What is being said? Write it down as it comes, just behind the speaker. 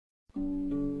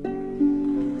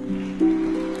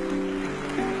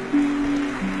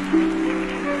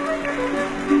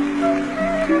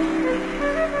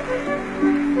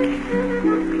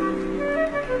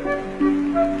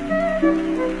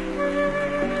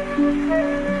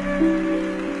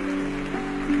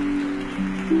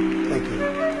Thank you.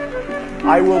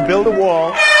 I will build a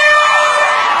wall.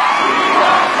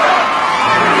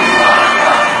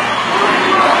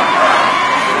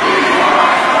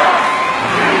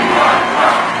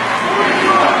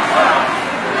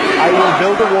 I will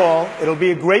build a wall. It'll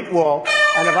be a great wall.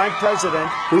 And if I'm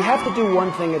president, we have to do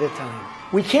one thing at a time.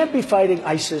 We can't be fighting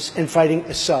ISIS and fighting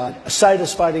Assad. Assad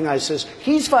is fighting ISIS.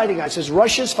 He's fighting ISIS.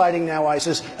 Russia's fighting now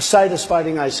ISIS. Assad is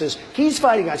fighting ISIS. He's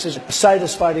fighting ISIS. Assad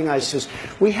is fighting ISIS.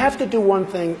 We have to do one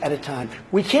thing at a time.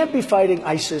 We can't be fighting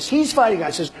ISIS. He's fighting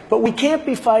ISIS. But we can't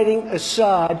be fighting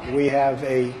Assad. We have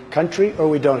a country or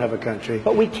we don't have a country.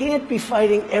 But we can't be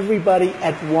fighting everybody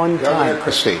at one time.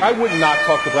 Christie. I would not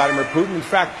talk to Vladimir Putin. In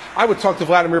fact, I would talk to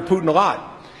Vladimir Putin a lot.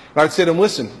 And I would say to him,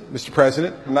 listen, Mr.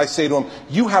 President, and I say to him,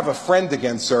 you have a friend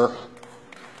again, sir.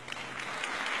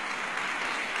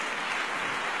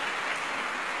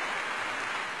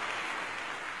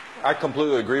 I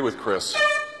completely agree with Chris.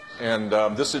 And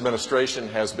this administration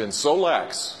has been so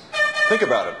lax. Think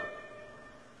about it.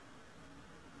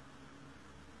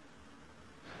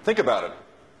 Think about it.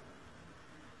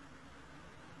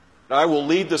 I will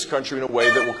lead this country in a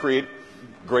way that will create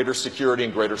greater security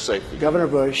and greater safety. Governor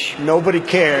Bush, nobody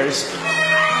cares.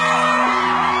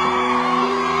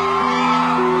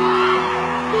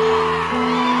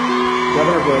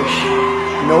 Governor Bush,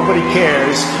 nobody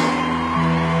cares.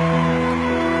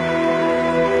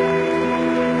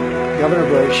 Governor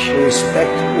Bush,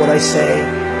 respect what I say.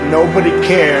 Nobody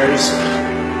cares.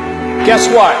 Guess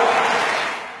what?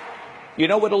 You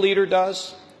know what a leader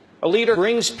does? A leader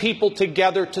brings people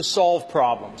together to solve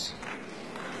problems.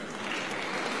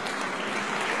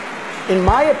 In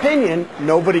my opinion,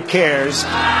 nobody cares.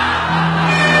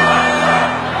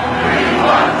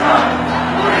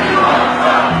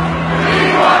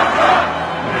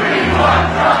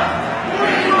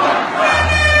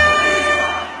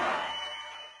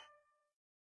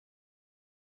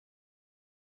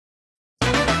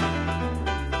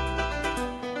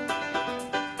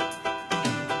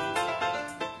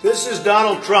 This is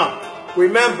Donald Trump.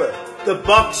 Remember, the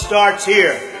buck starts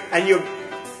here, and you.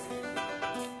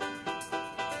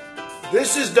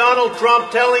 This is Donald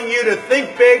Trump telling you to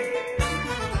think big.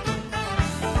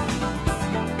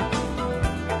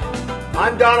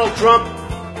 I'm Donald Trump.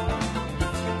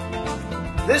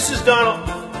 This is Donald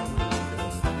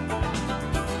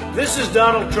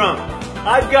Trump.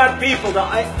 I've got people to,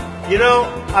 you know,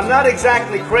 I'm not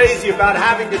exactly crazy about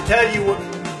having to tell you what.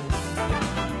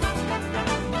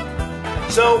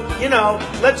 So, you know,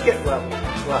 let's get,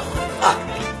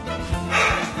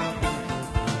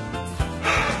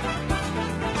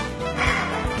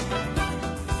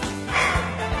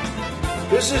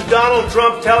 This is Donald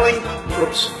Trump telling,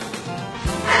 oops,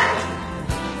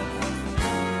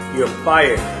 you're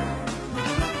fired.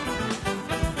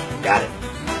 Got it.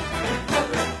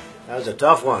 That was a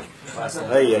tough one.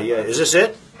 Hey, yeah. Is this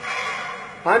it?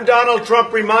 I'm Donald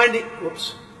Trump reminding,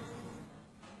 whoops.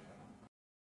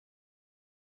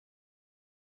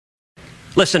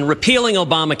 Listen, repealing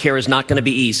Obamacare is not going to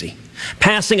be easy.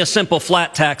 Passing a simple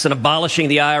flat tax and abolishing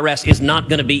the IRS is not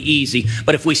going to be easy.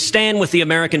 But if we stand with the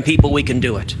American people, we can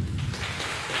do it.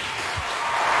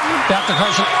 Dr.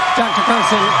 Carson.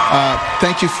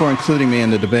 Thank you for including me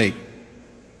in the debate.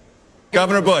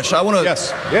 Governor Bush, I want to.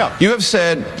 Yes. Yeah. You have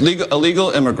said illegal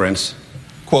immigrants,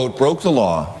 quote, broke the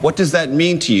law. What does that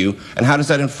mean to you, and how does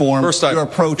that inform your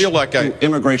approach to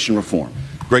immigration reform?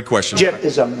 Great question. Jeb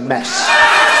is a mess.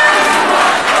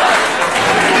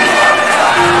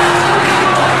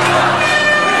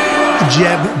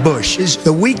 Jeb Bush is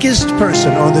the weakest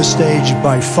person on the stage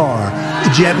by far.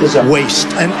 Jeb is a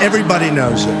waste, and everybody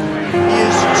knows it. He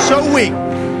is so weak,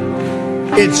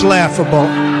 it's laughable.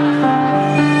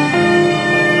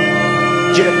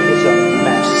 Jeb is a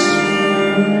mess.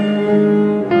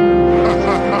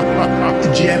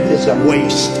 Jeb is a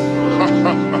waste.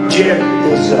 Jeb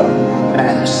is a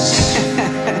mess.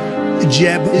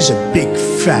 Jeb is a big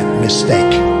fat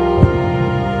mistake.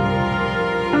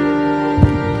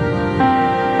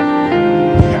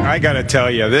 I gotta tell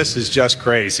you, this is just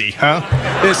crazy, huh?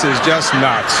 This is just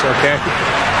nuts, okay?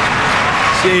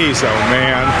 Jeez, oh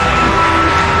man.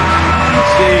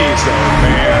 Jeez, oh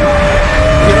man.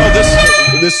 You know,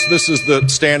 this is the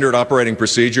standard operating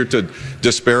procedure to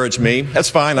disparage me. That's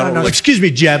fine. I don't really... Excuse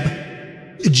me, Jeb.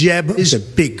 Jeb is a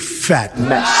big fat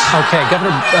mess. Okay,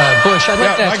 Governor Bush, I'd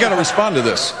like to... I got to respond to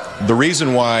this. The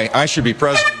reason why I should be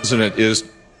president is...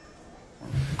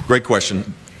 Great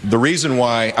question. The reason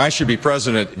why I should be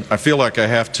president, I feel like I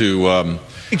have to...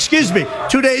 Excuse me.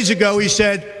 2 days ago, he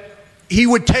said, he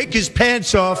would take his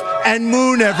pants off and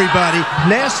moon everybody.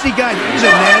 Nasty guy. He's a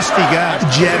nasty guy.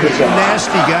 Jeb is a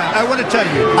nasty guy. I want to tell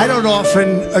you, I don't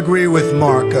often agree with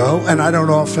Marco, and I don't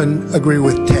often agree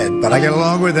with Ted, but I get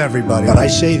along with everybody. But I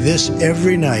say this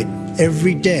every night,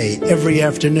 every day, every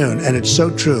afternoon, and it's so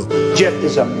true. Jeb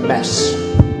is a mess.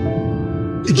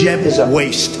 Jeb is a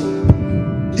waste.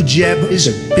 Jeb is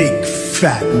a big,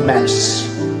 fat mess.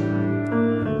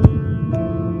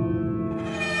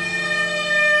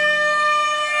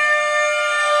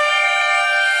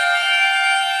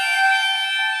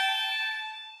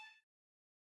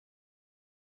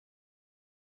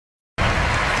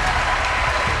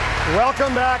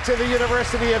 Welcome back to the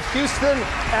University of Houston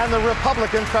and the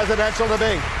Republican presidential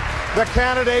debate. The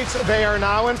candidates, they are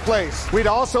now in place. We'd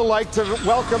also like to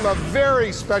welcome a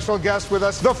very special guest with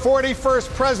us, the 41st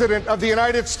President of the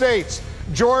United States,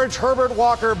 George Herbert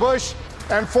Walker Bush,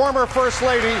 and former First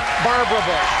Lady Barbara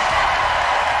Bush.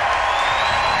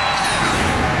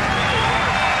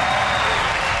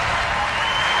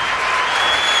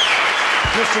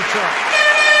 Mr. Trump.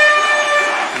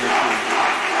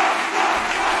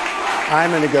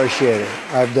 I'm a negotiator.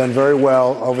 I've done very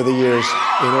well over the years.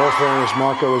 In all fairness,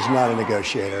 Marco is not a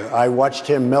negotiator. I watched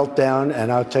him melt down,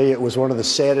 and I'll tell you, it was one of the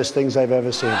saddest things I've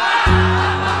ever seen. It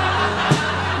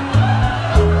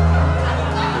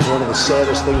was one of the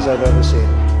saddest things I've ever seen.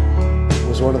 It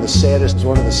was one of the saddest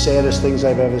things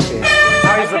I've ever seen.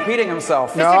 Now he's repeating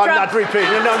himself. No, I'm not repeating.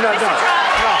 No.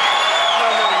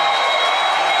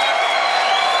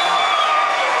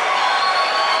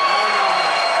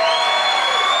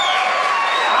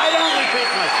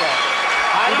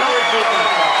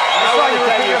 I saw you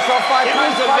repeat yourself 5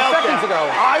 seconds ago.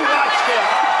 I watched him.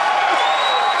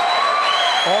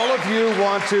 All of you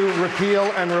want to repeal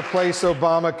and replace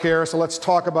Obamacare, so let's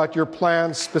talk about your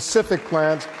plans, specific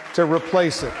plans to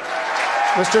replace it.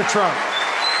 Mr. Trump.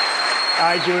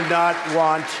 I do not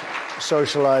want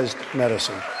socialized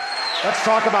medicine. Let's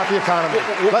talk about the economy.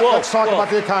 Let's talk about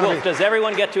the economy. Wolf, does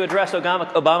everyone get to address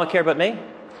Obamacare but me?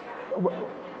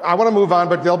 I want to move on,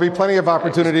 but there'll be plenty of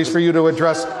opportunities for you to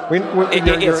address.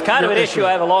 It's kind of an issue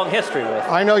I have a long history with.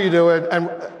 I know you do it. And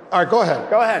all right, go ahead.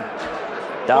 Go ahead.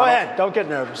 Go ahead. Don't get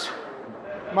nervous.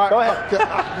 Go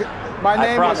ahead. My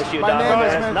name is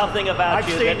There's nothing about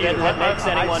you that makes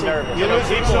anyone nervous.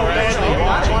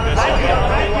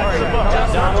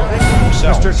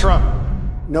 Mr. Trump.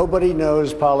 Nobody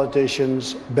knows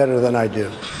politicians better than I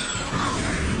do.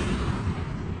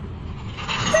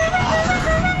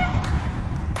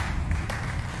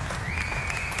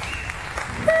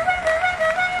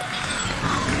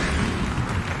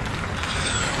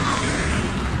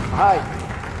 Hi.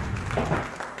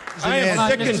 I am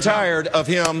sick and tired of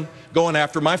him going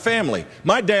after my family.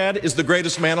 My dad is the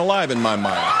greatest man alive in my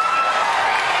mind.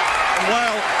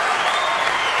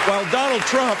 While Donald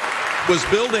Trump was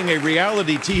building a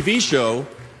reality TV show,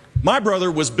 my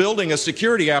brother was building a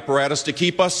security apparatus to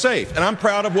keep us safe, and I'm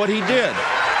proud of what he did.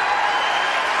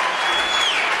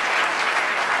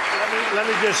 Let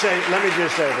me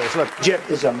just say this. Look, Jeb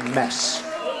is a mess.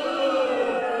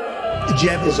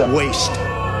 Jeb is a waste.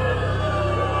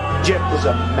 Jeb is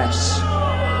a mess.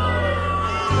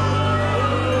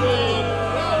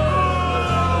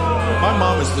 My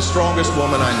mom is the strongest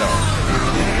woman I know.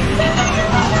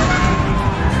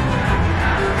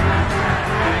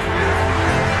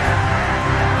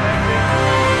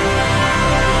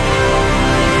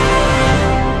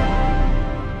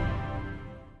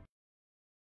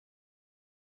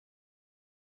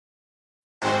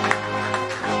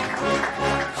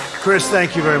 Chris,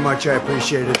 thank you very much. I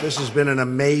appreciate it. This has been an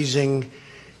amazing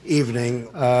evening.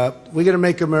 We're going to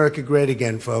make America great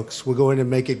again, folks. We're going to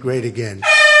make it great again.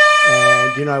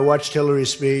 And, you know, I watched Hillary's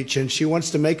speech, and she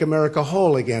wants to make America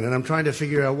whole again. And I'm trying to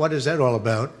figure out, what is that all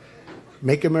about?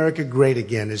 Make America great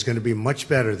again is going to be much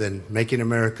better than making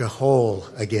America whole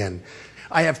again.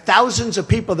 I have thousands of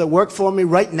people that work for me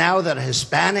right now that are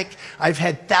Hispanic. I've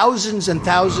had thousands and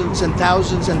thousands and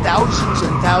thousands and thousands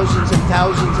and thousands and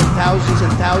thousands and thousands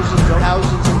and thousands and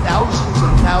thousands and thousands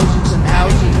and thousands and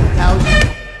thousands and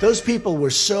thousands. Those people were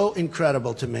so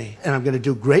incredible to me. And I'm going to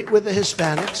do great with the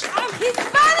Hispanics. I'm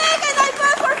Hispanic and I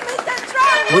vote for Mr.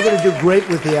 Trump. We're going to do great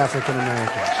with the African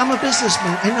Americans. I'm a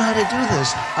businessman. I know how to do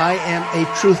this. I am a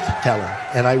truth teller,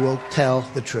 and I will tell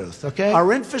the truth, okay?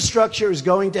 Our infrastructure is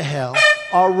going to hell.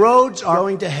 Our roads are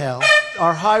going to hell.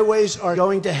 Our highways are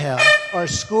going to hell. Our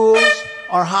schools,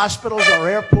 our hospitals, our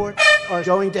airports are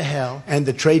going to hell. And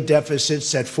the trade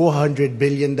deficit's at $400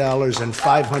 billion and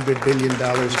 $500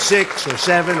 billion, 6 or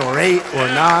 7 or 8 or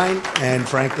 9. And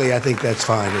frankly, I think that's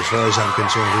fine. As far as I'm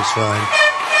concerned, it's fine.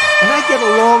 And I get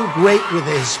along great with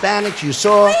the Hispanics. You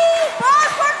saw.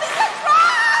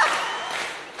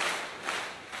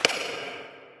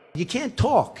 You can't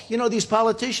talk. You know, these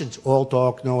politicians, all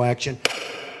talk, no action.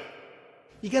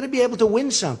 You got to be able to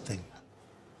win something.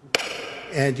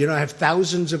 And, you know, I have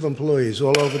thousands of employees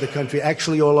all over the country,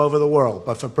 actually all over the world.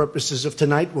 But for purposes of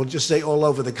tonight, we'll just say all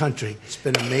over the country. It's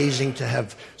been amazing to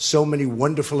have so many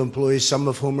wonderful employees, some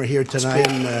of whom are here tonight.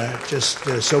 And just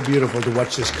so beautiful to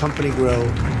watch this company grow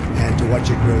and to watch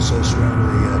it grow so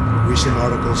strongly. Recent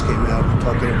articles came out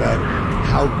talking about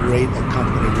how great a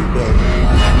company we built.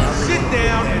 Sit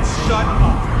down and shut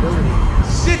up.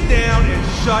 Sit down and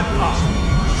shut up.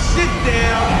 Sit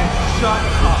down and shut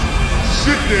up.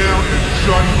 Sit down and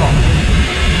shut up.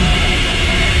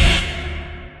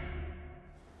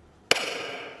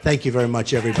 Thank you very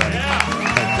much, everybody.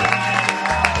 Thank you.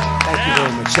 Thank you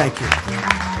very much. Thank you.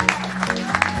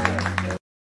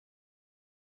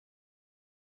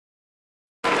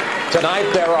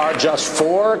 Tonight, there are just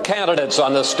 4 candidates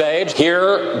on the stage.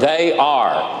 Here they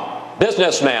are.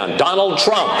 Businessman Donald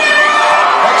Trump,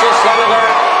 Texas Senator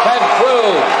Ted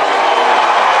Cruz,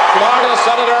 Florida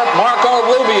Senator Marco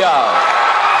Rubio,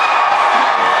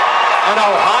 and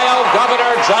Ohio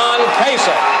Governor John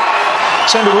Kasich.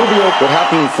 Senator Rubio, what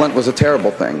happened in Flint was a terrible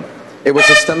thing. It was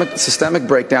a systemic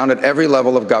breakdown at every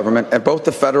level of government, at both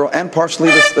the federal and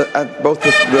partially at both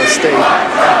the state,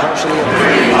 and partially at the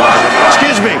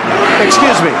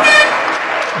Excuse me.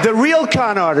 The real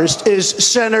con artist is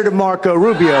Senator Marco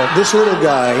Rubio, this little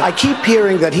guy. I keep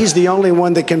hearing that he's the only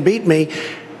one that can beat me.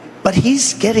 But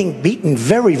he's getting beaten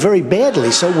very, very badly.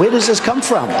 So where does this come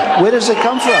from? Where does it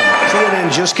come from?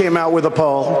 CNN just came out with a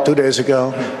poll 2 days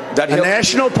ago. A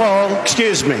national poll,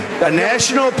 excuse me. A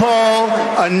national poll.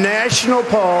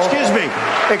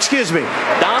 Excuse me.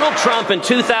 Donald Trump in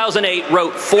 2008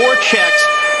 wrote 4 checks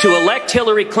to elect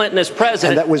Hillary Clinton as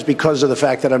president. And that was because of the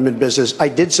fact that I'm in business. I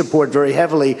did support very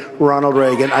heavily Ronald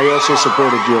Reagan. I also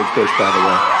supported George Bush, by the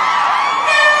way.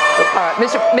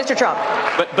 Mr. Trump.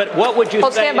 But what would you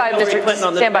say stand by, to Hillary Clinton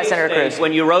on the Senator Cruz.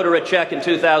 when you wrote her a check in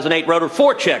 2008, wrote her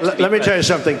 4 checks? Let me tell you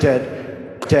something,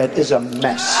 Ted. Ted is a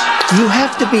mess. You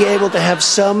have to be able to have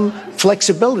some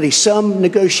flexibility, some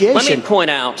negotiation. Let me point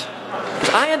out,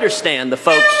 I understand the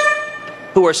folks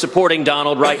who are supporting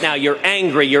Donald right now. You're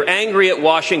angry. You're angry at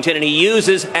Washington, and he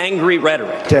uses angry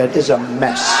rhetoric. Ted is a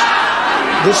mess.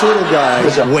 This little guy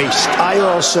is a waste. I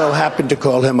also happen to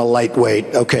call him a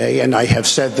lightweight, okay, and I have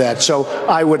said that, so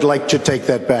I would like to take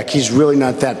that back. He's really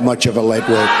not that much of a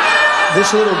lightweight.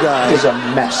 This little guy is a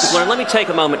mess. Let me take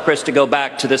a moment, Chris, to go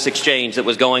back to this exchange that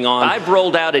was going on. I've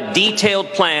rolled out a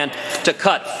detailed plan to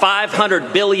cut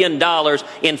 $500 billion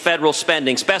in federal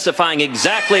spending, specifying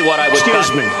exactly what I would cut.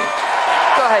 Excuse me.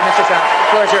 Go ahead, Mr. Trump. The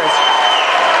floor is yours.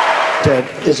 Ted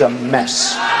is a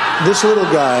mess. This little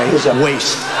guy is a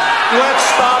waste. Let's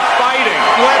stop fighting.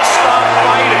 Let's stop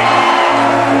fighting.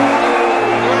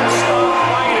 Let's stop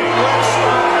fighting. Let's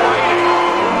stop fighting.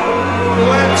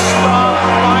 Let's stop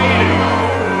fighting.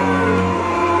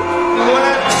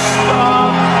 Let's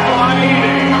stop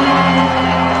fighting.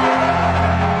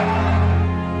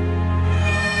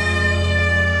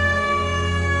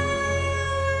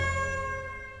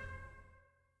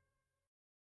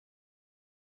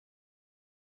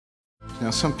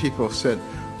 Now, some people have said,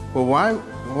 well,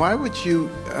 why would you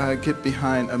get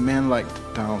behind a man like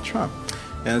Donald Trump?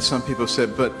 And some people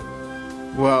said, but,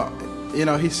 well, you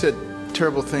know, he said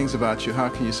terrible things about you. How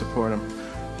can you support him?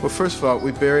 Well, first of all,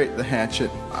 we buried the hatchet.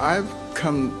 I've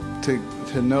come to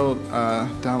know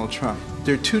Donald Trump.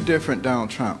 There are 2 different Donald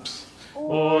Trumps.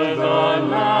 For the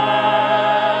land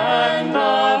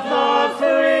of the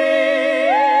free.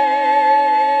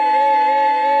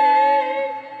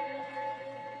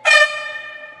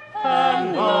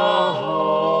 And the home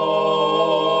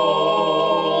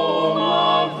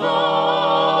of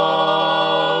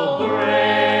the brave.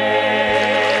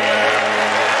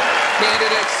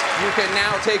 Candidates, you can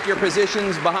now take your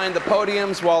positions behind the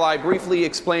podiums while I briefly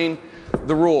explain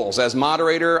the rules. As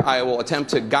moderator, I will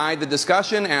attempt to guide the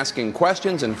discussion, asking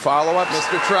questions and follow-ups.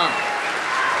 Mr. Trump.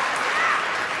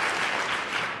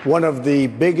 One of the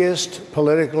biggest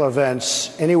political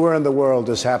events anywhere in the world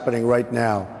is happening right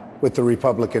now with the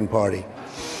Republican Party.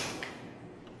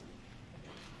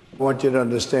 I want you to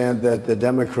understand that the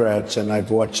Democrats, and I've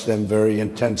watched them very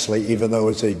intensely, even though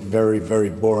it's a very,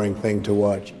 very boring thing to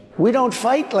watch. We don't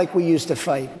fight like we used to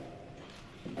fight.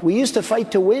 We used to fight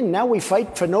to win. Now we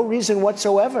fight for no reason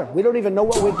whatsoever. We don't even know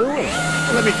what we're doing.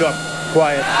 Let me talk.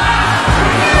 Quiet.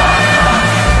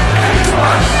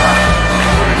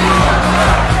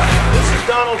 This is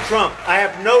Donald Trump. I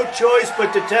have no choice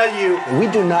but to tell you, we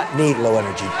do not need low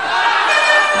energy.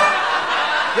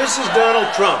 This is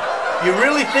Donald Trump. You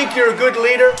really think you're a good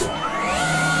leader?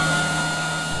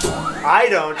 I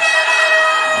don't.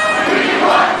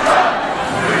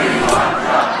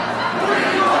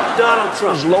 Donald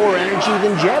Trump is lower energy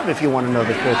than Jeb, if you want to know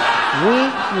the truth. We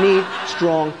need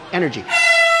strong energy.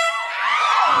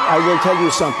 I will tell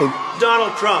you something.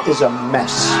 Donald Trump is a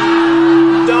mess.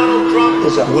 Donald Trump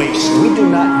is a waste. We do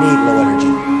not need low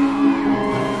energy.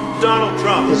 Donald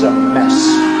Trump is a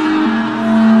mess.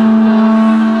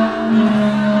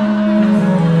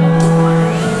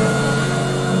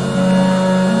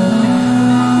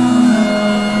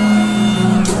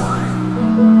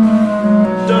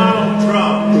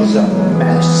 Is a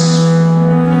mess.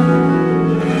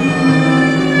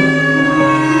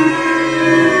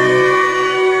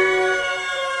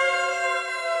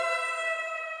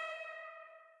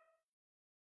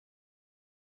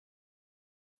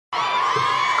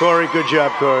 Corey, good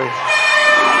job, Corey. And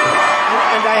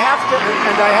I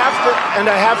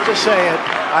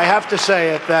have to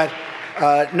say it that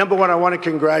number one, I want to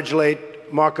congratulate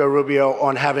Marco Rubio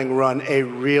on having run a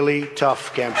really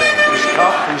tough campaign. He's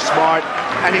tough, he's smart,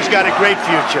 and he's got a great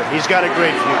future. He's got a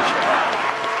great future.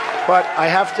 But I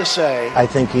have to say, I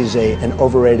think he's an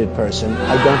overrated person.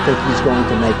 I don't think he's going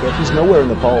to make it. He's nowhere in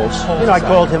the polls. You know, I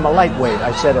called him a lightweight.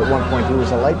 I said at one point he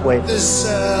was a lightweight. This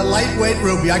lightweight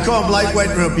Rubio, I call him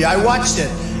lightweight Rubio. I watched it,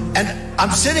 and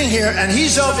I'm sitting here, and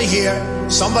he's over here.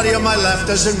 Somebody on my left,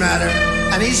 doesn't matter.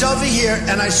 And he's over here,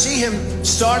 and I see him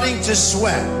starting to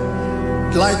sweat.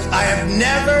 Like I have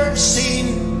never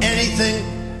seen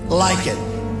anything like it.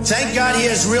 Thank God he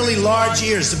has really large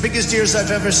ears, the biggest ears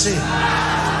I've ever seen.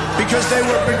 Because they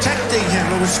were protecting him.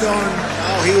 It was going,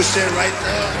 oh, he was sitting right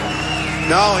there.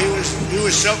 No, he was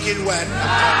soaking wet.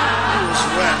 He was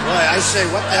wet. Boy, I say,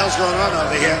 what the hell's going on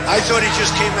over here? I thought he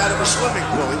just came out of a swimming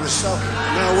pool. He was soaking.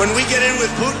 No, when we get in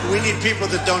with Putin, we need people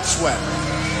that don't sweat.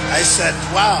 I said,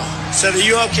 wow. I said, are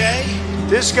you okay?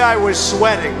 This guy was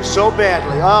sweating so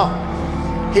badly. Oh.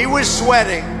 He was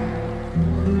sweating.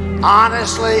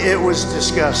 Honestly, it was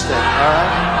disgusting. All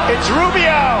right? It's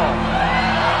Rubio!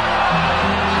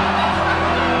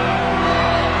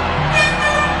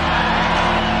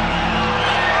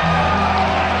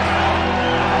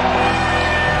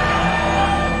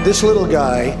 This little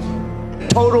guy,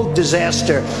 total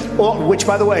disaster. Which,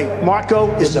 by the way,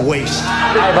 Marco is a waste.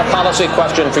 I have a policy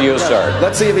question for you, sir.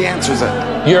 Let's see if he answers it.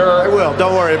 I will.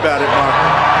 Don't worry about it,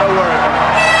 Marco. Don't worry about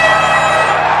it.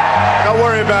 Don't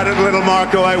worry about it, little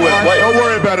Marco. I will. Don't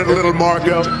worry about it, little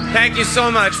Marco. Thank you so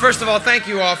much. First of all, thank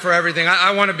you all for everything.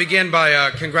 I want to begin by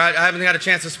I haven't had a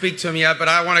chance to speak to him yet, but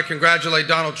I want to congratulate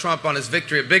Donald Trump on his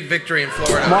victory, a big victory in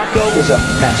Florida. Marco is a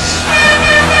mess.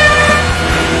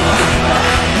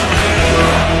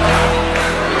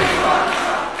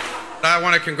 I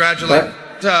want to congratulate.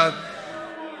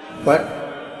 What?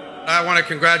 I want to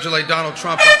congratulate Donald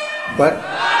Trump. What?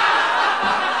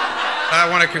 I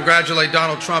want to congratulate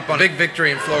Donald Trump on a big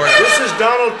victory in Florida. This is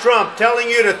Donald Trump telling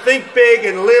you to think big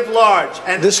and live large.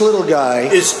 And this little guy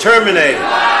is terminated.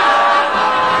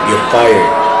 You're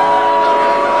fired.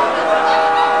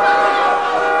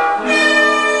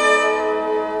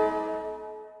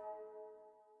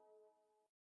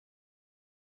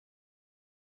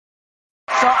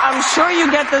 So I'm sure you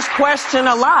get this question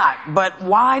a lot, but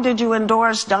why did you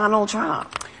endorse Donald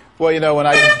Trump? Well, you know, when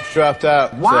I dropped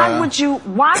out... Why would you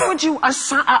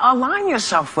align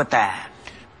yourself with that?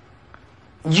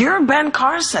 You're Ben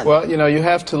Carson. Well, you know, you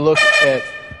have to look at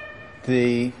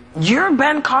the... You're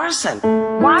Ben Carson.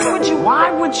 Why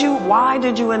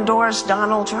did you endorse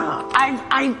Donald Trump?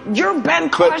 You're Ben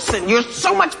Carson. You're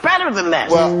so much better than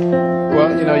this. Well,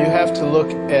 you know, you have to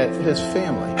look at his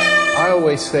family. I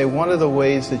always say one of the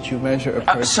ways that you measure a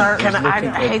person Sir,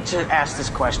 I hate to ask this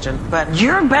question, but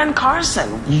you're Ben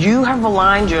Carson. You have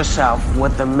aligned yourself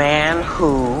with the man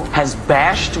who has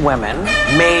bashed women,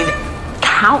 made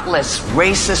countless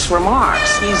racist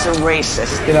remarks. He's a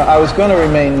racist. You know, I was going to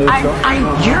remain neutral.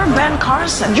 You're Ben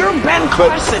Carson. You're Ben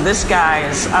Carson. This guy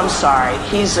is, I'm sorry,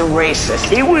 he's a racist.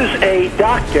 He was a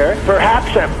doctor,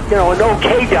 perhaps an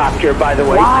okay doctor, by the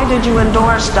way. Why did you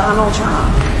endorse Donald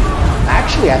Trump?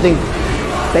 Actually, I think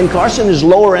Ben Carson is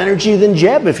lower energy than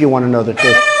Jeb, if you want to know the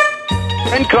truth.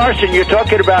 Ben Carson, you're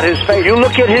talking about his face. You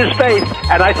look at his face,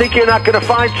 and I think you're not going to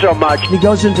find so much. He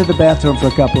goes into the bathroom for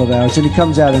a couple of hours, and he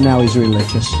comes out, and now he's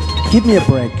religious. Give me a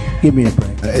break. Give me a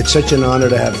break. It's such an honor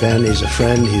to have Ben. He's a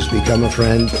friend. He's become a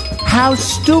friend. How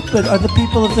stupid are the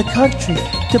people of the country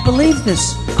to believe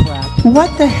this crap?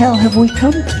 What the hell have we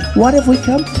come to? What have we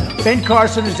come to? Ben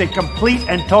Carson is a complete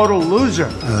and total loser.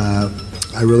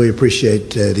 I really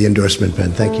appreciate the endorsement,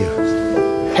 Ben. Thank you.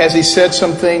 Has he said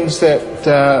some things that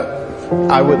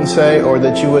I wouldn't say or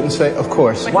that you wouldn't say? Of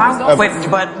course.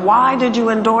 But why did you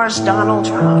endorse Donald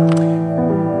Trump?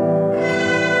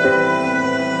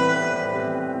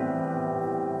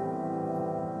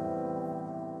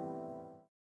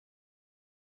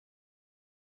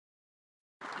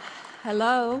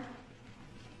 Hello.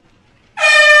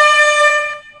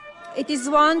 It is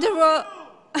wonderful.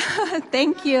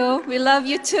 Thank you. We love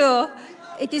you too.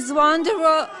 It is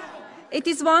wonderful. It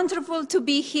is wonderful to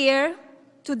be here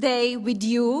today with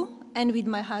you and with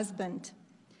my husband.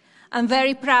 I'm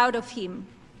very proud of him.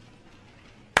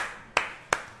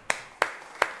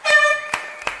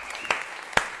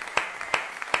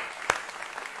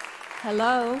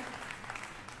 Hello.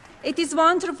 It is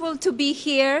wonderful to be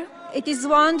here. It is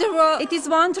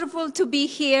wonderful to be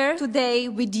here today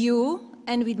with you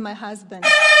and with my husband.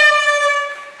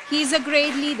 He is a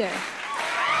great leader.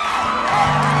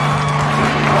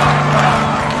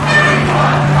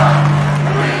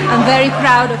 I'm very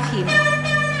proud of him.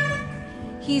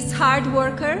 He's a hard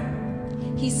worker.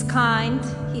 He's kind.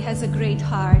 He has a great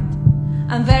heart.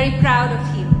 I'm very proud of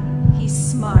him. He's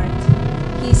smart.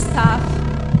 He's tough.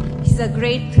 He's a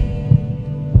great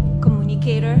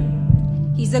communicator.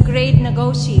 He's a great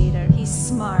negotiator. He's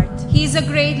smart. He's a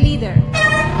great leader.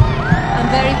 I'm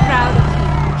very proud of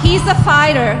him. He's a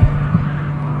fighter.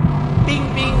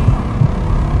 Bing, bing.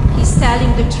 He's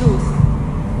telling the truth.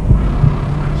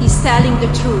 He's telling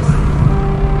the truth.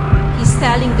 He's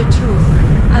telling the truth.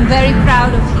 I'm very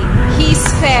proud of him. He's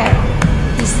fair.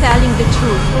 He's telling the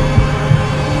truth.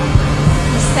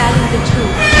 He's telling the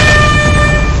truth.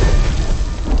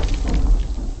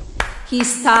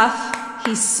 He's tough.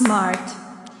 He's smart.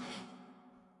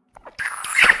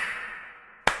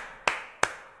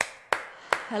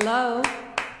 Hello.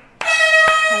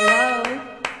 Hello.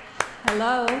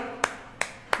 Hello.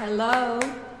 Hello.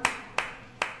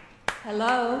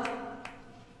 Hello.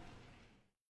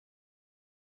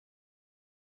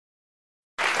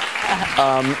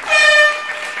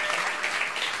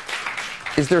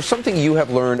 Is there something you have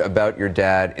learned about your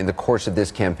dad in the course of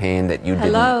this campaign that you didn't?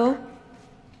 Hello.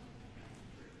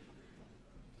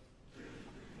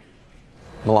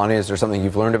 Melania, is there something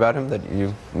you've learned about him that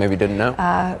you maybe didn't know?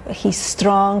 He's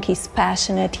strong, he's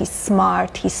passionate, he's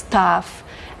smart, he's tough.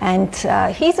 And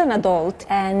he's an adult,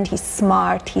 and he's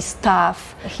smart, he's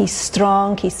tough. He's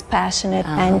strong, he's passionate,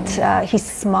 and he's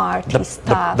smart, he's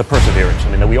tough. The perseverance,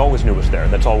 I mean, that we always knew was there.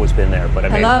 That's always been there. But I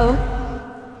mean, Hello.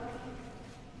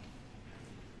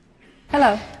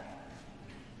 Hello.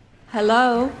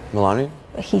 Hello. Melania?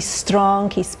 He's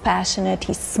strong, he's passionate,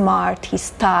 he's smart,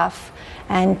 he's tough.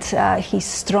 And he's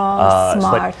strong,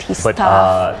 smart, he's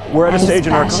tough. We're at a stage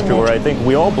in our country where I think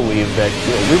we all believe that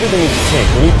everything needs to change.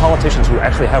 We need politicians who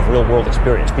actually have real-world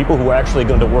experience, people who are actually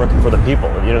going to work for the people.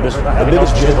 You know, this the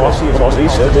biggest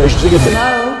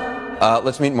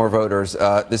let's meet more voters.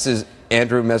 This is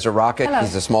Andrew Meseraka. Hello.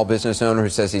 He's a small business owner who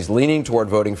says he's leaning toward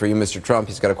voting for you, Mr. Trump.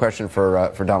 He's got a question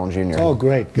for Donald Jr. Oh,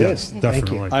 great. Good. Yes,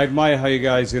 definitely. I admire how you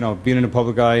guys, being in the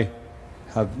public eye,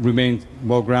 have remained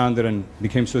well-grounded and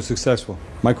became so successful.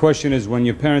 My question is, when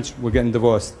your parents were getting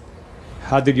divorced,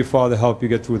 how did your father help you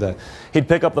get through that? He'd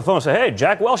pick up the phone and say, "Hey,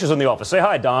 Jack Welch is in the office. Say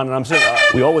hi, Don." And I'm saying,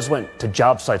 we always went to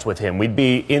job sites with him. We'd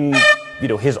be in,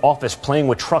 his office playing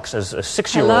with trucks as a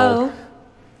 6-year-old. Hello.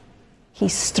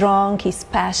 He's strong, he's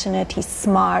passionate, he's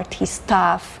smart, he's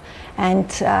tough,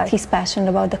 and he's passionate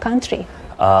about the country.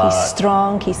 He's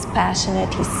strong, he's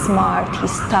passionate, he's smart,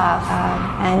 he's tough,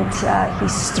 and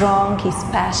he's strong, he's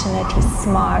passionate, he's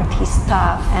smart, he's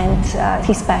tough, and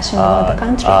he's passionate about the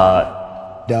country.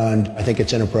 Don, I think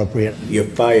it's inappropriate. You're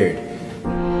fired.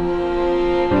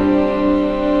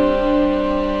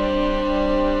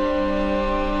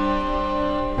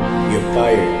 You're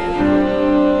fired.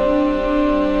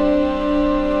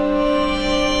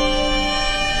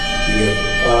 You're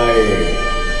fired.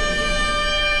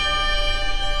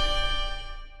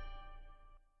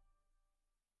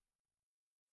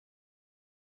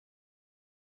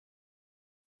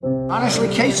 Honestly,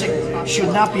 Kasich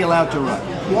should not be allowed to run.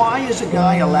 Why is a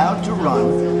guy allowed to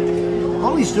run?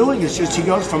 All he's doing is just he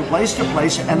goes from place to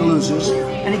place and loses,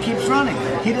 and he keeps running.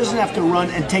 He doesn't have to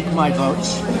run and take my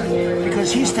votes,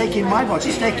 because he's taking my votes.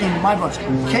 He's taking my votes.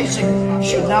 Kasich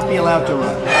should not be allowed to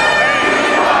run.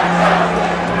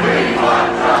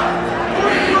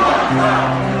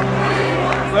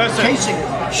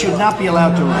 Kasich should not be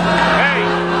allowed to run.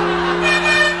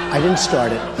 I didn't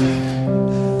start it.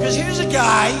 Because here's a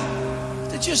guy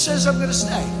that just says, I'm going to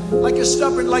stay. Like a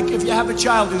stubborn, like if you have a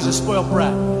child who's a spoiled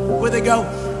brat, where they go,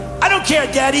 I don't care,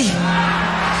 Daddy.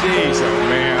 Jeez, oh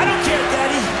man. I don't care,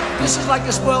 Daddy. This is like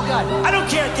a spoiled guy. I don't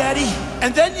care, Daddy.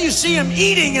 And then you see him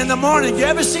eating in the morning. You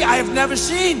ever see? I have never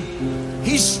seen.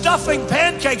 He's stuffing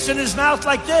pancakes in his mouth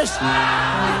like this.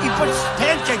 He puts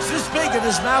pancakes this big in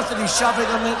his mouth and he's shoving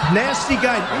them in. Nasty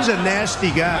guy. He's a nasty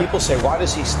guy. People say, why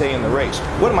does he stay in the race?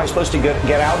 What am I supposed to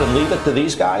get out and leave it to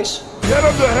these guys? Get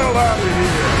him the hell out of here.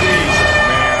 Jeez,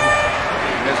 man.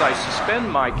 As I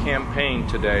suspend my campaign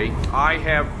today, I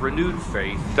have renewed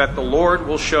faith that the Lord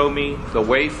will show me the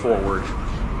way forward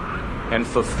and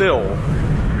fulfill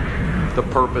the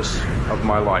purpose of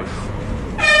my life.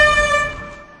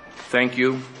 Thank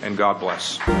you, and God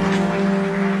bless. Jeez,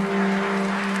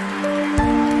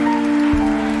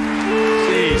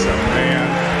 oh man.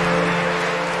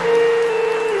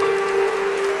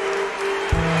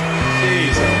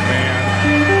 Jeez, oh man.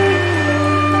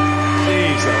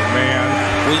 Jeez, oh man.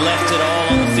 We left it all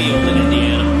on the field in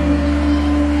Indiana.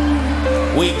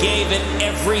 We gave it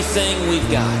everything we've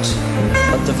got.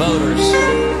 But the voters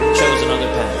chose another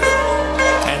path.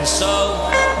 And so,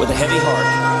 with a heavy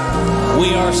heart,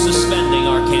 we are suspending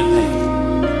our campaign.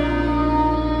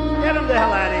 Get him the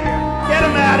hell out of here. Get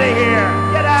him out of here.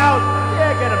 Get out.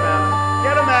 Yeah, get him out.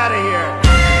 Get him out of here.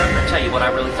 I'm going to tell you what I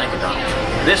really think of Donald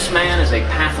Trump. This man is a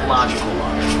pathological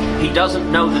liar. He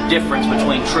doesn't know the difference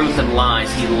between truth and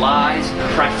lies. He lies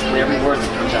practically every word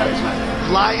that comes out of his mouth.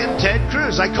 Lion Ted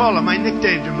Cruz. I call him. I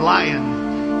nicknamed him Lion.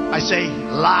 I say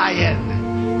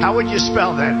lion. How would you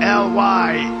spell that?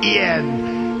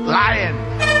 L-Y-E-N. Lion.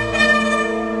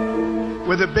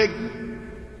 With a big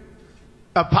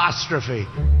apostrophe.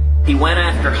 He went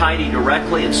after Heidi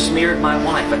directly and smeared my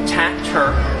wife, attacked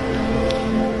her.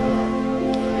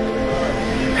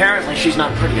 Apparently, she's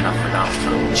not pretty enough for Donald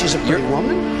Trump. She's a pretty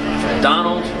woman?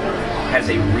 Donald has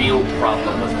a real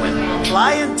problem with women.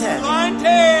 Lion Ted. Lion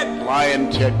Ted.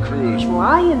 Lion Ted Cruz.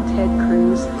 Lion Ted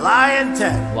Cruz. Lion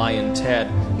Ted. Lion Ted.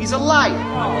 He's a liar.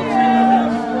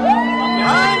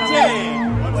 Lion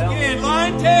Ted. Once again,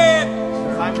 Lion Ted.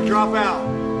 Time to drop out.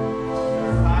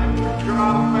 Time to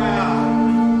drop out.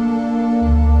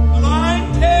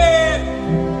 Lion Ted.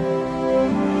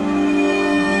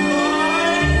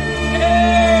 Lion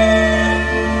Ted.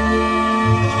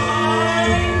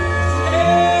 Lion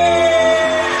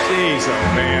Ted. Jeez, oh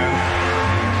man.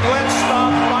 Let's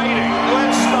stop fighting.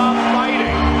 Let's stop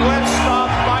fighting. Let's stop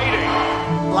fighting.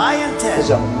 Lion Ted Is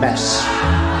a mess.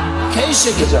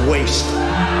 Kasich Is a waste.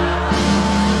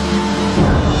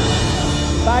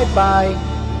 Bye-bye.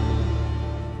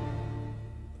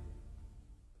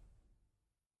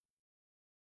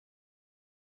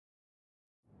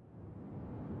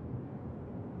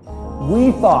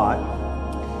 We thought,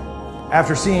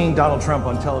 after seeing Donald Trump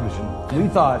on television, we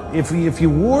thought if you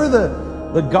wore the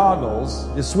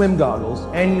goggles, the swim goggles,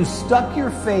 and you stuck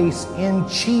your face in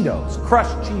Cheetos,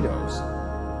 crushed Cheetos,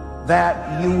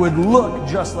 that you would look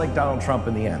just like Donald Trump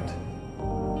in the end.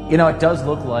 You know, it does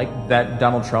look like that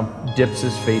Donald Trump dips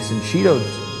his face in Cheetos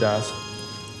dust.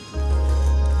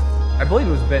 I believe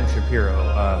it was Ben Shapiro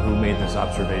who made this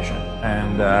observation.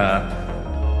 And,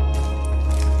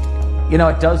 you know,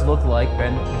 it does look like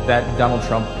that Donald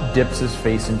Trump dips his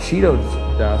face in Cheetos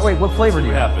dust. Oh, wait, what flavor do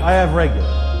you have? I have regular.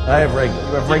 I have regular.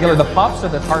 You have regular, the puffs or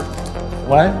the tart?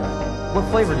 What? What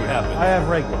flavor do you have? I have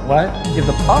regular. What? Do you have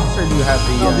the puffs or do you have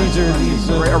the No, these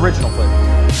are original flavor?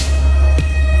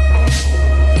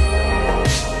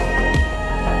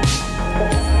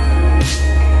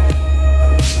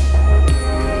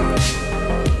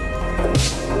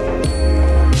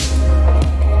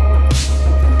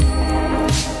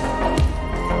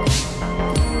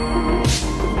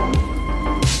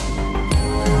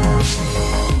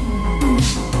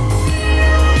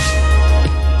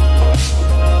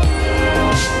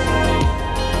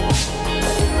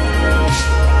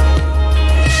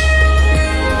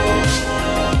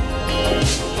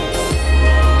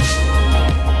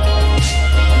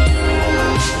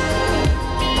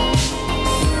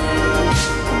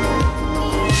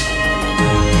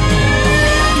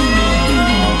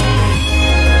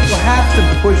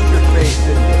 Push your face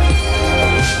in there.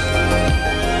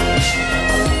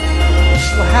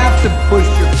 You'll have to push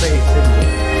your face in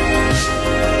there.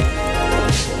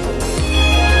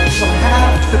 You'll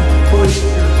have to push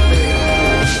your face in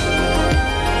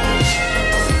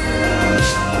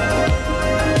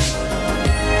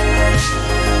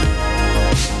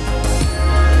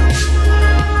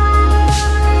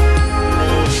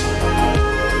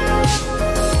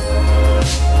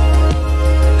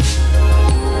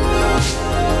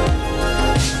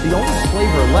The only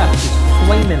flavor left is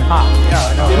flamin' hot. Yeah, I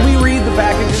know. Did we read the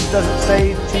packages? Does it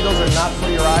say Cheetos are not for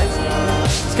your eyes?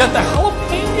 It's got the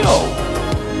jalapeno.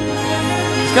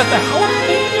 It's got the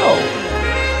jalapeno.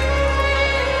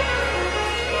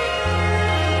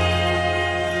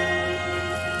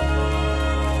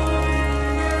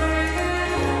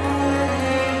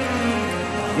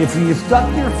 If you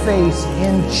stuck your face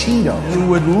in Cheetos, you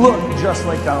would look just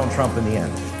like Donald Trump in the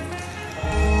end.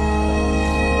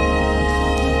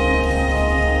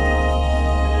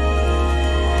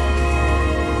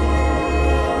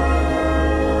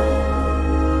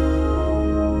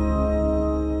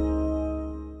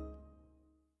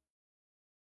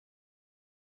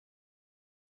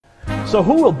 So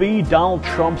who will be Donald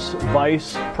Trump's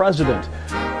vice president?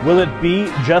 Will it be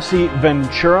Jesse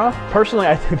Ventura? Personally,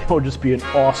 I think that would just be an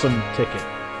awesome ticket.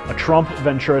 A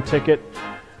Trump-Ventura ticket,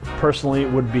 personally,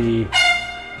 would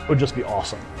just be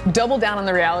awesome. Double down on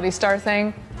the reality star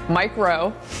thing. Mike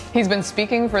Rowe, he's been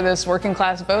speaking for this working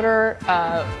class voter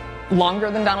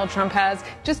longer than Donald Trump has.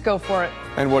 Just go for it.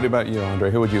 And what about you, Andre?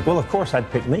 Who would you pick? Well, of course,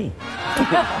 I'd pick me.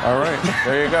 All right,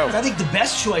 there you go. I think the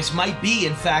best choice might be,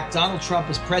 in fact, Donald Trump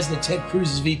as president, Ted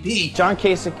Cruz as VP. John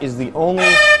Kasich is the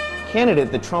only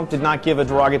candidate that Trump did not give a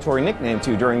derogatory nickname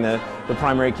to during the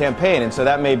primary campaign, and so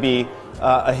that may be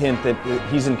a hint that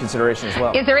he's in consideration as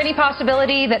well. Is there any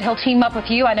possibility that he'll team up with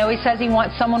you? I know he says he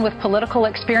wants someone with political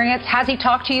experience. Has he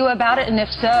talked to you about it, and if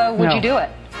so, would you do it?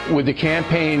 Would the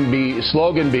campaign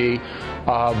slogan be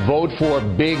vote for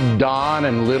Big Don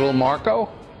and Little Marco?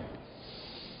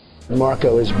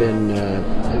 Marco has been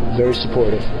very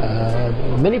supportive.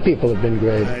 Many people have been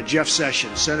great. Jeff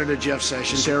Sessions, Senator Jeff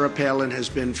Sessions. Sarah Palin has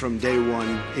been from day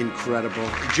one incredible.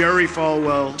 Jerry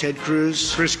Falwell, Ted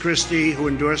Cruz, Christie, who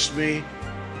endorsed me.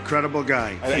 Incredible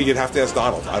guy. I think you'd have to ask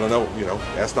Donald. I don't know,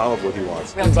 ask Donald what he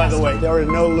wants. And by the way, there are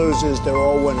no losers, they're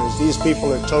all winners. These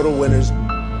people are total winners.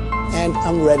 And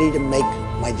I'm ready to make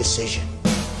my decision.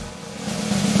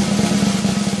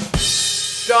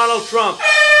 Donald Trump.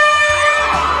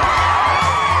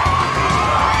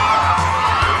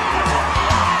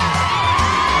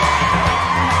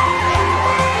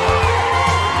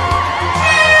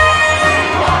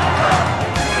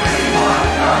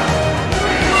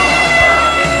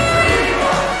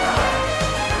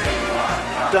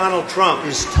 Donald Trump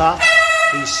is tough,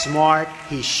 he's smart,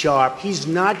 he's sharp. He's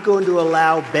not going to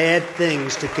allow bad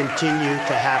things to continue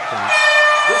to happen.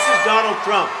 This is Donald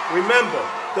Trump. Remember,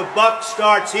 the buck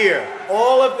starts here.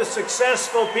 All of the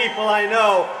successful people I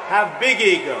know have big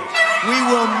egos. We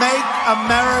will make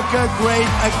America great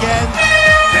again.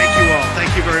 Thank you all.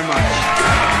 Thank you very much.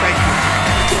 Thank you.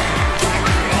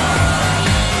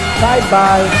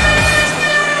 Bye-bye.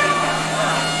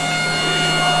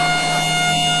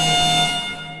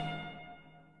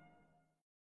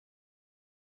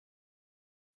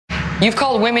 You've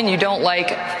called women you don't like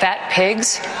fat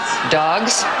pigs,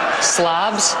 dogs,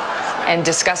 slobs, and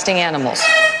disgusting animals.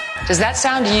 Does that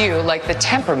sound to you like the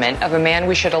temperament of a man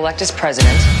we should elect as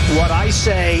president? What I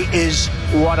say is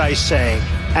what I say.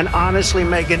 And honestly,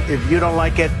 Megan, if you don't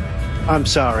like it, I'm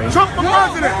sorry. Trump for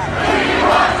president!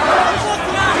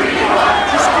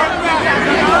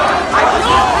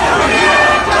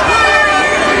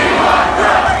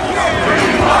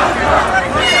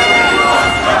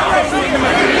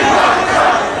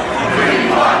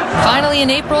 Finally, in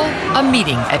April, a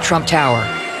meeting at Trump Tower.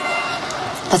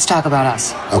 Let's talk about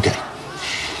us. Okay.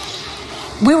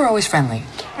 We were always friendly.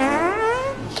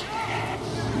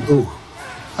 Ooh,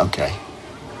 okay.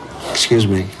 Excuse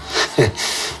me.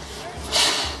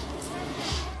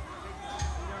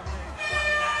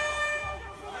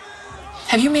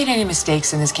 Have you made any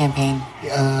mistakes in this campaign?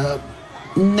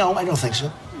 No, I don't think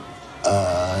so.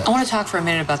 I want to talk for a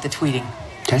minute about the tweeting.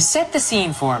 Okay. Set the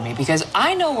scene for me, because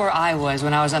I know where I was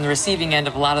when I was on the receiving end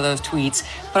of a lot of those tweets,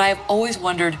 but I've always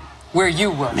wondered where you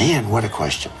were. Man, what a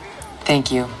question.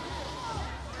 Thank you.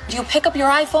 Do you pick up your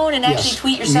iPhone and actually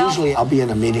tweet yourself? Usually I'll be in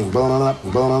a meeting, blowing up,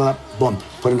 boom,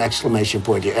 put an exclamation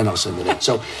point here, and I'll send it in.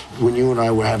 So when you and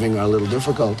I were having our little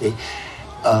difficulty,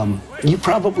 you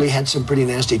probably had some pretty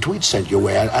nasty tweets sent your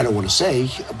way. I don't want to say,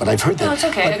 but I've heard that. No, it's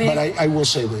okay. But I will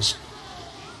say this.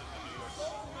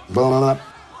 Blowing up.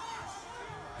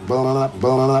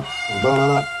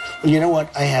 You know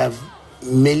what? I have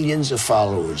millions of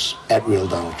followers at Real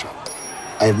Donald Trump.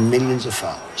 I have millions of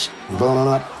followers.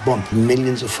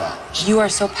 Millions of followers. You are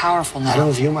so powerful now. I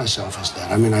don't view myself as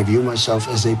that. I mean, I view myself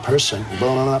as a person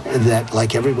that,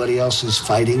 like everybody else, is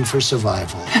fighting for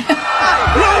survival.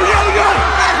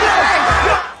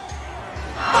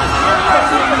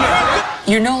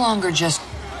 You're no longer just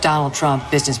Donald Trump,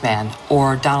 businessman,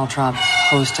 or Donald Trump,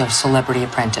 host of Celebrity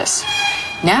Apprentice.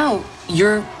 Now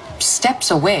you're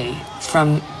steps away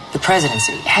from the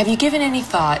presidency. Have you given any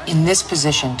thought in this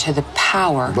position to the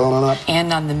power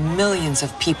and on the millions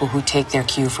of people who take their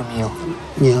cue from you?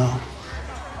 You know,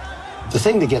 the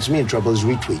thing that gets me in trouble is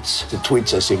retweets. The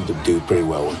tweets I seem to do pretty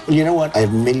well with. You know what? I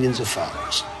have millions of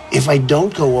followers. If I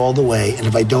don't go all the way and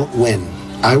if I don't win,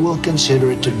 I will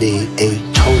consider it to be a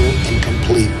total and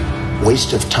complete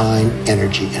waste of time,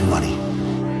 energy, and money.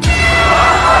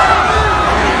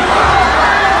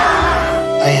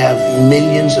 I have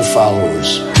millions of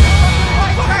followers.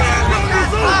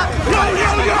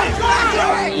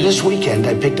 This weekend,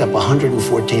 I picked up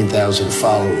 114,000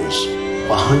 followers.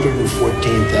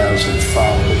 114,000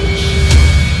 followers.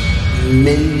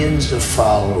 millions of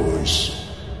followers.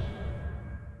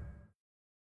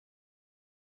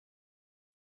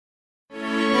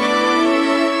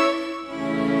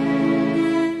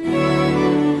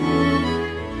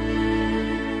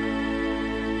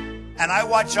 And I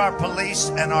watch our police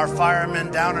and our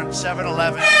firemen down at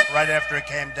 7-Eleven right after it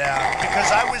came down,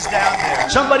 because I was down there.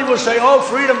 Somebody will say, oh,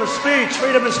 freedom of speech,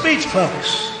 freedom of speech.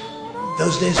 Folks,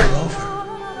 those days are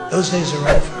over. Those days are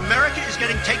over. America is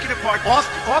getting taken apart,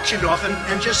 auctioned off,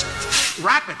 and just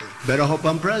rapidly. Better hope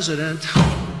I'm president.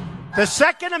 The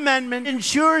Second Amendment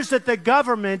ensures that the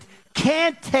government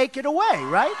can't take it away,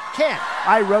 right? Can't.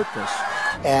 I wrote this.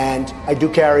 And I do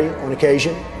carry on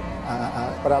occasion.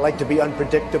 But I like to be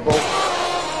unpredictable.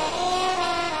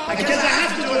 I guess I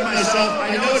have to do it myself.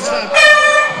 I know it's not.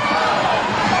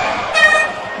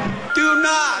 Do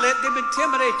not let them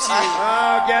intimidate you.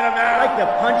 Oh, get him out. I like to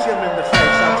punch him in the face,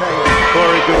 I'll tell you.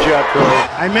 Corey, good job, Corey.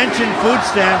 I mentioned food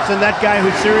stamps, and that guy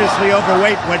who's seriously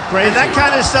overweight went crazy. And that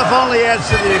kind of stuff only adds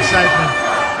to the excitement.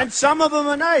 And some of them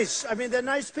are nice. I mean, they're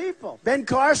nice people. Ben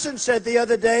Carson said the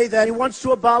other day that he wants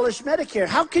to abolish Medicare.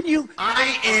 How can you...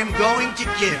 I am going to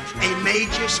give a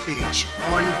major speech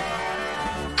on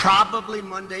probably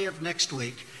Monday of next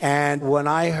week. And when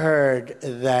I heard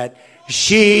that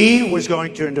she was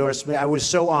going to endorse me, I was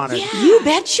so honored. Yeah. You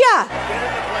betcha. Get in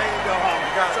the plane and go home.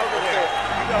 It's over there.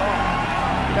 You go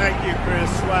home. Thank you, Chris.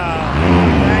 Wow.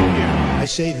 Thank you. I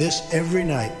say this every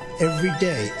night, every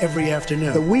day, every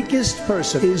afternoon. The weakest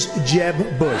person is Jeb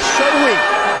Bush. So weak.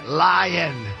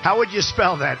 Lion. How would you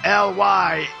spell that?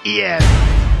 L-Y-E-N.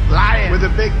 Lion. With a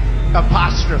big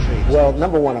apostrophe. Well,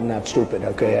 number one, I'm not stupid,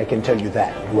 okay? I can tell you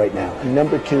that right now.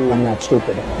 Number two, I'm not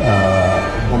stupid.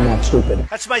 I'm not stupid.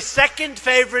 That's my second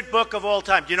favorite book of all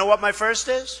time. Do you know what my first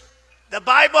is? The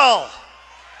Bible.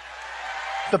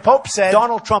 The Pope said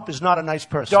Donald Trump is not a nice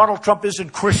person. Donald Trump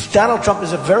isn't Christian. Donald Trump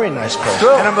is a very nice person.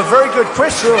 True. And I'm a very good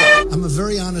Christian. I'm a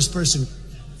very honest person.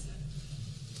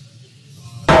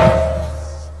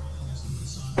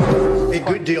 A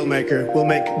good deal maker will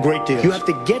make great deals. You have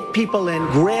to get people in,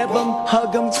 grab them,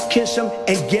 hug them, kiss them,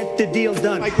 and get the deal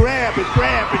done. I grab and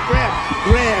grab and grab,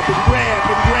 grab and grab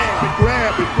and grab and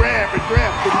grab and grab and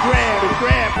grab and grab and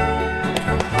grab.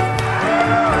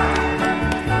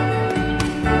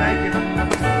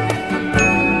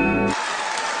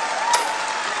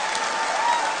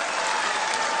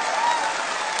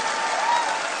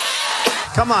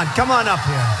 Come on up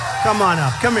here. Come on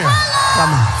up. Come here. Come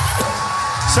on.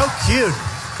 So cute.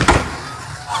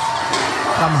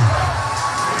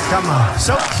 Come on.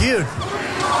 So cute.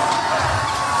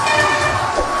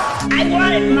 I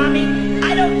want it, Mommy.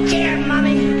 I don't care,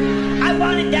 Mommy. I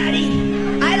want it, Daddy.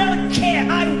 I don't care.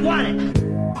 I want it.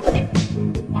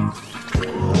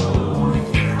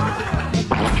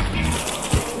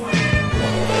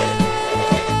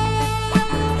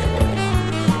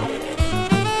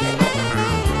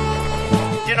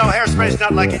 You know, hairspray's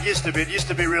not like it used to be. It used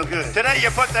to be real good. Today you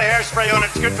put the hairspray on,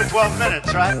 it's good for 12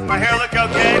 minutes, right? My hair look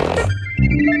okay?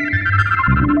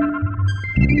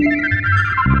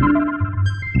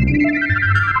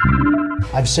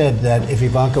 I've said that if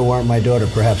Ivanka weren't my daughter,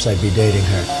 perhaps I'd be dating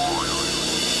her.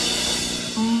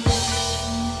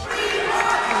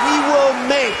 We will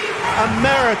make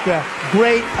America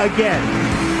great again.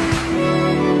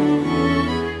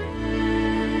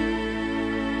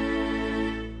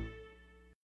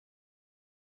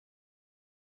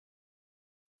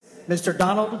 Mr.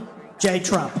 Donald J.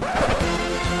 Trump.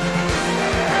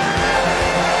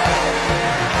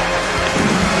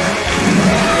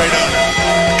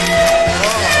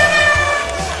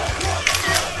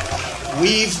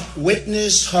 We've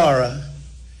witnessed horror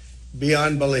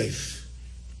beyond belief,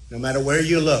 no matter where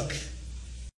you look.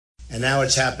 And now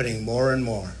it's happening more and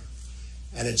more.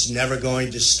 And it's never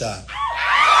going to stop.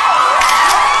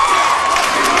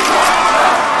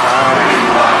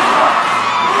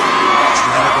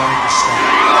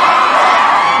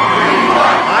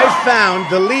 I found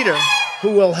the leader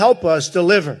who will help us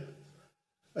deliver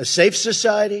a safe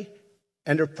society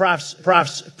and a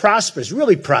prosperous,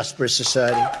 really prosperous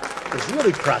society. It's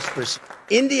really prosperous.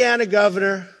 Indiana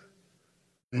Governor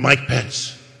Mike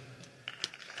Pence.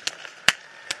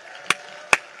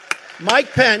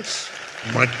 Mike Pence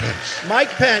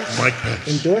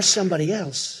endorsed somebody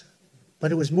else,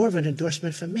 but it was more of an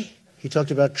endorsement for me. He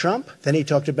talked about Trump, then he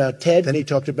talked about Ted, then he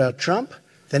talked about Trump,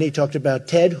 then he talked about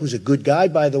Ted, who's a good guy,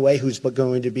 by the way, who's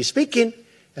going to be speaking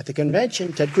at the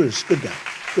convention. Ted Cruz, good guy,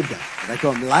 good guy. And I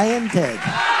call him Lion Ted,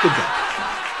 good guy.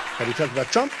 But he talked about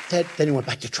Trump, Ted, then he went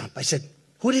back to Trump. I said,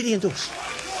 who did he endorse?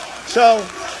 So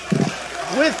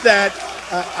with that,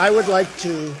 I would like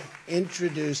to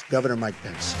introduce Governor Mike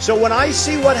Pence. So when I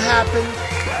see what happened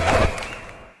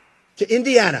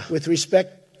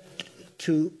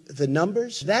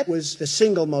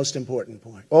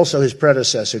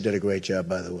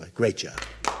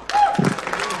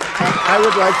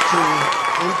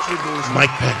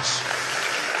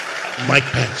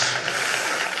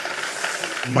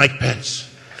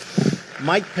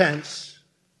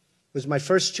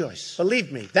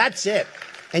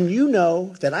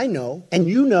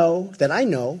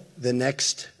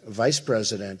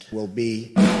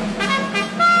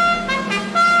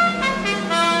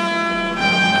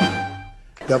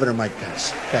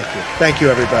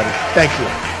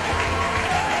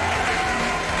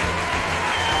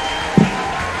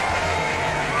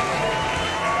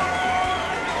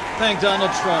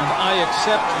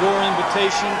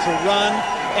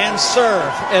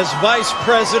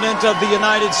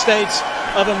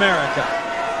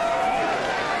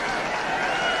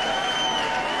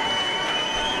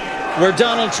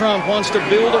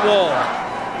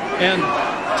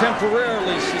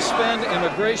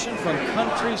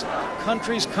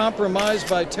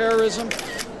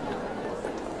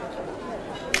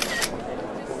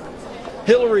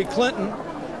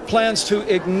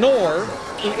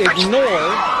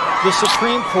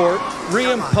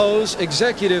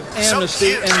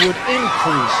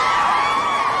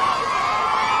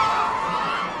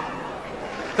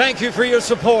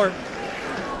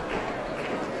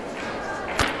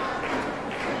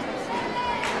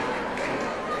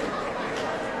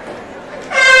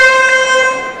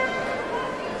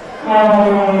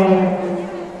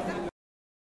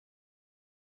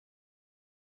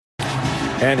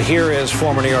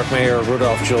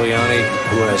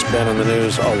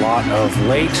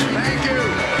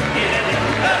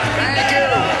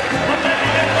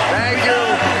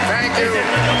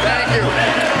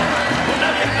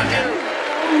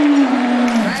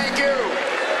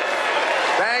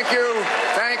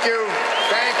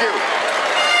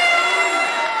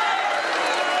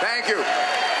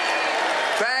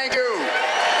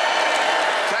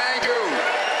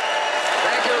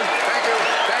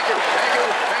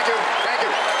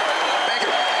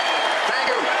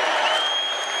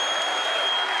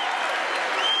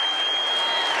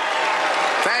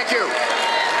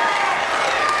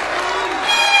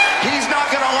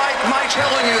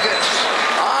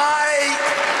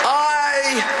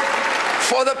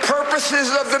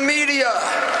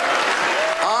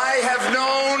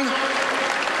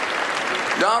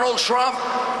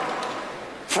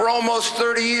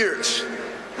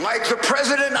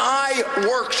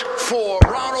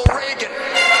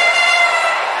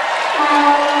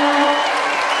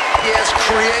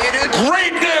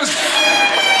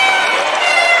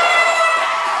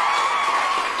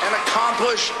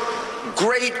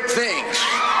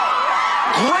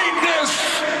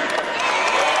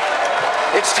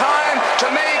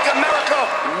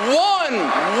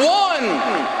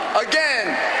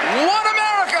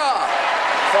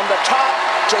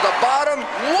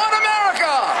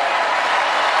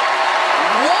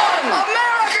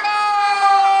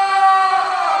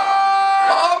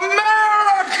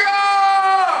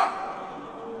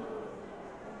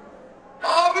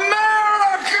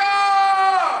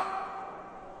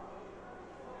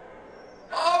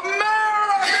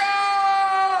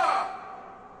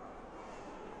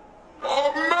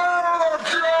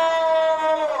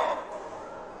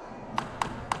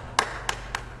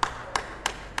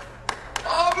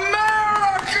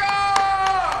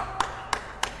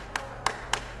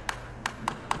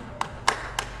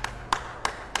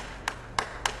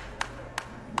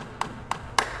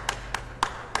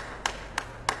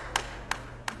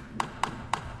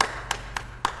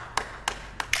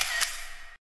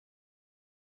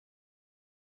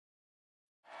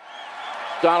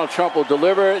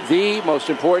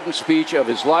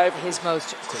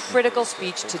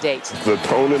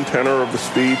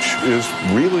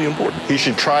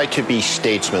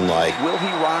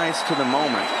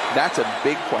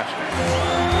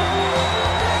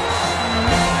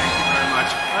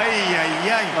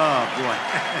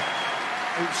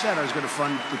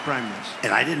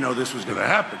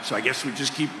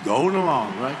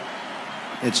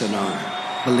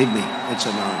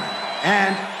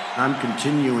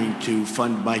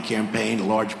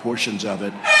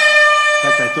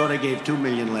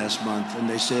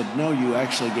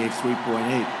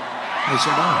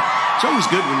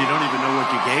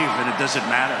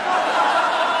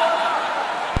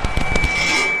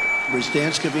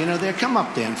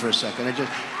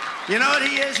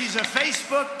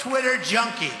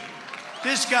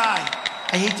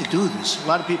I hate to do this. A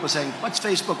lot of people are saying, what's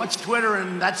Facebook, what's Twitter,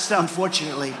 and that stuff.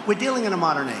 Unfortunately, we're dealing in a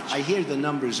modern age. I hear the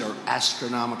numbers are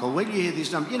astronomical. Wait till you hear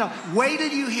these numbers. You know, wait till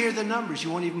you hear the numbers.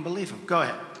 You won't even believe them. Go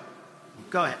ahead.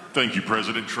 Go ahead. Thank you,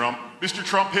 President Trump. Mr.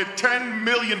 Trump hit 10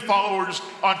 million followers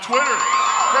on Twitter. 10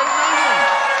 million.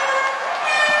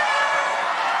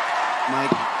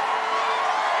 Mike.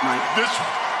 Mike.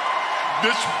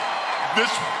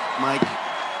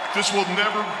 This will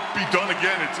never be done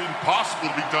again. It's impossible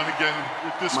to be done again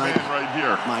with this man right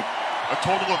here. Mike. A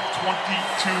total of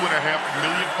 22.5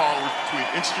 million followers between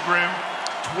Instagram,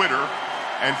 Twitter,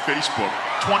 and Facebook.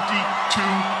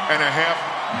 22.5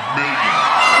 million.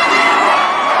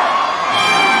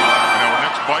 And our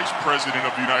next Vice President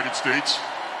of the United States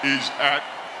is at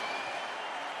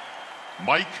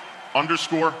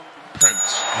Mike_Pence. Mike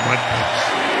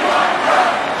Pence.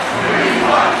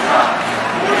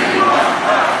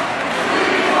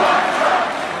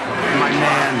 My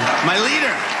man, my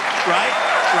leader, right?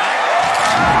 My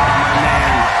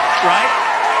man, right?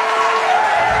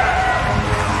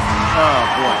 Oh,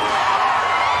 boy.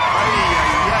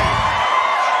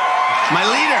 My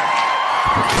leader.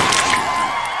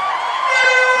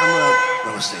 I'm a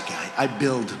real estate guy. I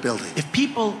build buildings. If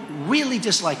people really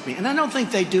dislike me, and I don't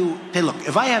think they do, hey, look,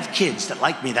 if I have kids that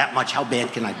like me that much, how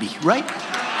bad can I be, right?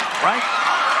 Right?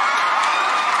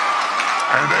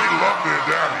 And they love their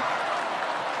daddy.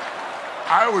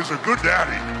 I was a good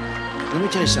daddy. Let me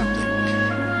tell you something.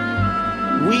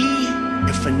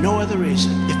 If for no other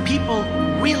reason, if people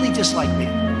really dislike me,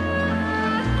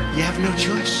 you have no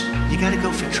choice. You gotta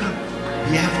go for Trump.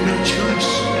 You have no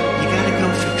choice. You gotta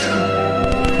go for Trump.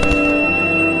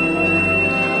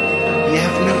 You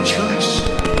have no choice.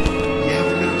 You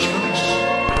have no choice.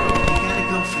 You gotta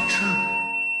go for Trump.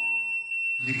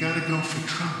 You gotta go for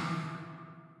Trump.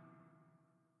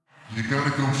 You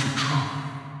gotta go for Trump.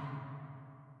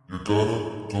 You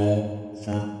gotta go for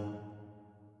Trump.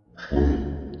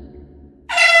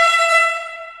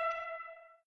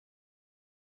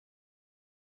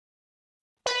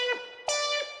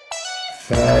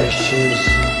 Fascists,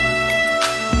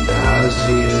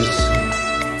 Nazis,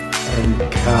 and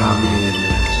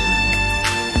communists.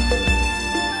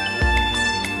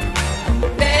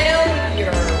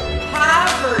 Failure,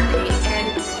 poverty, and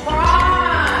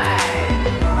crime.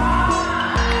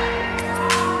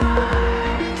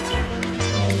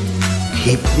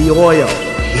 Keep the oil.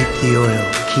 Keep the oil.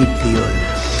 Keep the oil.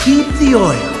 Keep the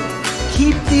oil.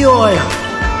 Keep the oil.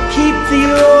 Keep the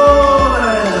oil.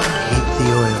 Keep the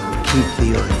oil. Keep the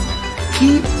oil.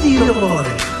 Keep the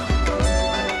oil.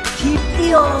 Keep the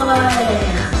oil.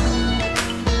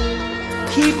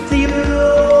 Keep the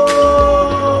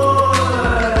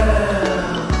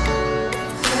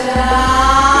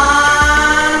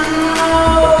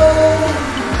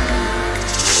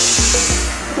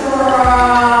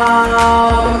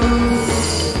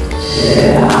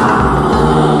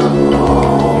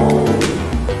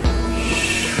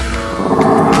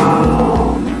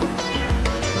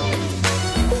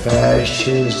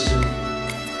Fascism,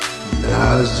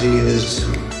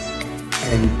 Nazism,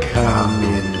 and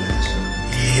communism.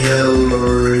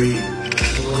 Hillary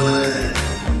Clinton.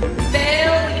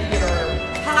 Failure,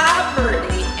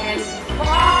 poverty, and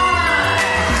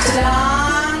crime.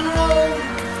 Donald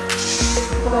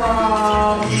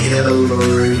Trump.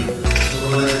 Hillary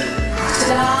Clinton.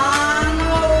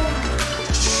 Donald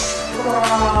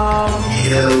Trump.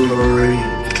 Hillary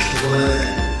Clinton.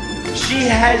 She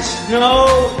has no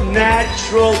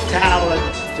natural talent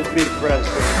to be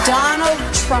president. Donald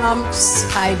Trump's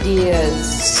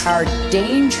ideas are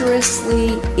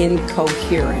dangerously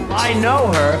incoherent. I know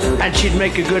her, and she'd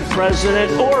make a good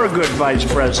president or a good vice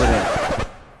president.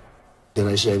 Did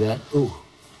I say that? Ooh,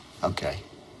 okay.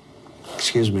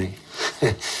 Excuse me.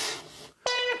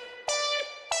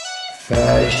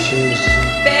 Fascism,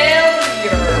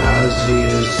 Failure,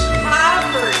 Nazism,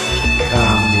 poverty,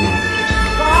 communism.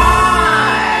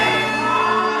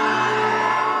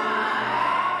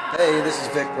 Hey, this is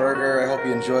Vic Berger. I hope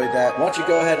you enjoyed that. Why don't you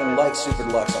go ahead and like Super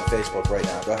Deluxe on Facebook right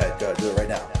now? Go ahead, do it right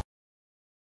now.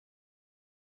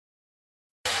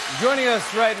 Joining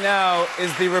us right now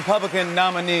is the Republican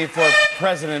nominee for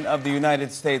President of the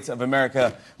United States of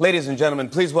America. Ladies and gentlemen,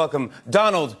 please welcome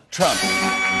Donald Trump.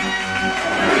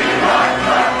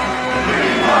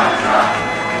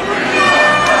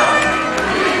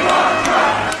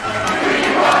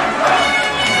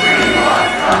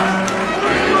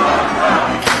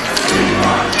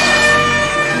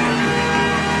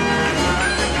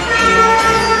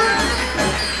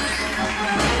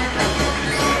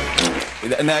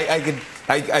 and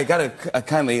I got to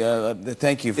kindly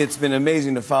thank you. It's been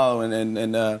amazing to follow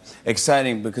and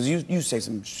exciting because you say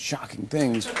some shocking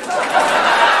things.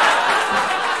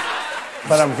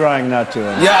 But I'm trying not to.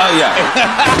 Yeah, oh, yeah.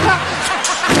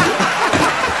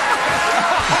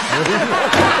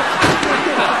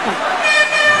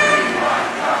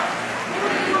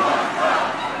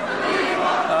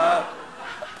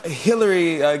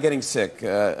 Hillary getting sick,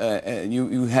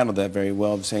 you handled that very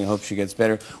well, saying I hope she gets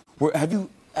better. Have you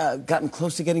gotten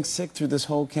close to getting sick through this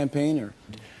whole campaign, or?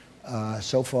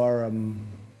 So far,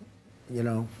 you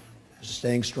know,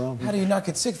 staying strong. How do you not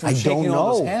get sick from shaking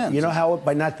all those hands? You know how?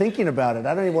 By not thinking about it.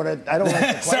 I don't even want to. I don't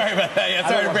like to. Sorry about that. Yeah,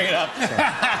 sorry to bring it up.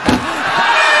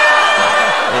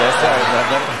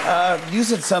 You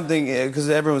said something because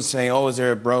everyone's saying, "Oh, is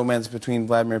there a bromance between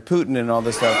Vladimir Putin and all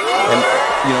this stuff?" And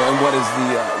you know, and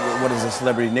what is the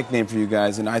celebrity nickname for you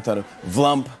guys? And I thought of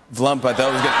Vlump. I thought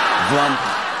it was good.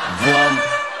 Vlump.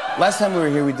 Last time we were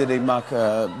here, we did a mock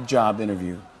job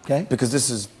interview. Okay. Because this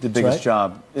is the biggest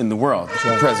job in the world,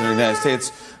 the President of the United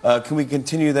States. Can we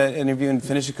continue that interview and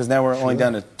finish it? Because now we're only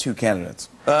down to 2 candidates.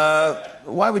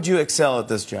 Why would you excel at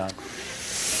this job?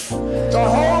 The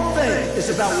whole thing is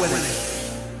about winning.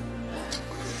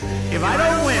 If I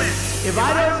don't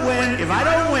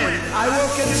win, I will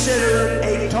consider it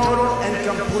a total and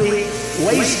complete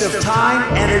waste of time,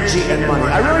 energy, and money.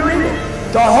 I really mean it.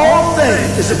 The whole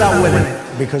thing is about winning.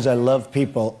 Because I love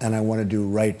people and I want to do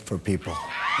right for people.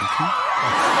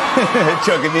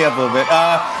 Choking me up a little bit.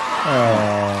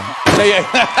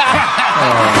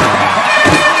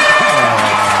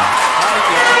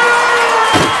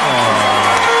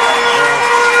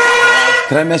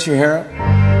 Did I mess your hair up?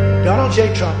 Donald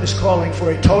J. Trump is calling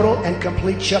for a total and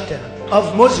complete shutdown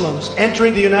of Muslims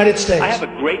entering the United States. I have a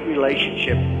great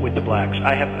relationship with the blacks.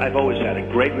 I've always had a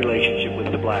great relationship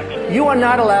with the blacks. You are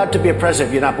not allowed to be a president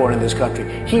if you're not born in this country.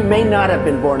 He may not have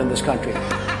been born in this country.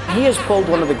 He has pulled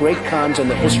one of the great cons in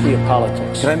the history of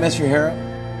politics. Did I mess your hair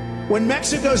up? When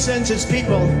Mexico sends its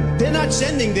people, they're not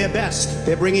sending their best.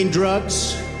 They're bringing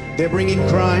drugs, they're bringing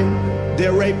crime,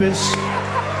 they're rapists,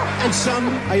 and some,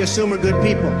 I assume, are good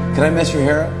people. Can I mess your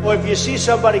hair up? Or if you see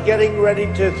somebody getting ready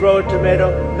to throw a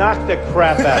tomato, knock the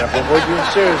crap out of him, would you?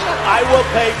 Seriously. I will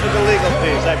pay for the legal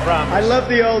fees, I promise. I love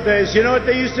the old days. You know what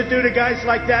they used to do to guys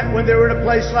like that when they were in a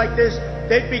place like this?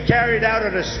 They'd be carried out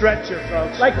on a stretcher,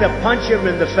 folks. Like to punch him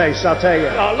in the face, I'll tell you.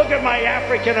 Oh, look at my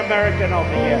African-American over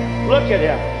here. Look at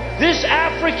him. This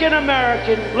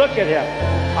African-American, look at him.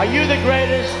 Are you the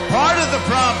greatest? Part of the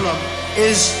problem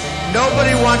is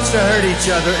nobody wants to hurt each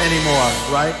other anymore,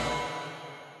 right?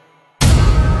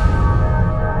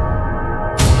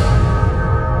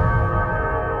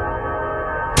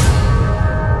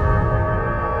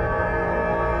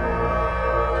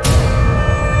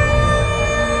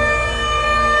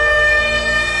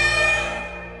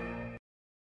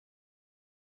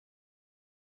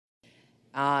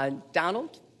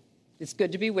 Donald, it's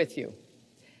good to be with you.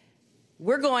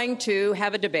 We're going to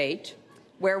have a debate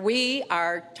where we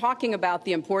are talking about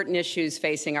the important issues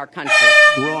facing our country.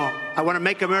 Wrong. I want to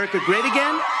make America great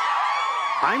again.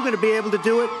 I'm going to be able to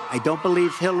do it. I don't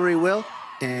believe Hillary will.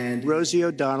 And Rosie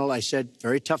O'Donnell, I said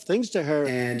very tough things to her,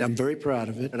 and I'm very proud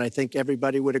of it. And I think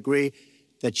everybody would agree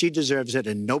that she deserves it,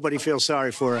 and nobody feels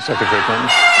sorry for her. Secretary Clinton.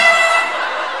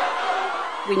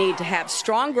 We need to have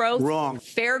strong growth,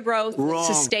 fair growth,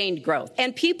 sustained growth.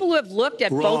 And people who have looked at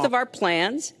both of our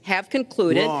plans have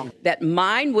concluded that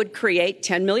mine would create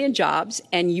 10 million jobs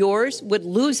and yours would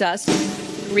lose us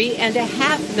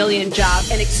 3.5 million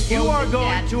jobs and explode. You are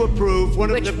going to approve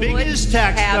one of the biggest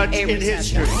tax cuts in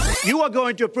history. You are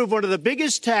going to approve one of the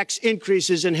biggest tax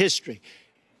increases in history.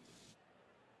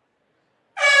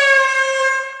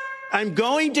 I'm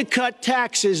going to cut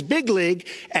taxes big league,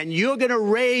 and you're going to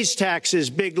raise taxes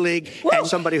big league. And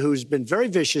somebody who's been very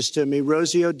vicious to me,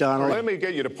 Rosie O'Donnell. Let me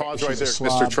get you to pause right there.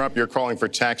 Mr. Trump, you're calling for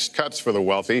tax cuts for the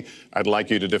wealthy. I'd like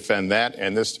you to defend that.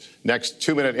 And this next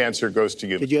 2-minute answer goes to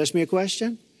you. Did you ask me a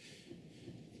question?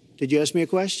 Did you ask me a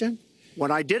question? When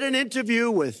I did an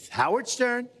interview with Howard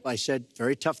Stern, I said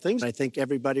very tough things. I think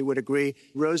everybody would agree.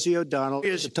 Rosie O'Donnell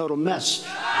is a total mess.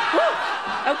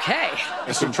 Okay.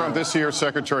 Mr. Trump, this year,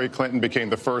 Secretary Clinton became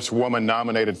the first woman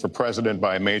nominated for president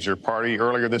by a major party.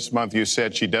 Earlier this month, you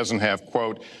said she doesn't have,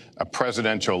 quote, a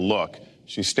presidential look.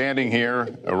 She's standing here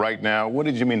right now. What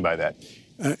did you mean by that?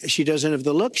 She doesn't have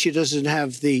the look. She doesn't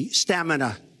have the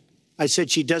stamina. I said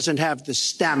she doesn't have the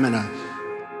stamina.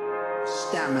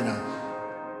 Stamina.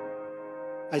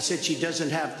 I said she doesn't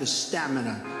have the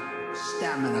stamina.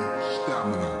 Stamina.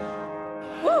 Stamina.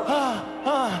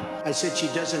 I said she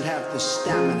doesn't have the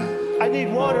stamina. I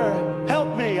need water.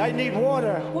 Help me. I need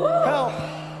water. Help.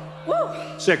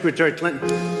 Secretary Clinton,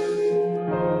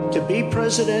 to be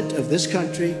president of this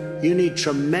country, you need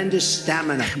tremendous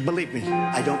stamina. Believe me,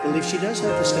 I don't believe she does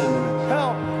have the stamina.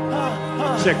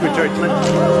 Help! Secretary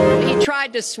Clinton. He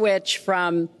tried to switch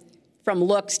from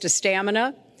looks to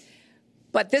stamina,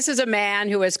 but this is a man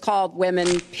who has called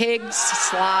women pigs,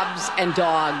 slobs, and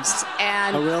dogs.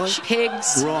 And really?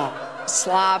 Pigs, wrong,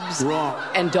 slobs, wrong,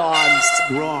 and dogs.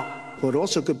 Wrong. Well, it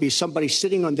also could be somebody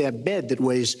sitting on their bed that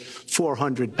weighs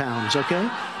 400 pounds, okay?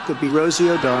 Could be Rosie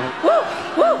O'Donnell.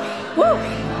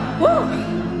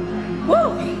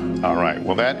 All right.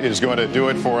 Well, that is going to do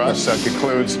it for us. That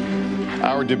concludes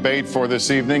our debate for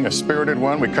this evening. A spirited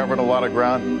one. We covered a lot of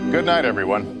ground. Good night,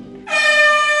 everyone.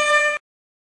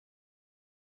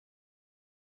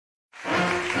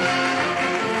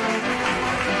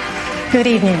 Good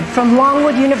evening from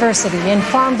Longwood University in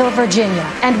Farmville, Virginia,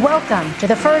 and welcome to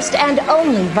the first and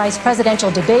only vice presidential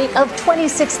debate of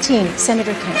 2016.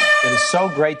 Senator King. It is so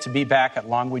great to be back at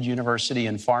Longwood University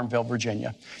in Farmville,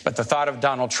 Virginia. But the thought of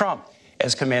Donald Trump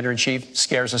as commander-in-chief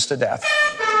scares us to death.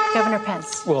 Governor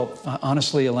Pence. Well,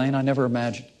 honestly, Elaine, I never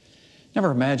imagined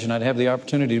I'd have the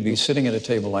opportunity to be sitting at a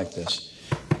table like this.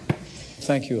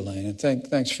 Thank you, Elaine, and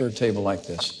thanks for a table like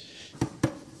this.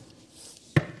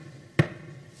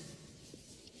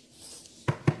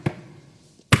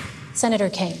 Senator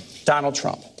King. Donald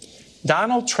Trump.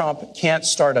 Donald Trump can't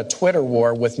start a Twitter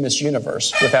war with Miss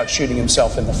Universe without shooting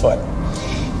himself in the foot.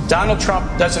 Donald Trump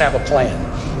doesn't have a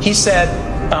plan. He said,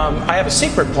 I have a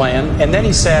secret plan. And then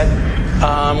he said,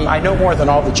 I know more than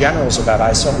all the generals about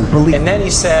ISIL. And then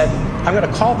he said, I'm going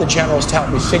to call the generals to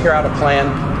help me figure out a plan.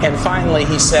 And finally,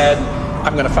 he said,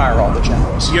 I'm going to fire all the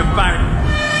generals. You're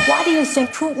fired. Why do you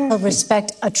think Putin will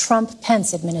respect a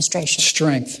Trump-Pence administration?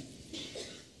 Strength.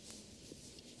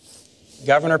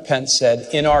 Governor Pence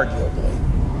said, inarguably,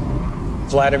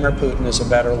 Vladimir Putin is a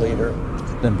better leader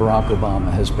than Barack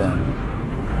Obama has been.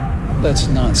 That's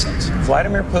nonsense.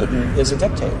 Vladimir Putin is a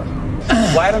dictator.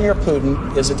 Vladimir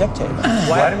Putin is a dictator.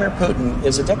 Vladimir Putin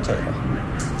is a dictator.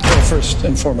 Well, first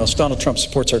and foremost, Donald Trump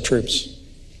supports our troops.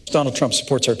 Donald Trump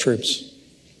supports our troops.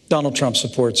 Donald Trump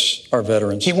supports our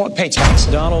veterans. He won't pay taxes.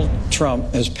 Donald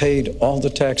Trump has paid all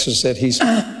the taxes that he's...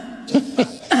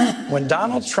 When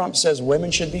Donald Trump says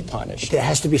women should be punished, there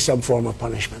has to be some form of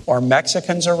punishment. Or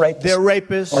Mexicans are rapists. They're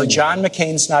rapists. Or John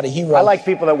McCain's not a hero. I like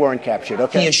people that weren't captured,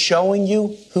 okay? He is showing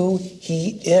you who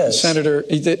he is. Senator,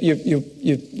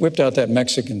 you whipped out that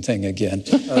Mexican thing again.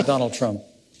 Donald Trump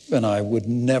and I would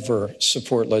never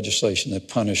support legislation that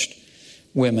punished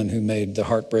women who made the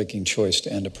heartbreaking choice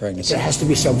to end a pregnancy. There has to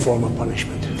be some form of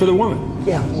punishment. For the woman?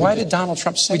 Yeah. Why did Donald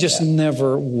Trump say that? We just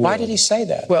never would. Why did he say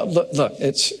that? Well, look,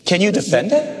 it's... Can you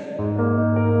defend it?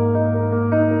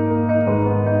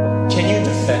 Can you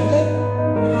defend it?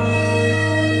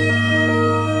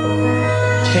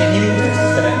 Can you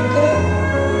defend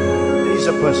it? He's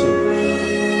a pussy.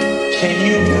 Can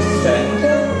you defend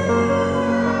it?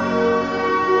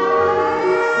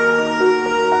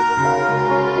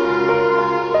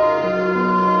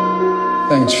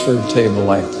 Thanks for a table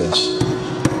like this.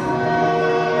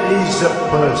 He's a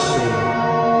pussy.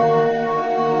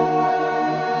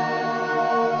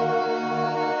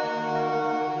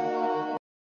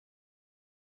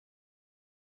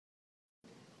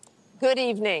 Good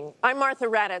evening. I'm Martha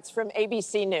Raddatz from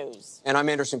ABC News. And I'm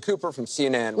Anderson Cooper from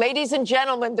CNN. Ladies and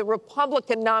gentlemen, the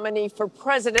Republican nominee for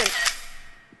President,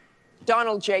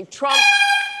 Donald J. Trump,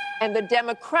 and the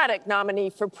Democratic nominee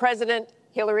for President,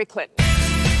 Hillary Clinton.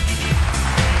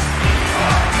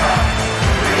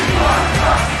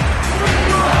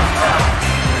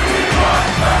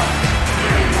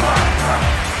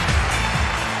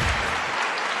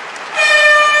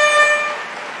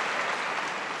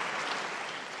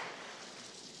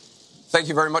 Thank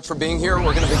you very much for being here.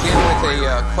 We're going to begin with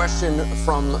a question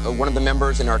from one of the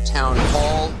members in our town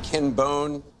hall, Ken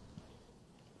Bone.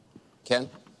 Ken?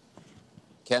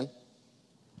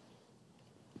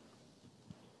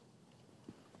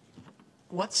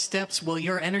 What steps will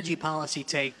your energy policy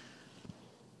take?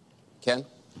 Ken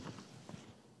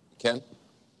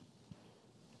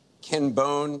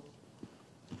Bone.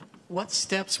 What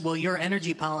steps will your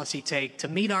energy policy take to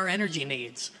meet our energy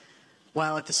needs,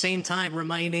 while at the same time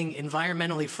remaining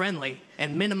environmentally friendly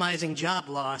and minimizing job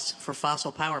loss for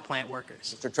fossil power plant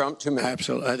workers? Mr. Trump, 2 minutes.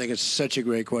 Absolutely. I think it's such a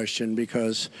great question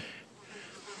because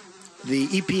the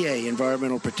EPA,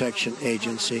 Environmental Protection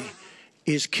Agency,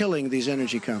 is killing these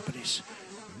energy companies.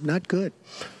 Not good.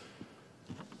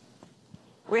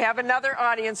 We have another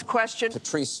audience question.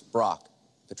 Patrice Brock.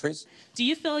 Patrice? Do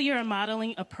you feel you're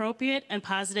modeling appropriate and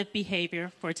positive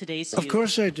behavior for today's youth? Of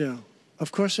course I do.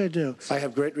 Of course I do. I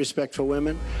have great respect for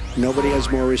women. Nobody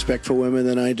has more respect for women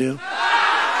than I do.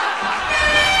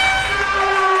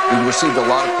 We received a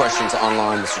lot of questions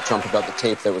online, Mr. Trump, about the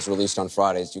tape that was released on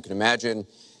Friday. As you can imagine,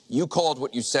 you called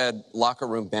what you said locker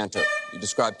room banter. You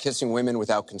described kissing women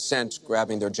without consent,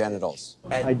 grabbing their genitals.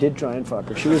 I did try and fuck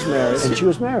her. She was married, and she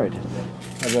was married.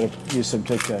 I gotta use some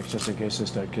Tic Tacs just in case I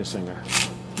start kissing her.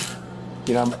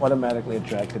 You know, I'm automatically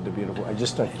attracted to beautiful. I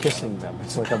just start kissing them.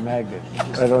 It's like a magnet.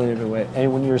 I don't even wait.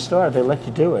 And when you're a star, they let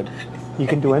you do it. You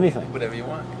can do anything. Whatever you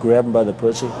want. Grab them by the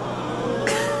pussy.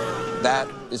 That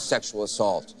is sexual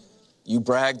assault. You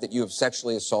brag that you have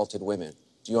sexually assaulted women.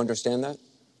 Do you understand that?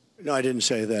 No, I didn't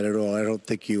say that at all. I don't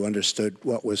think you understood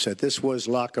what was said. This was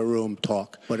locker room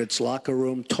talk, but it's locker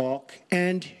room talk.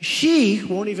 And she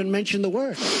won't even mention the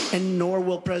word, and nor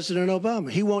will President Obama.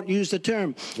 He won't use the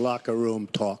term locker room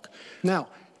talk. Now,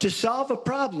 to solve a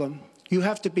problem, you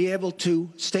have to be able to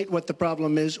state what the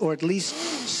problem is, or at least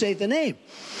say the name.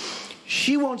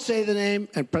 She won't say the name,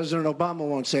 and President Obama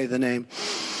won't say the name,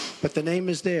 but the name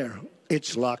is there.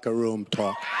 It's locker room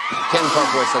talk. Ken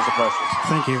Parkway says the questions.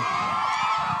 Thank you.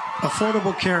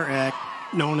 Affordable Care Act,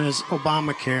 known as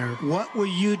Obamacare. What will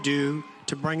you do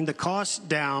to bring the costs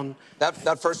down?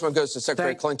 That first one goes to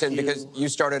Secretary Clinton because you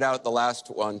started out the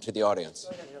last one to the audience.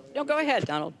 No, go ahead,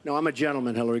 Donald. No, I'm a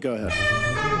gentleman, Hillary. Go ahead.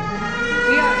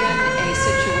 We are in a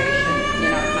situation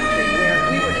in our country where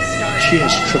we were to start... She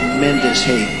has tremendous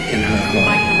hate in her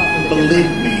heart. Believe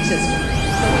me.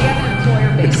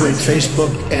 Between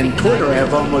Facebook and Twitter, I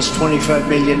have almost 25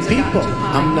 million people.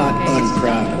 I'm not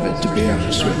unproud of it, to be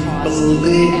honest with you.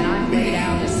 Believe me.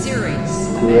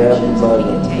 Grab them by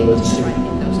the pussy.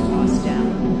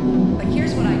 But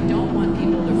here's what I don't want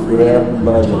people to forget. Grab them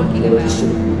by the pussy.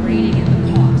 Rating in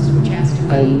the cost, which has to be...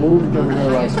 I moved on her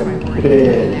like a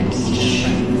bitch.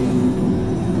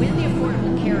 When the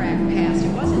Affordable Care Act passed,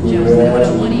 it wasn't just that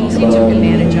much money he took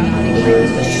advantage of. I think it was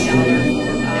 $1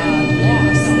 billion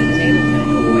loss that is able to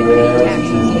avoid paying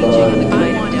taxes. I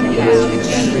want to pass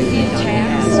extreme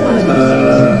tax.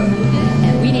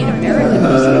 And we need American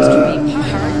business to be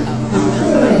part of the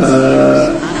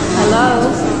Hello?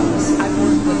 I've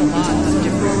worked with a lot of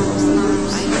different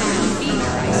groups. I know feed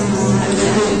crisis.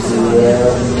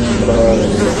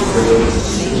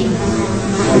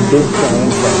 I did try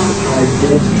and fuck. I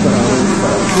did try and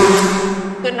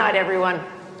fuck. Good night, everyone.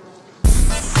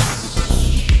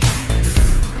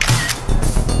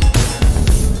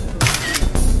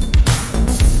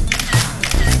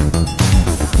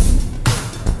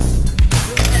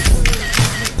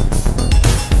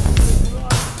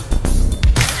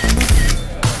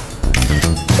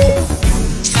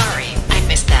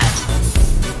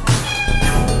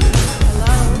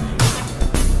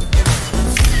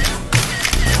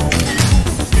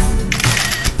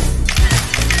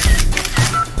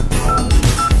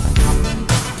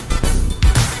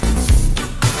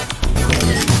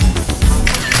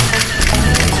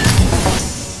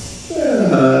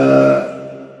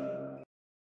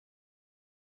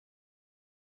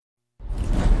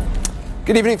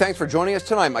 Good evening. Thanks for joining us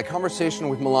tonight. My conversation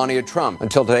with Melania Trump.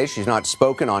 Until today, she's not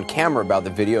spoken on camera about the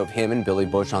video of him and Billy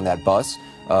Bush on that bus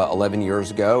 11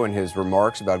 years ago and his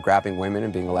remarks about grabbing women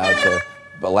and being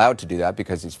allowed to do that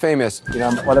because he's famous. You know,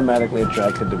 I'm automatically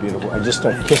attracted to beautiful. I just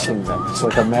start kissing them. It's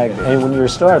like a magnet. And when you're a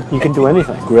star, you can do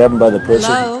anything. Grab them by the pussy.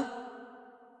 Hello?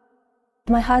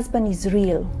 My husband is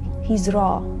real. He's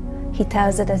raw. He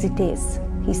tells it as it is.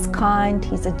 He's kind,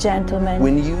 he's a gentleman.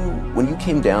 When you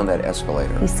came down that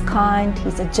escalator, he's kind,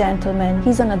 he's a gentleman,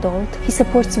 he's an adult. He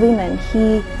supports women.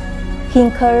 He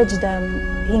encourages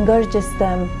them. He encourages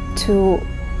them to.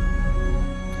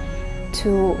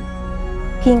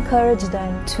 He encouraged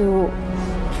them to.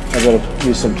 I gotta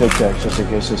use some Tic Tacs just in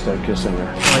case I start kissing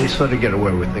her. I sort of get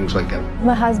away with things like that.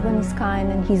 My husband is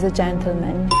kind and he's a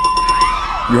gentleman.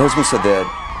 Your husband said that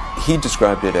he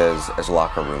described it as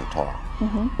locker room talk.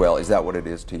 Mm-hmm. Well, is that what it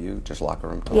is to you? Just locker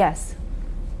room talk? Yes.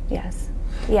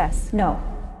 No.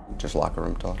 Just locker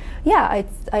room talk? Yeah,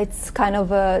 it's kind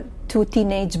of two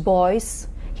teenage boys.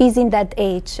 He's in that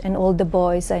age, and all the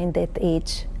boys are in that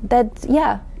age.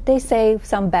 They say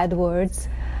some bad words,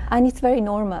 and it's very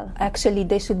normal. Actually,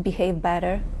 they should behave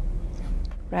better.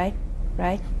 Right?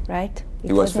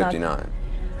 He was 59.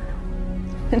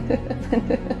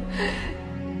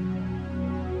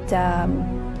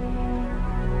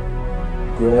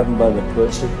 Grab him by the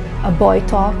pussy. A boy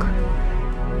talk.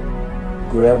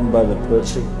 Grab him by the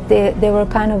pussy. They were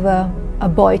kind of a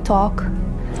boy talk.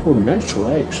 Oh, nice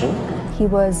legs, huh? He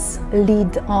was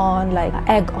lead on, like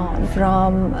egg on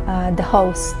from the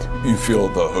host. You feel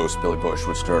the host, Billy Bush,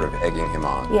 was sort of egging him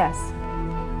on? Yes.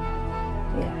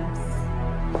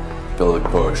 Billy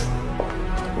Bush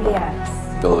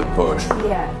Yes. Billy Bush.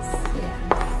 Yes.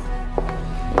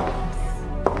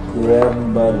 Grab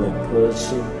him by the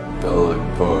pussy. Billy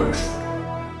Bush.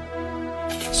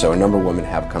 So a number of women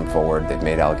have come forward. They've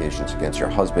made allegations against your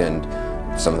husband.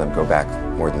 Some of them go back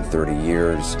more than 30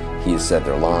 years. He has said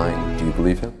they're lying. Do you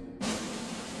believe him?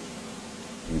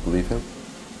 Do you believe him?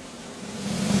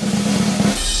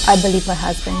 I believe my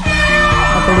husband.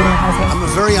 I believe my husband. I'm a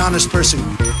very honest person.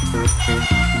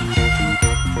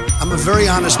 I'm a very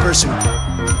honest person.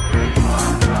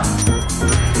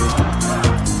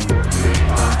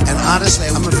 And honestly,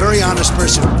 I'm a very honest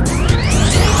person.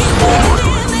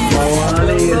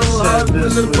 Melania said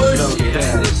this was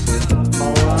okay.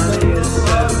 Melania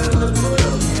said this was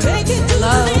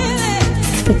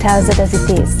okay. He tells it as it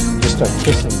is. Just start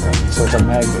kissing them. It's like a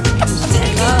magnet.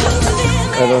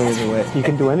 I don't either way. You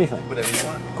can do anything. Whatever you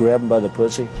want. Grab him by the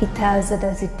pussy. He tells it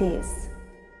as it is.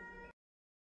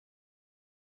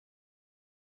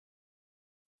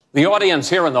 The audience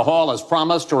here in the hall has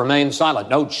promised to remain silent.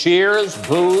 No cheers,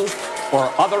 boos, or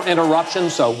other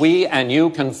interruptions so we and you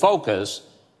can focus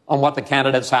on what the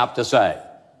candidates have to say.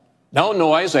 No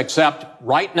noise except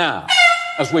right now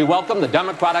as we welcome the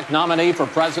Democratic nominee for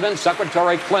president,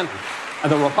 Secretary Clinton,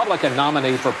 and the Republican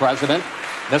nominee for president,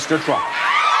 Mr. Trump.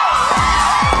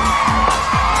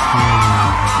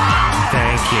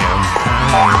 Thank you.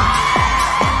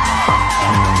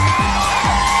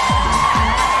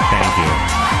 Thank you.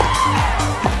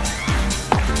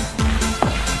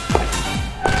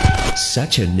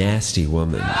 Such a nasty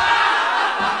woman.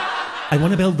 I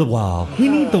want to build the wall. We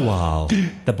need the wall.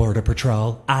 The Border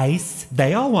Patrol, ICE,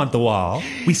 they all want the wall.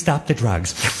 We stop the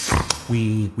drugs.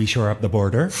 We shore up the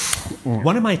border.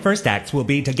 One of my first acts will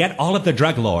be to get all of the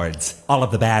drug lords, all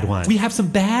of the bad ones. We have some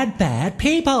bad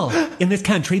people in this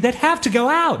country that have to go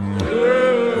out.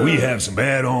 We have some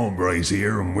bad hombres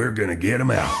here, and we're gonna get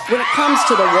them out. When it comes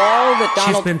to the wall that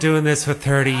Donald... She's been doing this for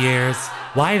 30 years.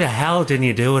 Why the hell didn't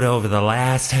you do it over the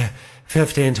last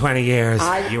 15, 20 years?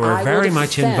 You were very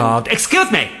much involved.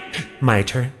 Excuse me! My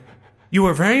turn. You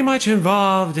were very much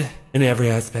involved in every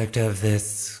aspect of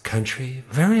this country.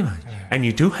 Very much. And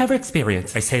you do have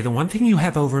experience. I say the one thing you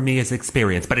have over me is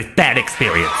experience, but it's bad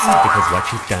experience. Because what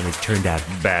you've done has turned out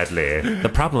badly. The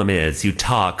problem is you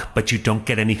talk, but you don't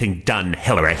get anything done,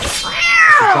 Hillary.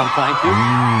 Trump, thank you.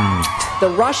 The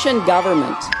Russian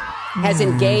government has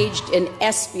engaged in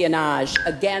espionage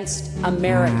against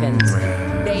Americans.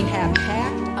 They have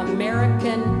hacked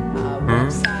American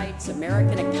websites,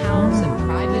 American accounts, and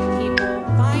private people.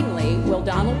 Finally, will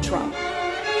Donald Trump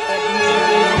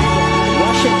admit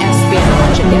Russian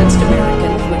espionage against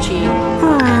Americans, which he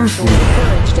actually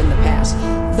encouraged in the past?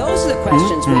 Those are the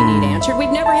questions we need answered.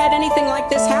 We've never had anything like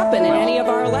this happen in any of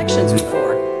our elections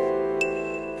before.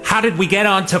 How did we get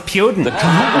on to Putin?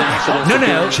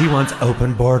 No. She wants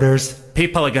open borders.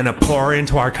 People are going to pour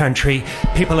into our country.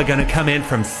 People are going to come in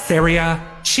from Syria.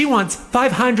 She wants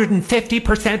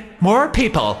 550% more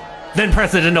people than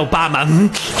President Obama.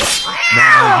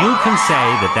 Now, you can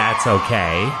say that that's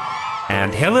okay.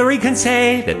 And Hillary can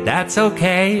say that that's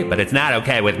okay, but it's not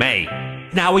okay with me.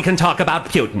 Now we can talk about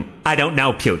Putin. I don't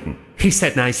know Putin. He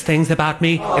said nice things about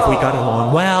me. If we got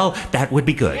along well, that would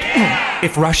be good.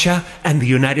 If Russia and the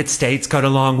United States got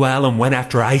along well and went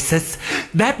after ISIS,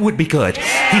 that would be good. He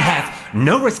has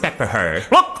no respect for her.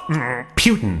 Look,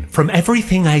 Putin, from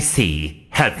everything I see,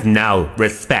 has no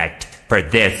respect for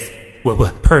this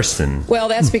person. Well,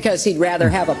 that's because he'd rather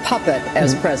have a puppet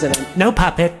as president. No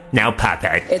puppet, no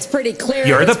puppet. It's pretty clear.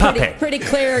 You're the puppet. Pretty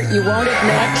clear you won't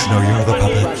admit. No, you're the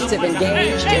puppet. Russians have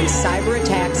engaged in cyber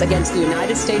attacks against the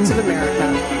United States of America,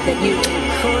 that you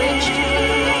encouraged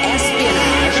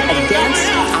espionage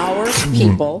against our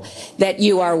people, that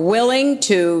you are willing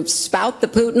to spout the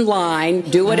Putin line,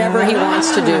 do whatever he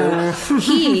wants to do.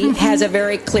 He has a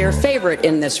very clear favorite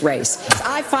in this race.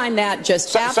 I find that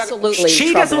just absolutely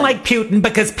She troubling. doesn't like Putin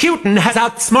because Putin has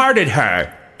outsmarted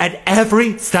her at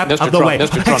every step of the way.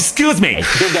 Mr. Trump, excuse me.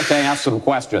 You get to ask some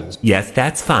questions. Yes,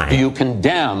 that's fine. Do you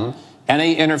condemn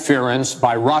any interference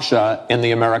by Russia in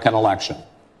the American election?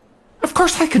 Of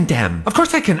course I condemn. Of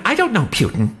course I can. I don't know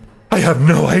Putin. I have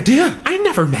no idea. I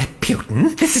never met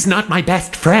Putin. This is not my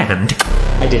best friend.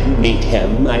 I didn't meet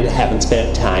him. I haven't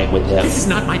spent time with him. This is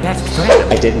not my best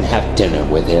friend. I didn't have dinner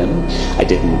with him. I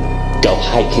didn't go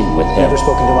hiking with him. Never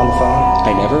spoken to him on the phone?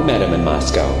 I never met him in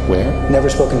Moscow. Where? Never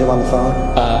spoken to him on the phone?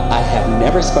 I have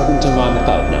never spoken to him on the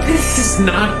phone, no. This is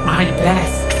not my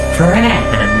best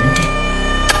friend.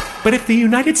 But if the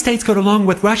United States got along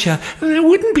with Russia, it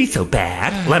wouldn't be so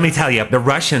bad. Let me tell you, the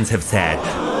Russians have said,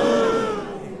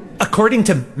 according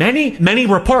to many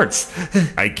reports,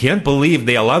 I can't believe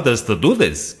they allowed us to do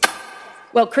this.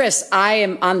 Well, Chris, I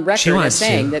am on record as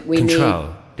saying that we control.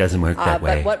 need... Doesn't work that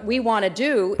way. But what we want to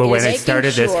do But is when I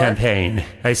started this campaign,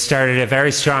 I started it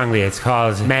very strongly. It's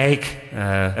called Make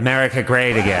America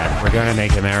Great Again. We're going to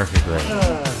make America great.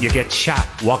 You get shot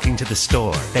walking to the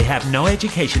store. They have no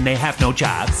education. They have no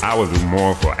jobs. I would do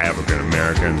more for African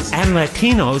Americans and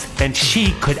Latinos than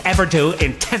she could ever do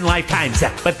in 10 lifetimes.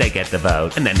 But they get the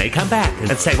vote. And then they come back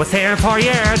and say, what's there in 4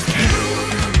 years?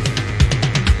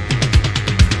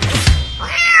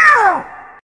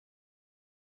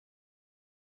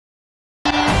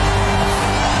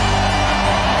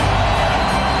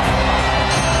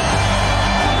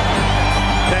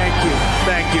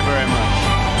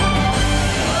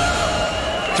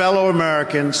 Fellow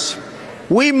Americans,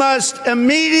 we must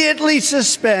immediately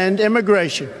suspend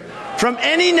immigration from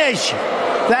any nation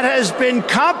that has been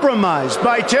compromised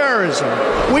by terrorism.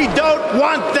 We don't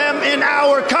want them in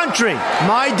our country.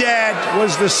 My dad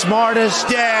was the smartest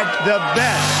dad, the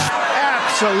best,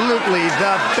 absolutely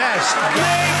the best.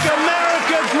 Make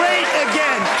America great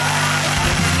again.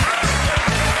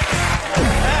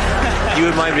 You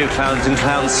remind me of clowns, and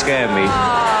clowns scare me.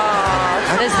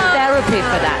 There's therapy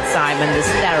for that, Simon. There's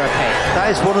therapy. That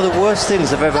is one of the worst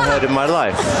things I've ever heard in my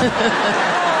life.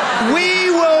 We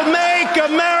will make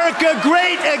America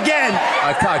great again.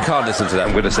 I can't listen to that.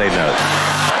 I'm going to say no.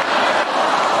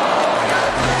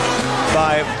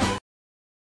 Bye.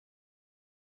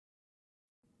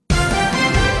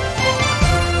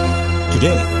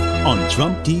 Today on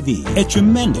Trump TV, a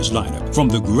tremendous lineup from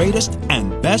the greatest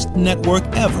and best network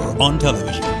ever on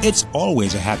television. It's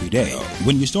always a happy day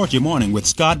when you start your morning with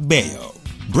Scott Baio.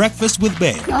 Breakfast with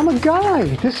Baio. I'm a guy.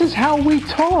 This is how we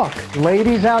talk.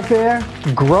 Ladies out there,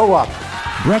 grow up.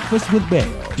 Breakfast with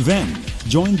Baio. Then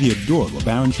join the adorable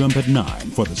Barron Trump at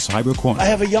 9 for the Cyber Corner. I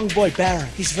have a young boy, Barron.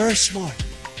 He's very smart.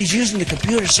 He's using the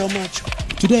computer so much.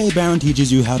 Today, Barron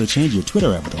teaches you how to change your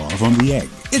Twitter avatar from the egg.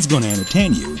 It's going to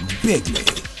entertain you bigly.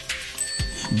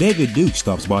 David Duke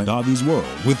stops by Davi's World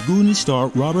with Goonies star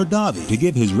Robert Davi to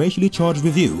give his racially charged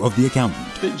review of The Accountant.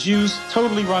 The Jews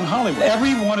totally run Hollywood.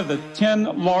 Every one of the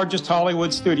 10 largest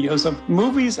Hollywood studios of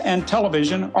movies and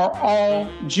television are all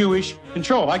Jewish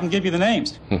controlled. I can give you the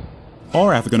names.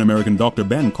 Our African-American Dr.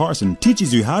 Ben Carson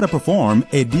teaches you how to perform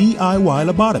a DIY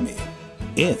lobotomy.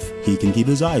 If he can keep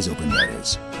his eyes open, that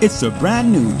is. It's the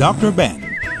brand new Dr.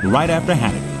 Ben, right after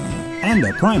Hannity. And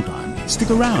at primetime,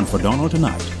 stick around for Donald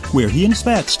Tonight, where he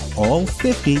inspects all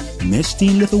 50 Miss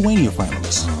Teen Lithuania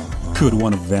finalists. Could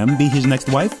one of them be his next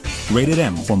wife? Rated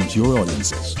M for mature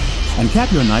audiences. And cap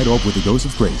your night off with a dose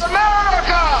of crazy.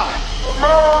 America!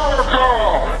 America!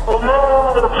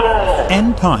 America!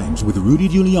 End Times with Rudy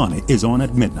Giuliani is on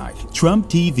at midnight. Trump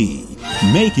TV,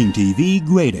 making TV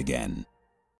great again.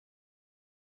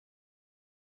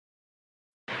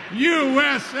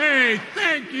 USA!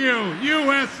 Thank you,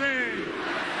 USA!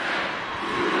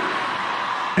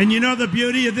 And you know the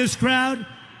beauty of this crowd?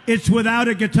 It's without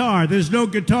a guitar. There's no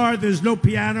guitar, there's no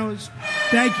pianos.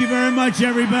 Thank you very much,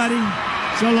 everybody.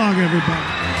 So long, everybody.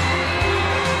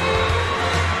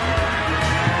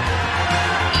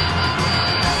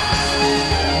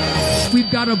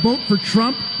 We've got to vote for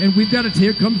Trump, and we've got to,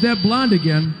 here comes that blonde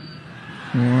again.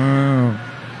 Wow.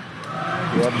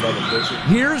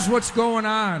 Here's what's going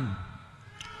on.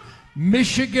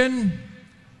 Michigan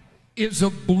is a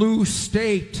blue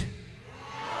state.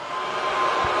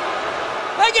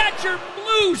 I got your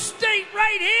blue state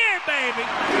right here, baby.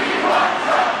 We want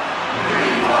Trump. We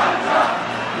want Trump.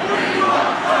 We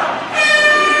want Trump.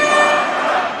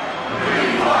 We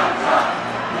want Trump.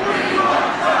 We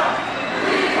want Trump.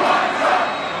 We want Trump.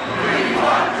 We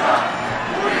want Trump.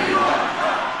 We want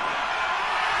Trump.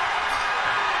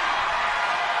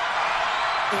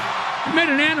 I met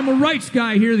an animal rights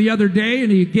guy here the other day,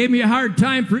 and he gave me a hard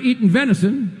time for eating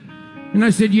venison. And I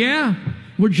said, yeah?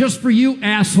 Well, just for you,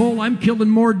 asshole, I'm killing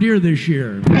more deer this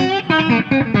year.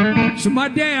 So my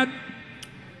dad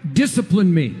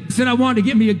disciplined me. He said, I wanted to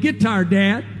get me a guitar,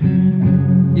 Dad.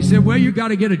 He said, well, you got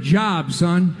to get a job,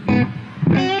 son.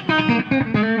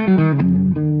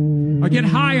 I get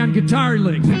high on guitar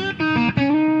licks. I'm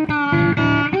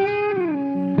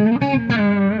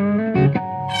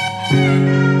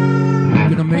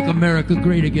going to make America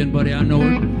great again, buddy. I know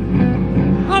it.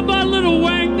 How about a little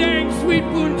wang dang sweet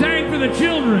poontang for the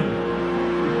children?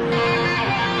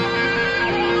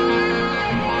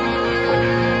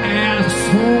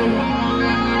 Asshole.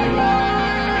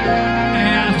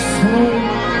 Asshole.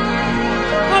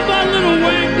 How about a little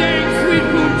wang dang sweet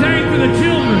poontang for the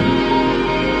children?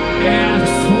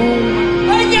 Asshole.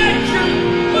 I got your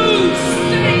blue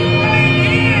state right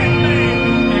here,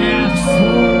 baby.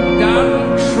 Asshole.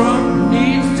 Donald Trump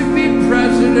needs to be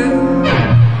president.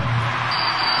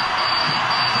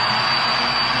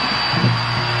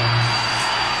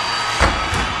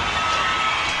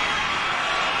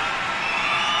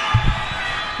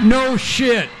 no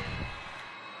shit.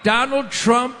 Donald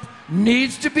Trump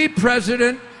needs to be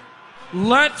president.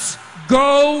 Let's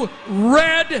go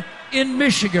red in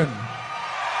Michigan.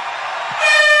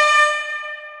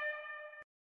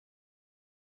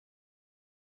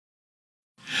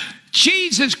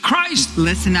 Jesus Christ.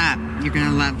 Listen up. You're going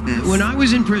to love this. When I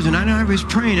was in prison, I was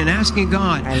praying and asking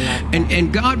God,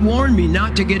 and God warned me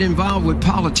not to get involved with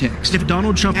politics. If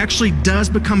Donald Trump actually does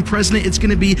become president, it's going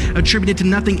to be attributed to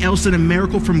nothing else than a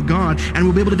miracle from God, and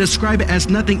we'll be able to describe it as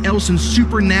nothing else than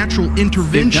supernatural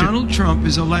intervention. If Donald Trump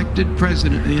is elected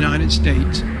president of the United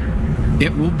States,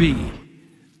 it will be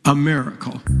a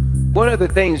miracle. One of the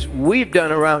things we've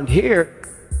done around here,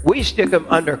 we stick them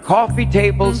under coffee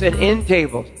tables and end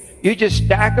tables. You just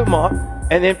stack them up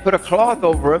and then put a cloth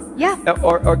over them. Yeah.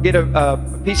 Or get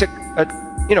a piece of,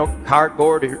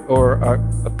 cardboard or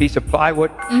a piece of plywood,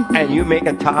 and you make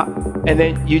a top, and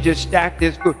then you just stack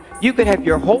this food. You could have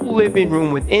your whole living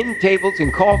room with end tables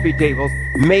and coffee tables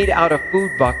made out of food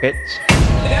buckets.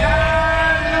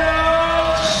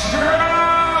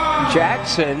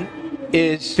 Jackson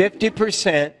is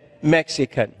 50%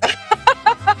 Mexican.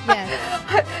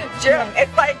 Jim,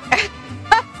 it's like...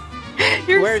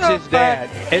 Where's his dad?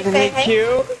 Isn't he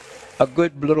cute? A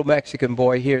good little Mexican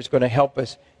boy here is going to help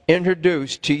us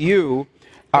introduce to you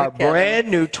our brand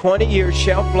new 20-year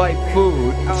shelf life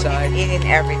food. Oh, he's eating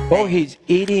everything. Oh, he's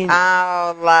eating.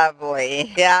 Oh,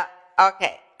 lovely. Yeah.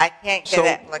 Okay. I can't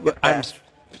get it. Look at this.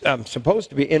 I'm supposed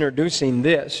to be introducing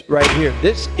this right here.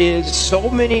 This is so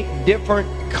many different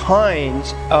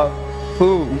kinds of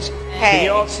foods. Hey, can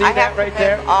you all see that right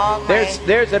there?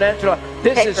 There's an enchilada.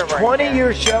 This is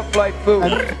 20-year shelf life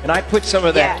food, and I put some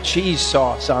of that cheese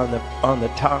sauce on the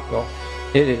taco.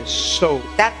 It is so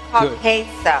That's called good.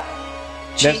 queso.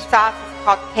 Cheese sauce is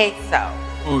called queso.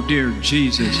 Oh, dear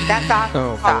Jesus. That sauce is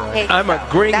called queso. I'm a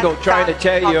gringo trying to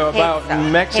tell you about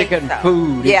Mexican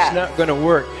food. Yeah. It's not going to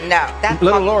work. No, that's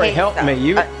Little called Lori, queso. help me.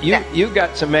 You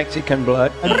got some Mexican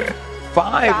blood.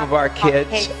 5 of our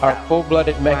kids are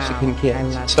full-blooded Mexican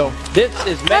kids. So this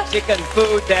is Mexican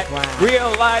food that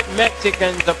real-life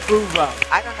Mexicans approve of.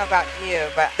 I don't know about you,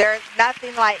 but there's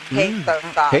nothing like queso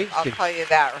sauce. I'll tell you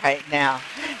that right now.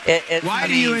 It's Why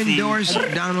amazing. do you endorse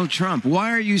Donald Trump?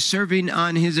 Why are you serving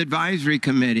on his advisory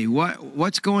committee?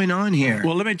 What's going on here?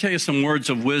 Well, let me tell you some words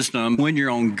of wisdom. When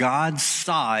you're on God's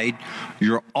side,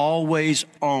 you're always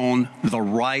on the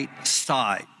right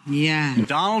side. Yeah.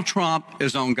 Donald Trump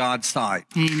is on God's side.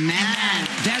 Amen.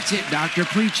 That's it, Doctor.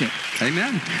 Preach it.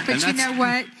 Amen. But you know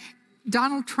what?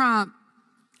 Donald Trump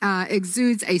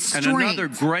exudes a strength. And another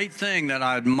great thing that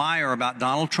I admire about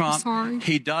Donald Trump,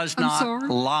 he does not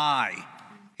lie.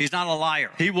 He's not a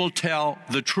liar. He will tell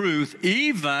the truth,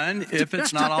 even if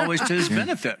it's not always to his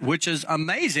benefit, which is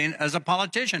amazing as a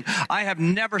politician. I have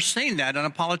never seen that in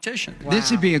a politician. Wow. This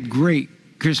would be a great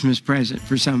Christmas present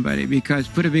for somebody, because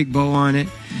put a big bow on it,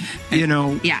 in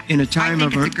a time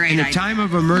of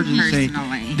emergency.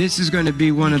 Personally. This is going to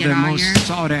be one of the most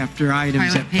sought after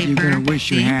items that you're going to wish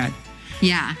you had.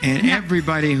 Yeah. And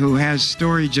everybody who has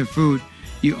storage of food,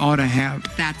 you ought to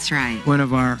have. That's right. One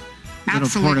of our little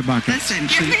porta buckets. Listen,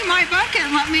 give me my bucket.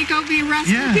 Let me go be rest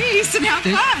in peace and have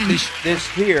fun. This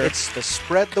here, it's the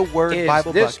Spread the Word is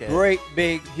Bible this bucket. Great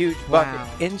big huge bucket.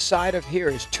 Inside of here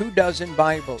is 24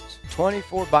 Bibles,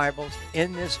 24 Bibles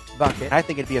in this bucket. I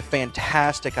think it'd be a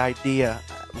fantastic idea,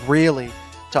 really,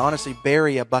 to honestly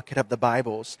bury a bucket of the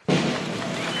Bibles.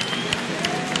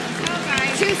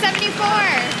 274,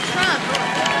 Trump.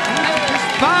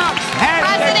 Fox has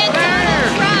President Donald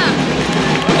Trump.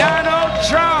 Donald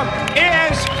Trump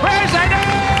is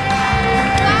president!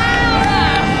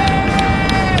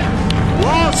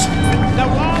 Wow.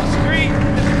 Wall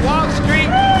Street.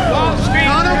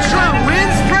 Donald Trump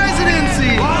wins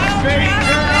presidency. Wall Street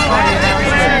Journal.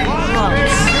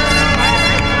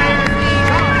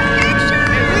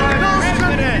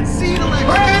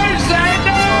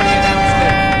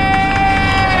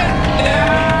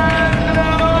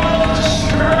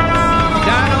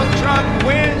 Donald Trump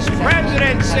wins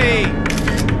presidency.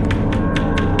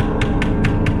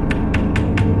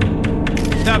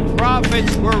 The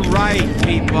prophets were right,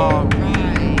 people.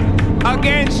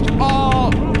 Against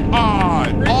all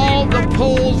odds. All the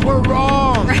polls were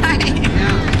wrong. Right.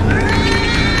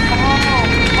 All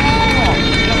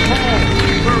the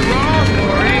polls were wrong,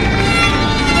 Lori.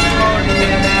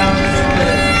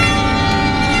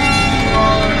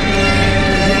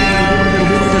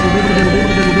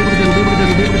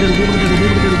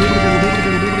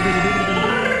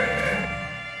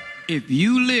 If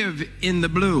you live in the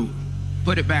blue,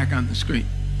 put it back on the screen.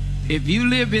 If you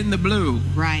live in the blue,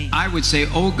 right, I would say,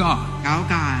 oh God,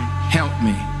 help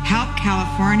me. Help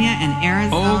California and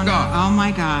Arizona. Oh God, oh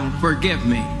my God, forgive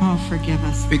me. Oh, forgive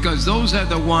us. Because those are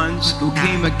the ones who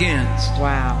came against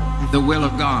the will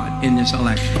of God in this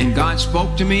election. And God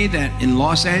spoke to me that in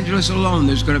Los Angeles alone,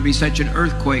 there's going to be such an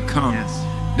earthquake come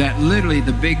that literally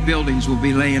the big buildings will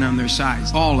be laying on their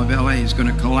sides. All of LA is going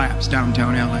to collapse,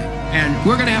 downtown LA. And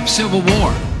we're going to have civil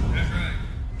war.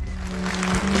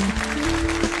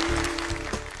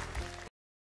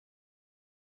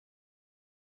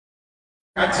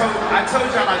 I told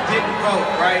y'all I didn't vote,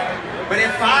 right? But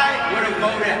if I would have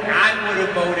voted, I would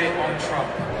have voted on Trump.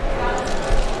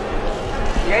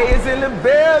 Yay is in the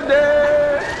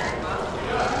building!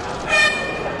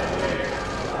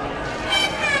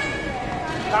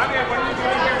 Javier, what are you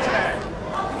doing here today?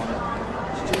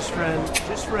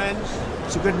 Just friends.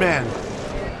 It's a good man.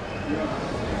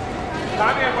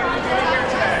 Javier, what are you doing here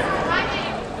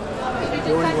today?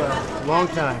 Doing well. Long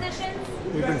time.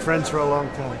 We've been friends for a long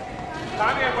time.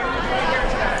 Javier, what are you doing here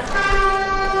today?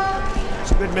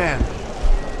 It's a good man.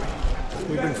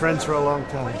 We've been friends for a long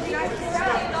time.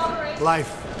 Life,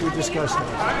 we discussed it.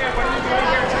 Javier, what are you doing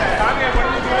here today? Javier, what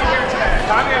are you doing here today?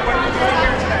 Javier, what are you doing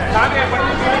here today? Javier, what are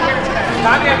you doing here today?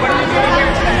 Javier, what are you doing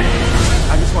here today?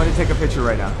 I just want to take a picture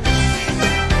right now.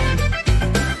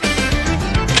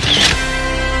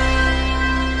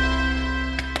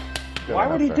 Why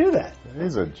would he do that?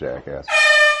 He's a jackass.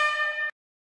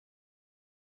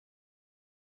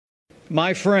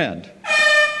 My friend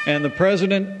and the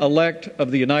President-elect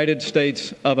of the United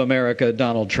States of America,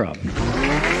 Donald Trump.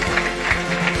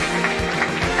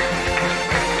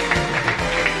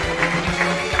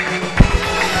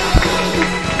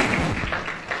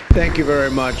 Thank you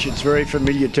very much. It's very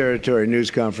familiar territory,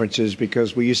 news conferences,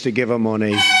 because we used to give them on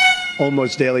a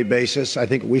almost daily basis. I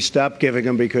think we stopped giving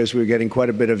them because we were getting quite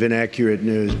a bit of inaccurate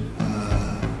news.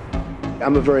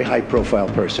 I'm a very high-profile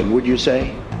person, would you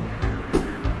say?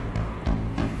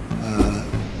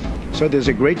 So there's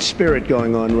a great spirit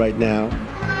going on right now,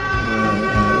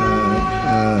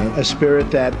 a spirit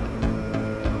that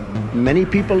many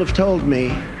people have told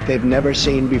me they've never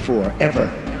seen before, ever.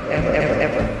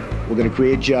 We're going to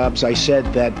create jobs. I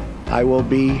said that I will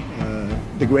be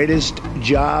the greatest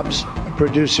jobs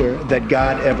producer that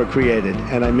God ever created,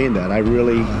 and I mean that. I'm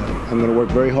going to work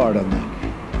very hard on that.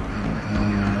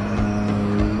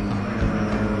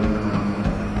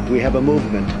 We have a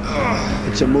movement.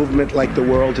 It's a movement like the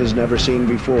world has never seen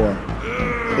before.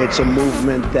 It's a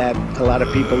movement that a lot of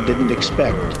people didn't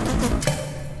expect.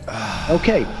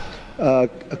 Okay.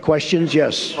 Questions?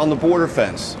 Yes. On the border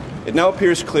fence, it now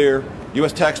appears clear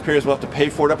U.S. taxpayers will have to pay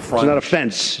for it up front. It's not a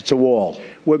fence. It's a wall.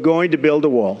 We're going to build a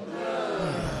wall.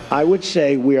 I would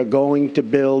say we are going to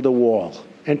build a wall,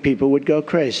 and people would go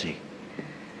crazy.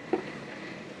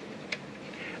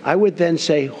 I would then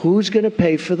say, who's going to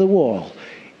pay for the wall?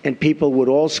 And people would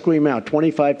all scream out,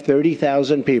 25,000,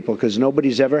 30,000 people, because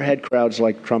nobody's ever had crowds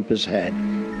like Trump has had.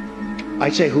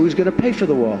 I'd say, who's going to pay for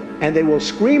the wall? And they will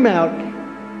scream out,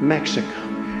 Mexico,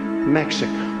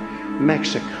 Mexico,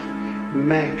 Mexico,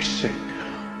 Mexico.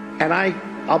 And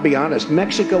I'll be honest,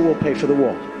 Mexico will pay for the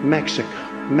wall. Mexico,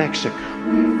 Mexico.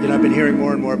 You know, I've been hearing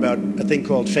more and more about a thing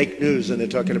called fake news, and they're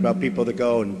talking about people that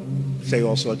go and say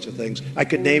all sorts of things. I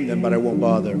could name them, but I won't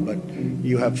bother. But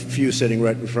you have a few sitting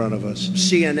right in front of us.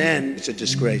 CNN, it's a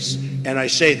disgrace. And I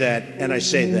say that, and I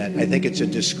say that. I think it's a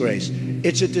disgrace.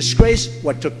 It's a disgrace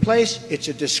what took place. It's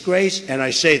a disgrace, and I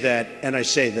say that, and I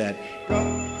say that. Go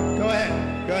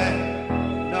ahead. Go ahead.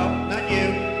 No, not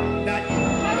you. Not you.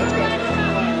 Let's go.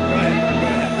 Go ahead.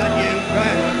 Not you.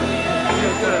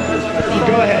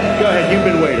 Go ahead. Go ahead. You've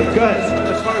been waiting. Go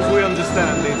ahead. As far as we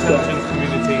understand, the intelligence community...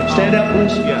 Stand up,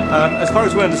 please. Yeah. As far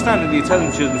as we understand it, the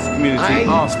intelligence community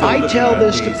are still I tell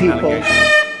this to these people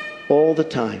all the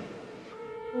time.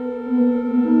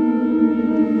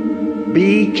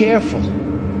 Be careful.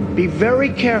 Be very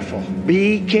careful.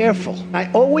 Be careful. I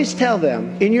always tell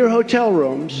them, in your hotel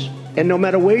rooms, and no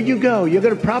matter where you go, you're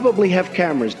going to probably have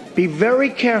cameras. Be very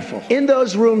careful. In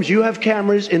those rooms, you have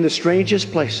cameras in the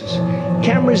strangest places.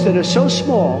 Cameras that are so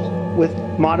small with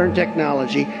modern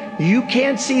technology, you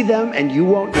can't see them and you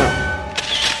won't know.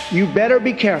 You better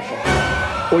be careful,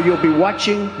 or you'll be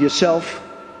watching yourself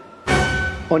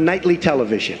on nightly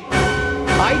television.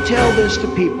 I tell this to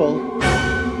people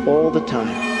all the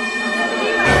time.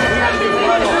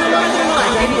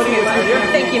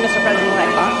 Thank you, Mr. President.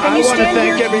 I want to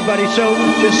thank everybody. So,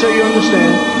 just so you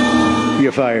understand,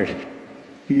 you're fired.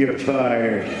 You're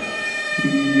fired.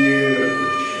 You're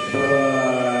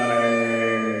fired.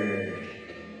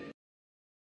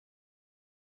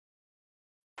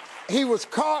 He was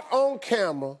caught on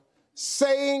camera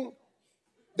saying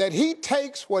that he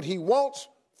takes what he wants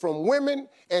from women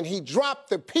and he dropped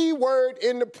the P word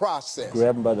in the process.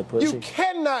 Grab him by the pussy. You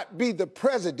cannot be the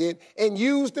president and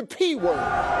use the P word.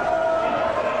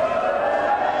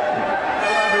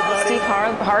 Steve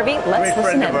Harvey, let's Great listen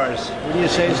friend in. of ours. What do you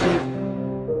say, Steve?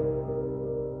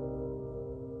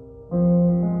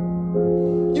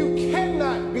 You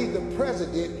cannot be the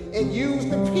president and use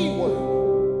the P word.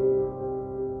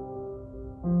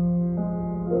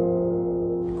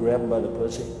 Grab him by the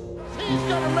pussy. He's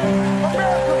gonna make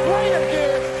America great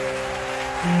again.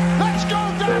 Let's go,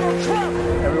 Donald Trump.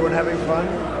 Everyone having fun?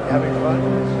 You having fun?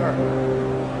 Sure.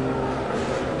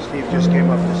 Steve just came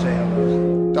up to say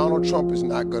hello. Donald Trump is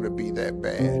not gonna be that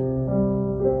bad.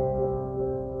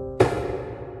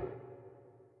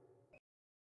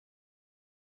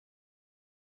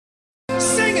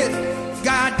 Sing it.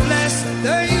 God bless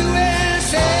the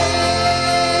USA.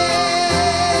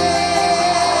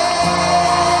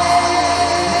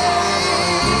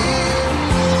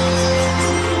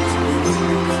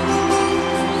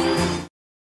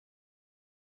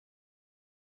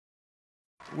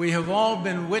 We have all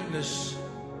been witness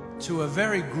to a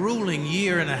very grueling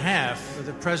year and a half for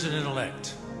the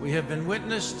president-elect. We have been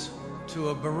witness to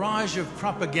a barrage of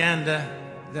propaganda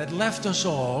that left us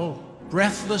all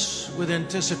breathless with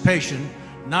anticipation,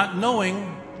 not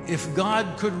knowing if God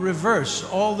could reverse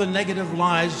all the negative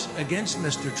lies against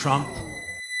Mr. Trump.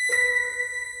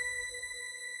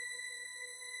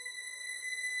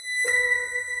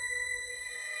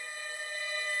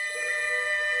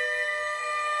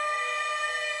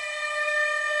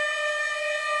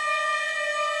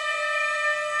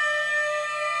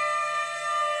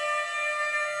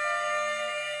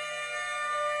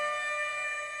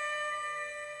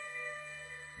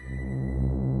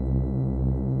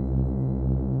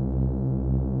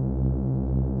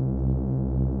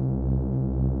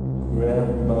 Grab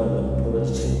him by the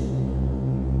pussy.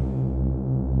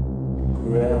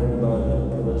 Grab him by the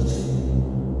pussy.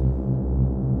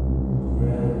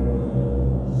 Grab him by the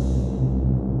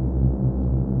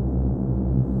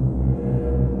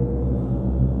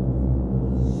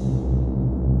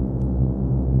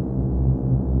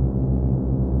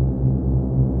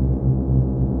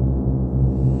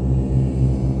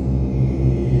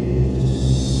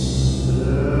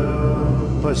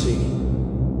pussy. Pussy.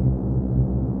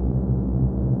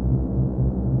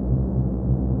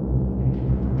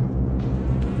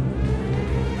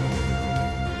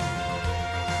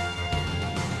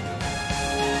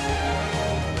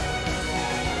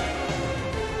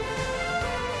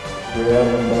 Grab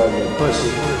him by the Pussy.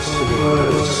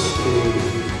 Pussy.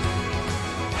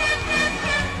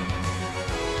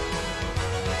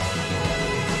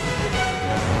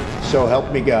 So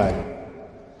help me God.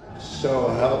 So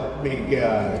help me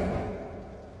God.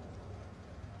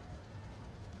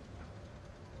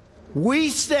 We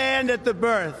stand at the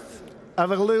birth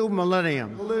of a new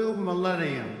millennium.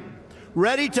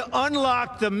 Ready to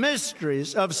unlock the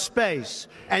mysteries of space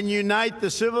and unite the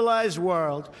civilized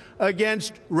world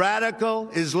against radical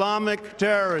Islamic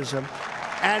terrorism.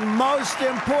 And most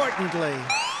importantly,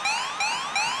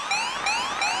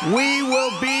 we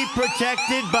will be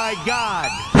protected by God.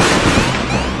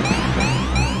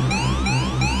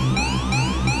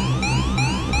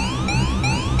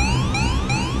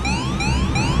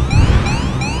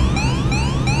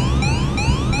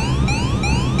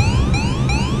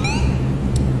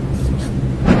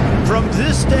 From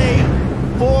this day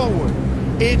forward,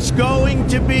 it's going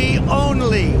to be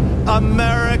only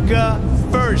America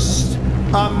first.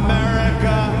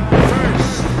 America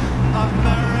first.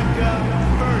 America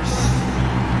first.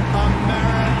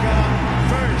 America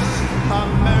first.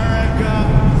 America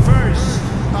first.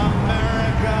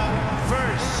 America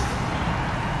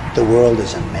first. The world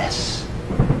is a mess.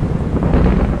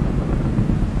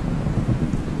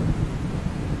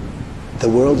 The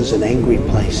world is an angry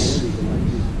place.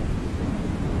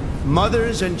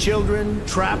 Mothers and children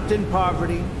trapped in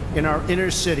poverty in our inner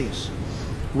cities.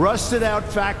 Rusted out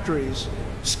factories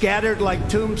scattered like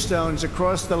tombstones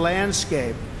across the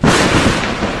landscape.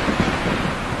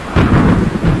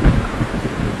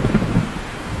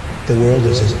 The world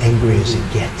is as angry as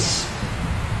it gets.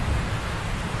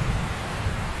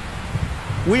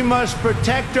 We must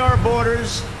protect our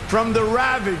borders from the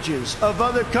ravages of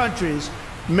other countries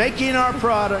making our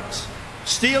products,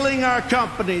 stealing our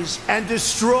companies, and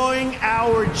destroying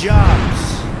our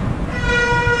jobs.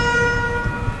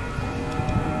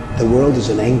 The world is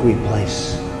an angry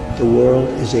place. The world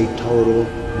is a total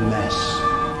mess.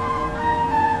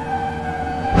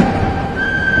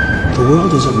 The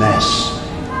world is a mess.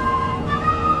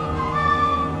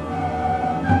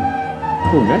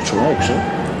 Oh, that's right, sir.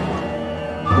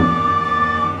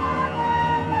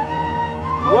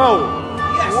 Whoa!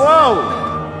 Whoa!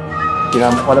 You know,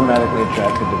 I'm automatically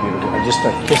attracted to beautiful. I just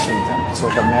start kissing them. It's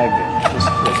like a magnet.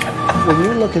 When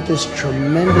you look at this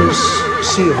tremendous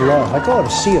sea of love, I call it a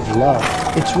sea of love,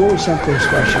 it's really something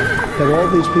special. That all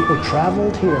these people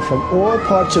traveled here from all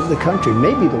parts of the country,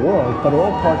 maybe the world, but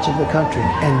all parts of the country,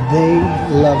 and they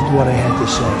loved what I had to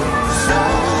say.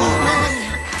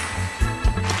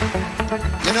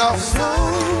 You know,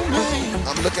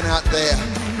 I'm looking out there,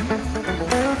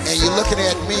 and you're looking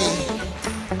at me.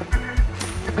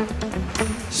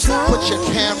 Put your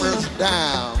cameras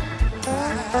down.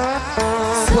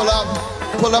 Pull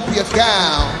up your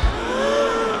gown.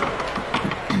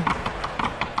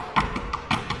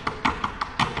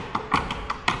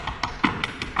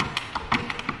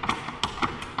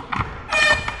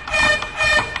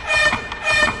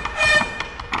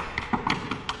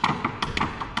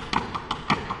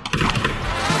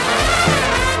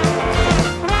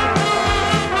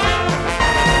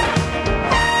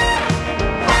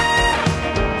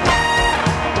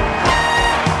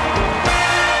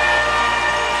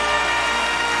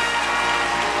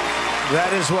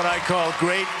 That is what I call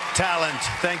great talent.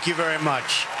 Thank you very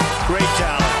much. Great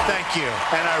talent. Thank you.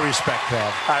 And I respect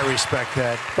that. I respect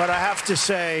that. But I have to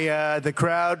say, the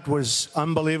crowd was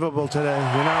unbelievable today,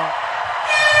 you know?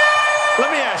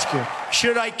 Let me ask you,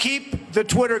 should I keep the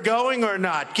Twitter going or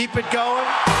not? Keep it going?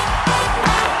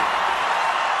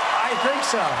 I think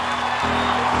so.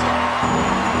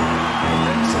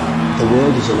 The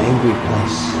world is an angry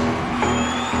place.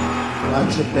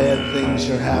 Lots of bad things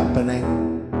are happening.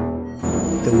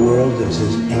 The world is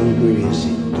as angry as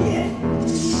it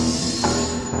gets.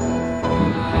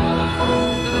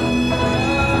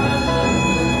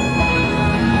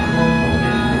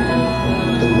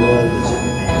 The world is a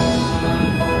mess.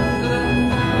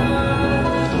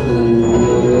 The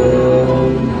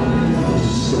world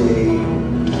is a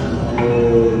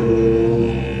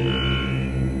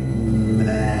total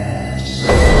mess.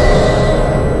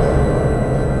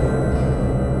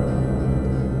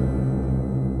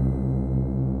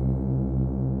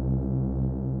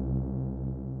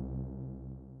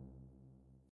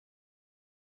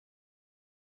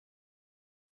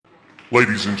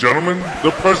 Ladies and gentlemen,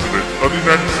 the President of the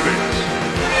United States.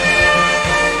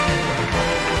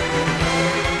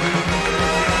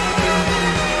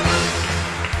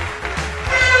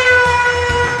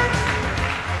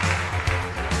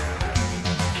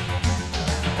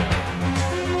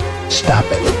 Stop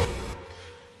it.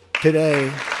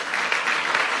 Today,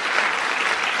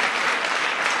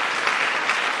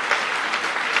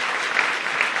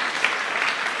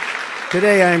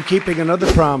 I am keeping another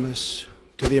promise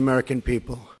to the American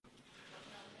people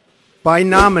by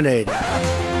nominating.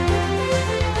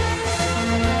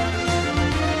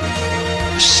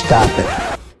 Stop it.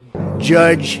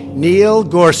 Judge Neil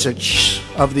Gorsuch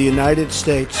of the United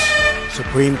States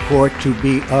Supreme Court to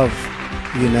be of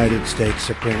the United States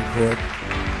Supreme Court.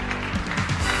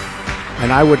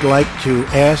 And I would like to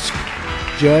ask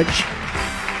Judge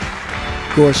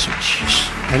Gorsuch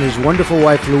and his wonderful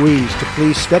wife Louise to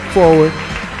please step forward.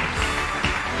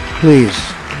 Please,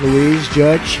 Louise,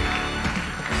 Judge.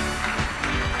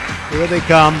 Here they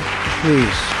come.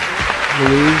 Please.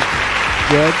 Louise,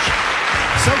 Judge.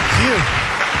 So cute.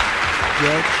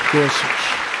 Judge Gorsuch.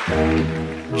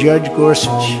 Judge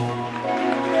Gorsuch.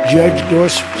 Judge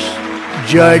Gorsuch.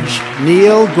 Judge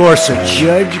Neil Gorsuch.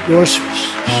 Judge Gorsuch.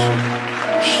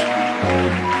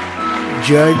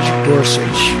 Judge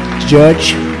Gorsuch.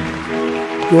 Judge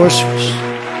Gorsuch.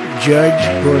 Judge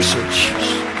Gorsuch.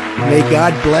 May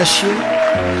God bless you.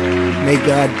 May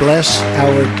God bless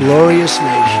our glorious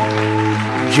nation.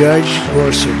 Judge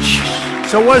Gorsuch.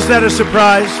 So was that a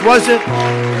surprise? Was it?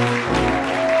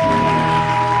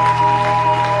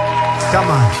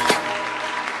 Come on.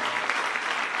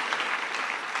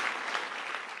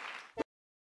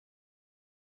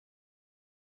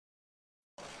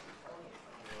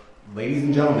 Ladies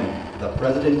and gentlemen, the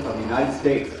President of the United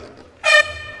States.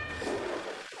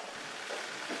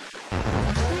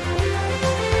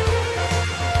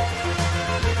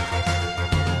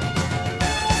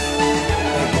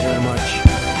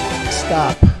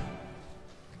 Stop.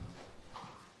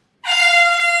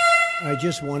 I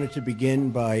just wanted to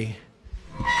begin by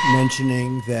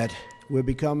mentioning that we're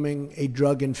becoming a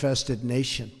drug-infested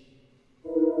nation.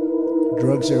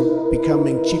 Drugs are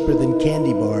becoming cheaper than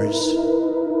candy bars.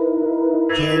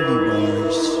 Candy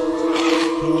bars.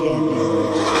 Candy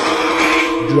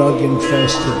bars.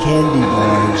 Drug-infested candy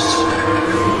bars.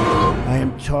 I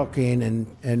am talking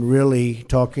and really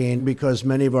talking because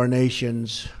many of our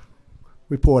nation's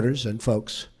reporters and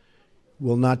folks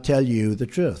will not tell you the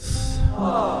truth.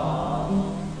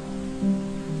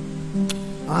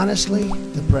 Honestly,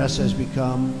 the press has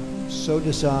become so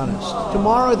dishonest.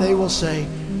 Tomorrow they will say,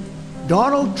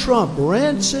 Donald Trump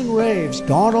rants and raves.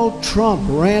 Donald Trump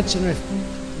rants and raves.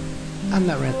 I'm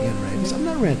not ranting and raving. I'm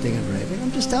not ranting and raving.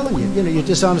 I'm just telling you, you're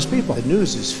dishonest people. The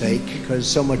news is fake because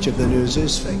so much of the news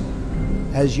is fake.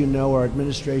 As you know, our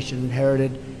administration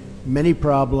inherited many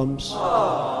problems.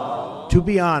 To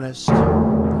be honest,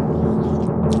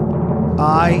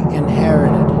 I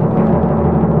inherited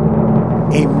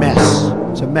a mess.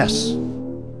 It's a mess.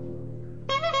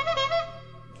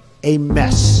 A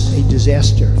mess. A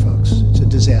disaster, folks. It's a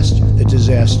disaster. A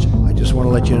disaster. I just want to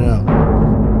let you know.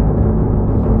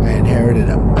 I inherited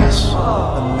a mess.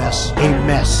 A mess. A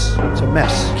mess. It's a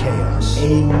mess. Chaos.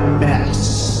 A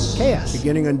mess. Chaos.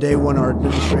 Beginning on day one, our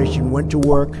administration went to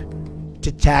work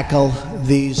to tackle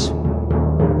these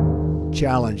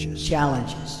challenges.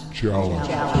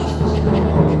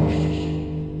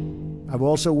 I've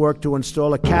also worked to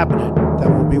install a cabinet that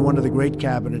will be one of the great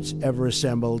cabinets ever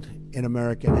assembled in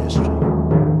American history.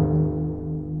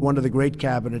 One of the great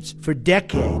cabinets for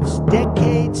decades,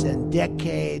 decades and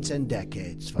decades and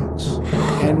decades, folks.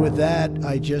 And with that,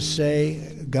 I just say,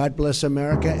 God bless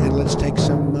America, and let's take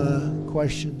some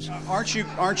questions. Aren't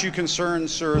you concerned,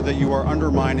 sir, that you are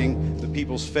undermining the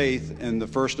people's faith in the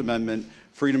First Amendment,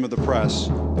 freedom of the press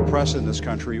in this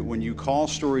country, when you call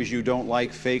stories you don't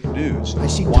like fake news? I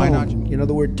see tone. Not? You know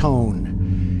the word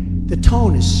tone. The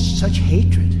tone is such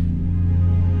hatred.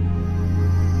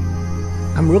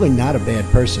 I'm really not a bad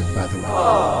person, by the way.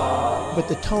 But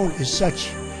the tone is such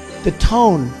hatred. The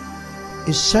tone.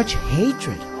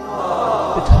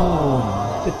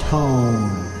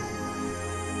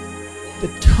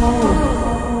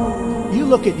 You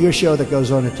look at your show that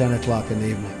goes on at 10 o'clock in the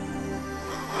evening.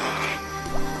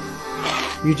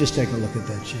 You just take a look at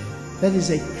that show. That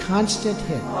is a constant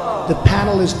hit. The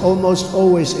panel is almost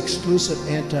always exclusive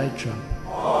anti-Trump.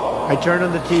 I turn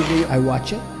on the TV, I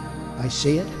watch it, I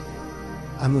see it,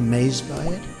 I'm amazed by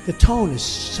it. The tone is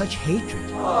such hatred.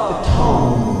 The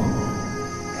tone.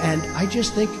 And I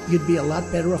just think you'd be a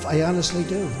lot better off, I honestly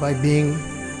do, by being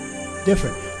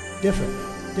different.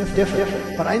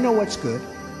 But I know what's good.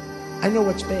 I know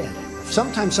what's bad.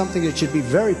 Sometimes something that should be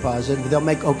very positive, they'll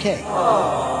make okay.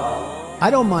 I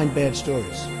don't mind bad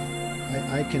stories.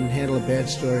 I can handle a bad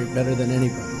story better than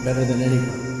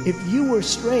anybody. If you were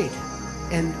straight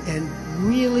and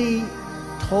really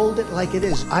told it like it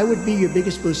is, I would be your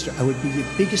biggest booster. I would be your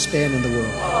biggest fan in the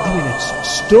world. I mean, it's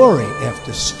story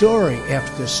after story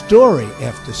after story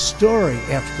after story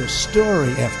after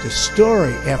story after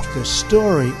story after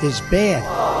story is bad.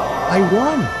 I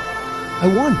won.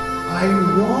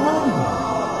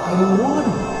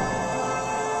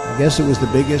 I guess it was the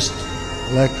biggest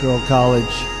electoral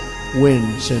college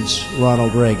win since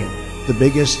Ronald Reagan. The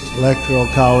biggest electoral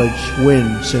college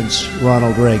win since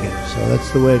Ronald Reagan. So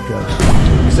that's the way it goes.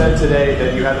 You said today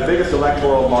that you had the biggest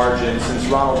electoral margin since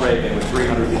Ronald Reagan with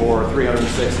 304,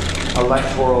 306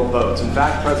 electoral votes. In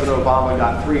fact, President Obama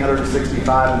got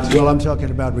 365. Well, I'm talking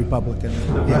about Republican.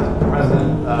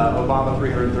 President Obama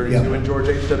 332 and George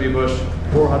H.W. Bush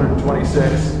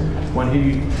 426 when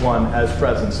he won as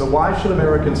president. So why should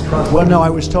Americans trust Well, no, I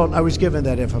was given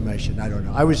that information. I don't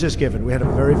know. I was just given. We had a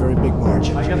very, very big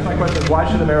margin. I guess my question is, why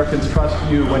should Americans trust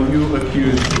you when you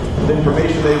accuse the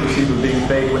information they receive of being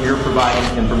fake when you're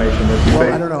providing information that's fake?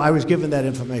 Well, I don't know. I was given that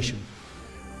information.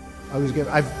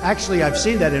 I've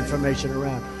seen that information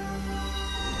around.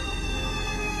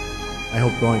 I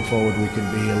hope going forward we can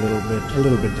be a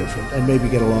little bit different and maybe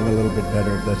get along a little bit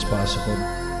better if that's possible.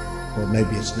 Or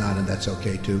maybe it's not, and that's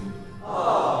okay too.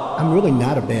 I'm really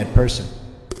not a bad person.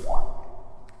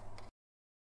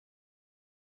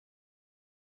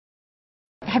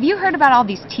 Have you heard about all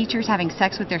these teachers having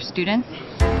sex with their students?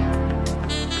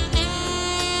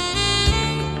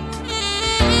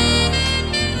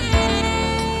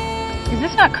 Is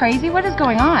this not crazy? What is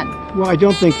going on? Well, I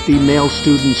don't think the male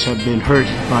students have been hurt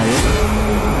by it.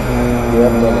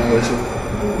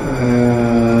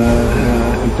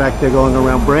 In fact, they're going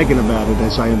around bragging about it,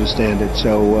 as I understand it.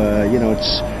 So, I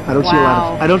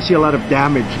don't see a lot of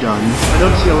damage done.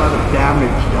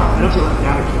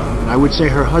 And I would say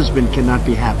her husband cannot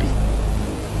be happy.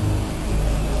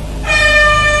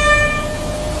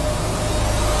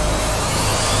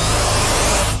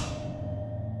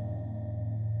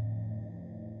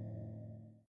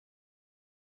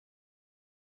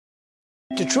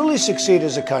 To truly succeed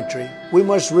as a country, we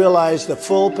must realize the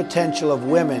full potential of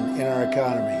women in our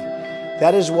economy.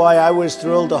 That is why I was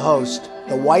thrilled to host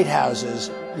the White House's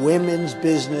Women's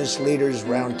Business Leaders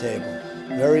Roundtable.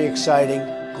 Very exciting,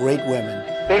 great women.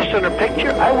 Based on her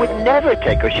picture, I would never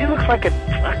take her. She looks like a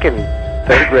fucking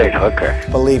third-grade hooker.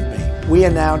 Believe me, we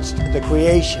announced the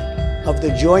creation of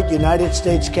the joint United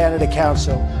States-Canada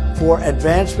Council for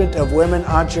Advancement of Women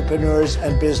Entrepreneurs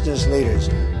and Business Leaders.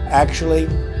 Actually,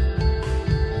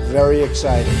 very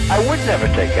exciting. I would never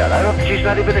take out. I don't. She's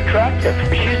not even attractive.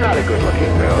 She's not a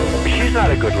good-looking girl. She's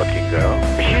not a good-looking girl.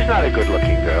 She's not a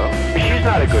good-looking girl. She's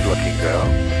not a good-looking girl.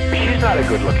 She's not a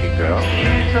good-looking girl.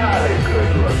 She's not a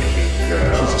good-looking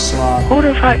girl. She's a slob. Who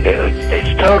the fuck?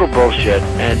 It's total bullshit,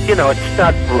 and you know it's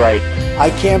not right. I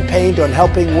campaigned on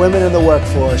helping women in the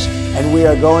workforce, and we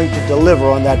are going to deliver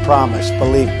on that promise.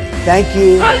 Believe me. Thank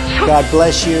you. God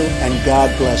bless you, and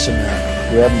God bless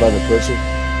America. Grab them by the pussy.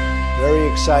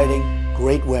 Very exciting,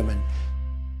 great women.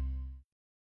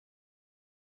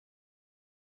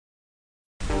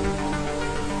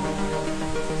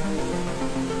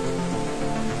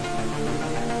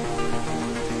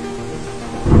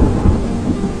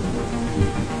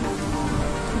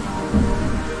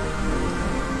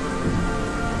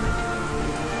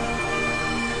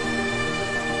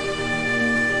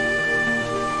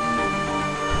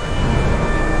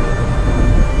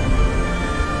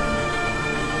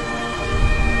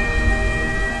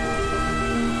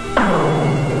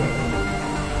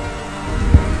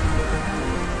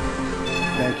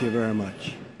 Thank you very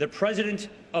much. The President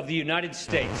of the United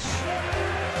States.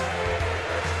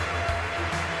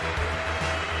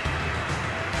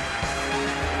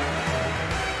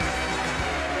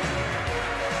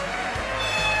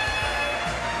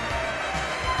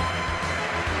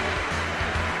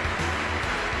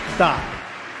 Stop.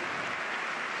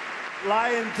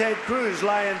 Lion Ted Cruz,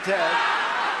 Lion Ted.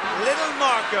 Little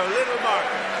Marco, little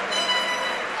Marco.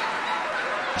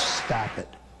 Stop it.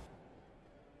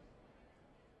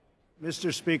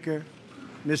 Mr. Speaker,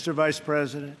 Mr. Vice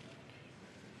President,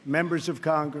 members of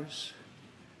Congress,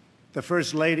 the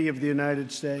First Lady of the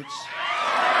United States.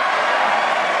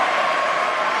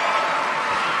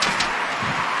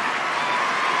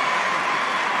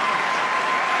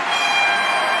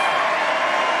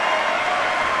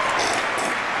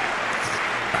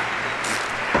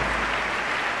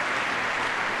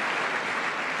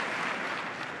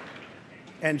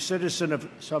 And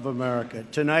citizens of America,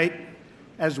 tonight,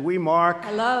 as we mark...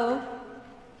 Hello?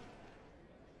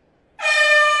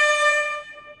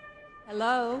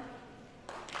 Hello?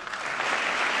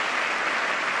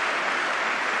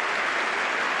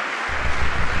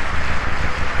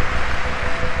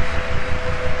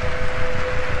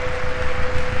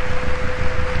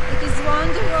 It is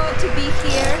wonderful to be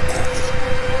here.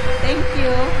 Thank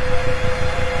you.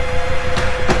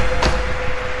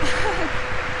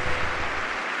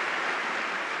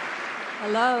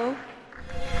 Hello?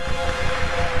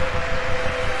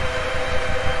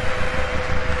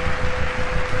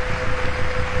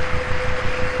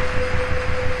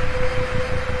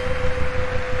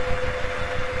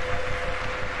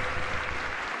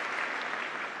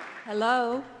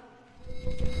 Hello?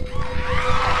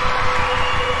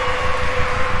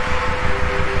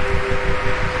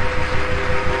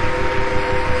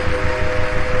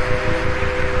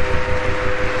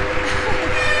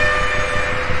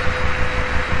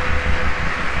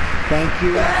 Thank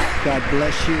you. God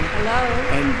bless you. Hello?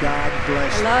 And God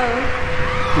bless Hello?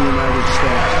 the United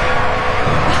States.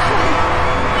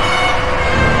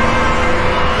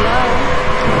 Hello?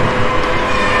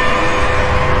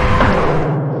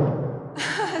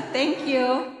 Thank you.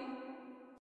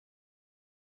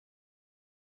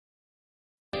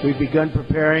 We've begun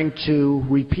preparing to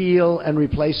repeal and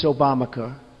replace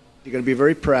Obamacare. You're going to be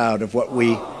very proud of what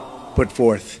we put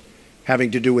forth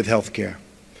having to do with health care.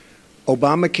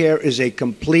 Obamacare is a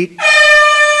complete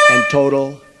and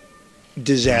total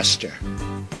disaster.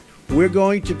 We're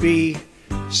going to be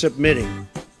submitting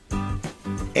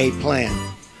a plan.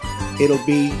 It'll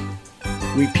be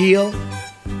repeal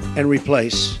and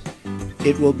replace.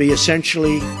 It will be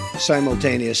essentially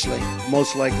simultaneously,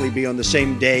 most likely be on the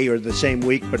same day or the same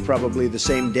week, but probably the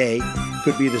same day,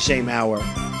 could be the same hour.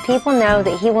 People know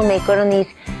that he will make good on these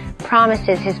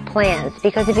promises, his plans,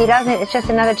 because if he doesn't, it's just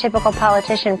another typical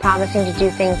politician promising to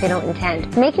do things they don't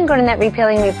intend. Making good on that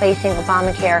repealing and replacing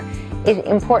Obamacare is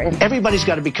important. Everybody's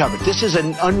got to be covered. This is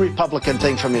an un-Republican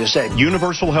thing for me to say.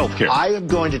 Universal health care. I am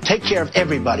going to take care of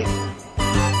everybody.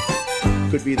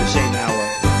 Could be the same hour.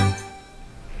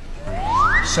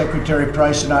 Secretary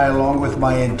Price and I, along with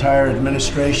my entire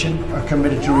administration, are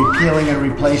committed to repealing and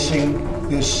replacing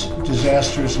this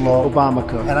disastrous law,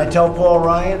 Obamacare. And I tell Paul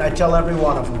Ryan, I tell every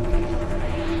one of them,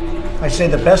 I say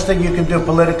the best thing you can do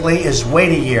politically is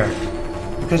wait a year,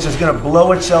 because it's going to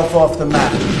blow itself off the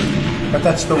map. But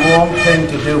that's the wrong thing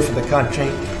to do for the country.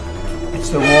 It's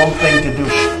the wrong thing to do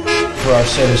for our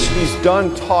citizens. He's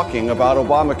done talking about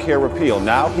Obamacare repeal.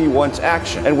 Now he wants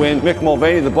action. And when Mick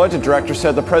Mulvaney, the budget director,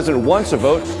 said the president wants a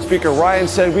vote, Speaker Ryan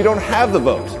said we don't have the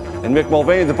vote. And Mick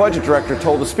Mulvaney, the budget director,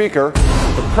 told the Speaker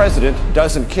the president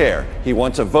doesn't care. He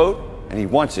wants a vote, and he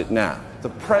wants it now. The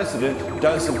president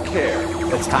doesn't care.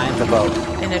 It's time to vote.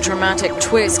 In a dramatic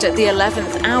twist, at the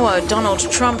 11th hour, Donald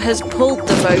Trump has pulled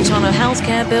the vote on a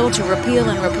healthcare bill to repeal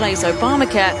and replace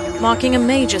Obamacare, marking a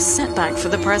major setback for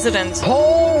the president.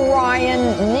 Paul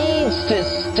Ryan needs to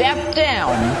step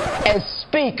down as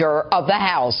Speaker of the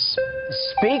House.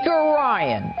 Speaker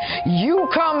Ryan, you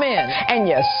come in and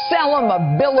you sell him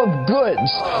a bill of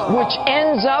goods, which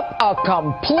ends up a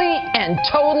complete and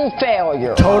total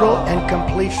failure. Total and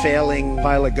complete failing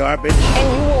pile of garbage.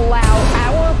 And you allow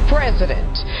our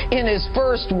president, in his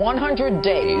first 100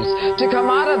 days, to come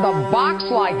out of the box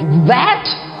like that?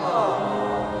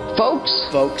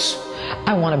 Folks,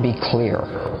 I want to be clear.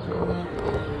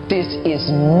 This is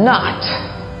not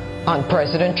on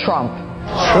President Trump.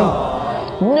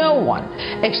 No one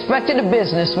expected a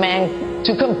businessman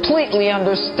to completely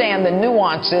understand the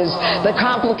nuances, the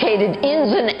complicated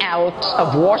ins and outs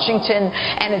of Washington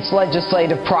and its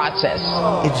legislative process.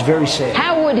 It's very sad.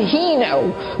 How would he know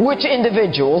which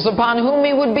individuals upon whom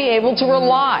he would be able to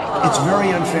rely? It's very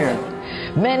unfair.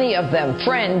 Many of them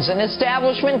friends and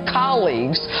establishment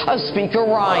colleagues of Speaker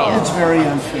Ryan. It's very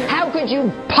unfair. How could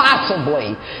you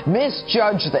possibly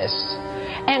misjudge this?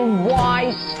 And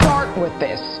why start with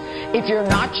this if you're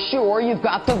not sure you've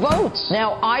got the votes?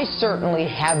 Now, I certainly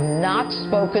have not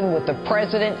spoken with the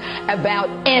president about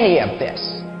any of this.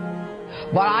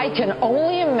 But I can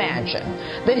only imagine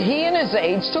that he and his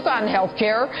aides took on health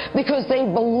care because they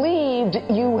believed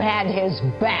you had his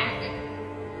back.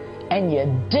 And you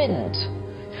didn't.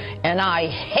 And I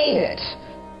hate it.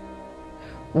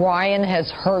 Ryan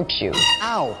has hurt you.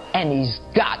 Ow. And he's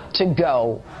got to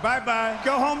go. Bye-bye.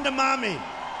 Go home to mommy.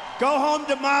 Go home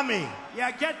to mommy.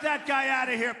 Yeah, get that guy out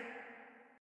of here.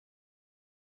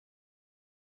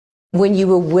 When you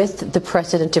were with the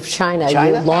president of China,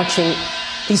 you were launching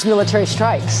these military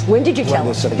strikes. When did you tell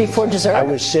us? Before dessert? I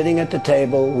was sitting at the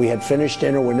table. We had finished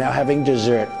dinner. We're now having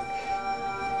dessert.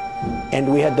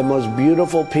 And we had the most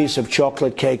beautiful piece of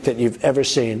chocolate cake that you've ever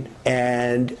seen.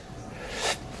 And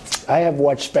I have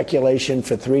watched speculation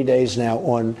for 3 days now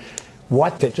on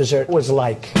what the dessert was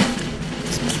like.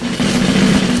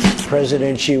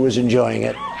 President Xi was enjoying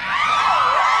it.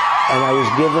 And I was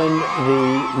given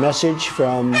the message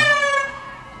from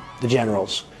the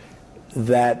generals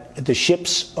that the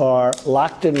ships are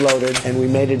locked and loaded, and we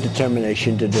made a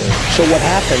determination to do it. So what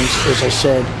happens is, I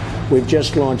said, we've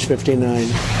just launched 59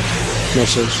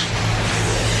 missiles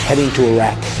heading to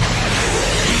Iraq.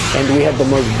 And we had the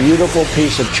most beautiful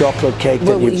piece of chocolate cake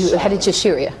that you've you headed to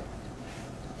Syria?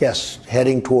 Yes,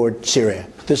 heading toward Syria.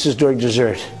 This is during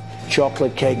dessert.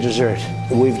 Chocolate cake dessert.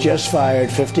 We've just fired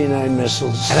 59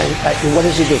 missiles. And what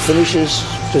does he do? Finish his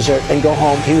dessert and go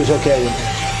home. He was okay with it.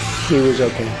 He was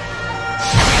okay.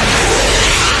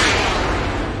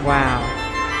 Wow.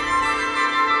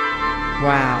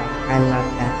 Wow. I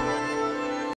love that.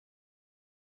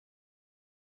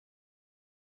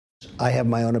 I have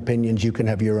my own opinions. You can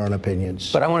have your own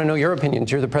opinions. But I want to know your opinions.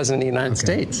 You're the President of the United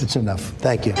States. It's enough.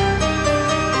 Thank you.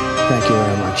 Thank you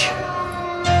very much.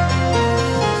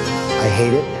 I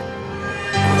hate it.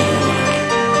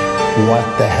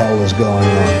 What the hell is going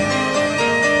on?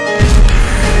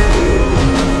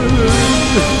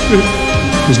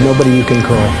 There's nobody you can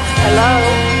call. Hello?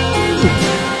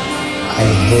 I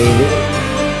hate it.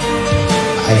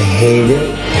 I hate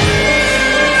it.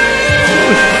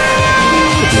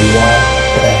 What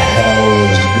the hell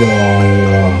is going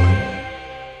on?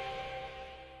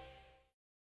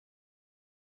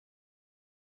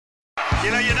 You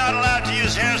know, you're not allowed to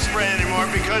use hairspray anymore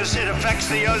because it affects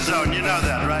the ozone. You know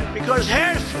that, right? Because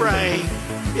hairspray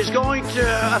is going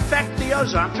to affect the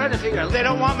ozone. I'm trying to figure out. They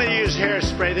don't want me to use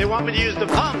hairspray. They want me to use the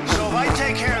pump. So if I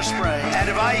take hairspray and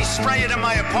if I spray it in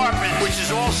my apartment, which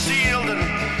is all sealed, and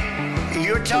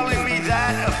you're telling me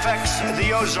that affects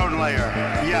the ozone layer?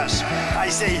 Yes. I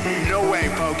say no way,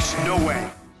 folks. No way.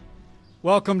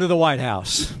 Welcome to the White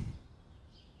House.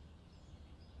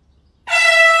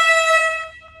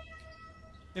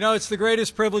 You know, it's the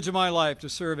greatest privilege of my life to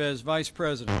serve as vice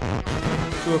president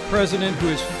to a president who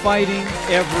is fighting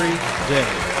every day.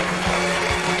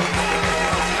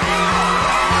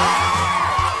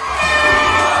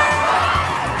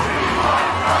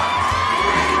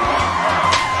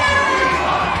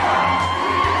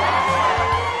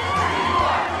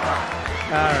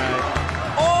 All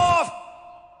right. Off!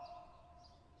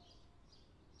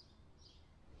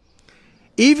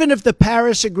 Even if the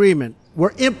Paris Agreement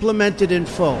were implemented in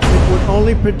full, it would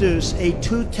only produce a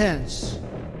 2/10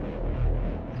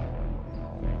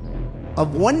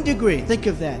 of 1 degree. Think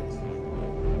of that.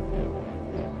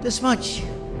 This much.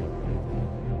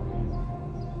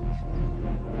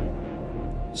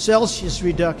 Celsius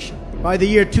reduction by the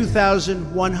year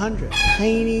 2100.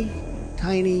 Tiny,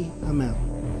 tiny amount.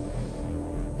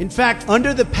 In fact,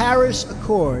 under the Paris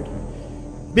Accord,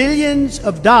 billions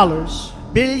of dollars,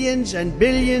 billions and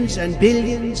billions and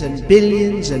billions and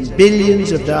billions and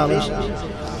billions of dollars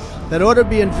that ought to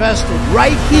be invested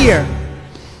right here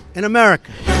in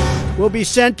America will be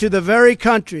sent to the very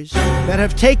countries that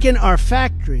have taken our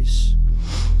factories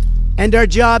and our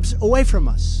jobs away from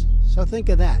us. So think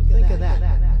of that. Think of that.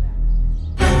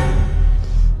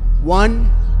 $1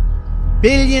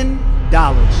 billion.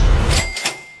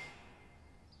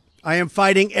 I am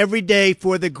fighting every day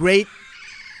for the great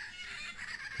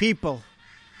people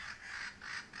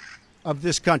of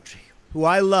this country, who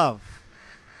I love.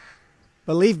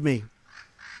 Believe me.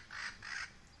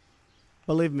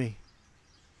 Believe me.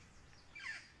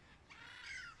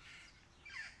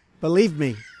 Believe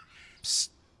me. Psst,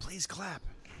 please clap.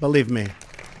 Believe me.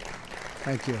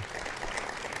 Thank you.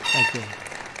 Thank you.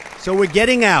 So we're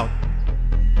getting out.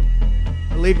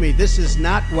 Believe me, this is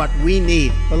not what we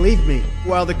need. Believe me,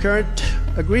 while the current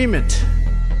agreement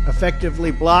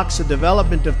effectively blocks the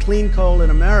development of clean coal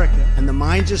in America, and the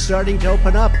mines are starting to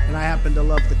open up, and I happen to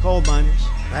love the coal miners.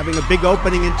 We're having a big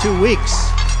opening in 2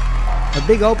 weeks. A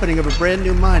big opening of a brand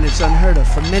new mine. It's unheard of.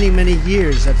 For many, many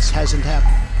years, that hasn't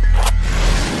happened.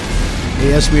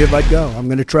 They asked me if I'd go. I'm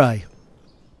going to try.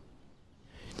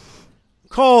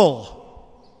 Coal.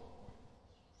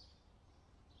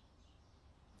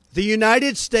 The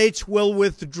United States will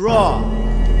withdraw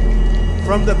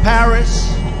from the Paris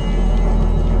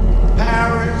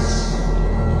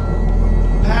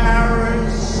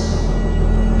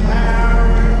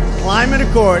Climate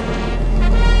Accord.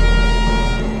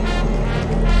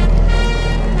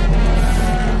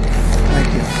 Thank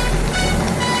you.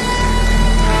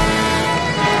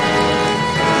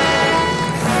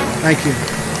 Thank you.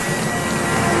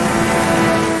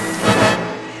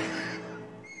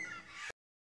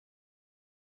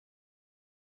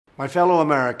 My fellow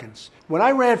Americans, when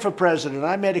I ran for president,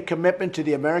 I made a commitment to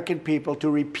the American people to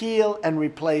repeal and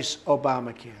replace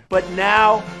Obamacare. But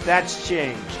now that's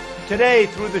changed. Today,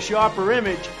 through the sharper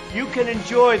image, you can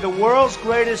enjoy the world's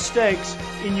greatest steaks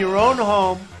in your own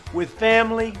home with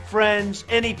family, friends,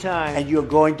 anytime. And you're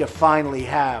going to finally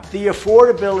have the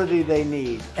affordability they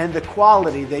need and the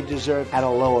quality they deserve at a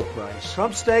lower price.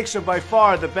 Trump steaks are by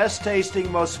far the best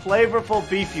tasting, most flavorful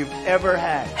beef you've ever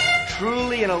had.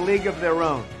 Truly in a league of their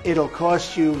own. It'll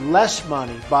cost you less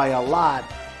money by a lot,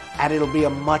 and it'll be a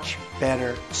much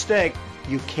better steak.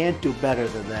 You can't do better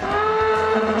than that.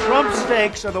 Trump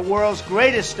steaks are the world's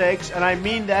greatest steaks, and I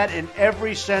mean that in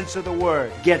every sense of the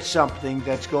word. Get something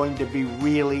that's going to be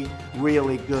really,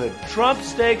 really good. Trump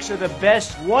steaks are the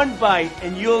best. One bite,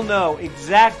 and you'll know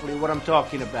exactly what I'm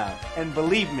talking about. And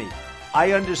believe me,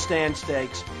 I understand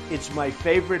steaks. It's my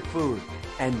favorite food,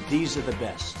 and these are the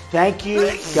best. Thank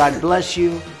you, God bless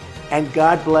you, and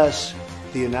God bless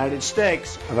the United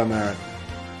States of America.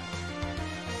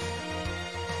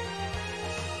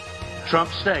 Trump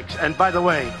steaks. And by the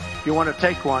way, you want to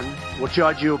take one, we'll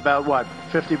charge you about, what,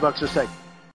 $50 a steak?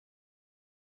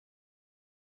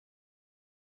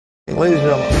 Ladies and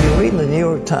gentlemen, you're reading the New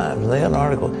York Times, they had an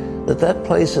article that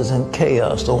place is in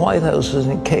chaos. The White House is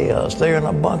in chaos. They're in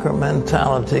a bunker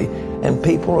mentality, and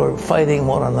people are fighting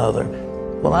one another.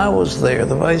 When I was there,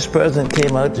 the vice president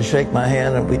came out to shake my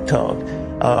hand, and we talked.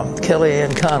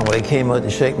 Kellyanne Conway came out to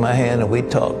shake my hand, and we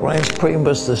talked. Reince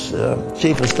Priebus, the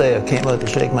chief of staff, came out to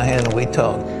shake my hand, and we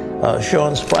talked.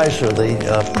 Sean Spicer,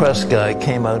 the press guy,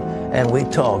 came out, and we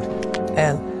talked.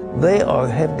 And they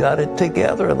have got it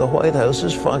together. The White House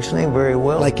is functioning very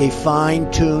well. Like a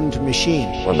fine-tuned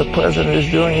machine. Well, the president is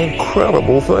doing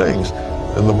incredible things.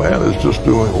 And the man is just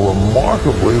doing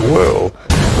remarkably well.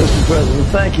 Mr. President,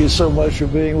 thank you so much for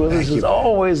being with us. It's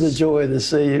always a joy to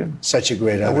see you. Such a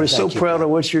great honor. And we're so proud of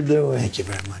what you're doing. Thank you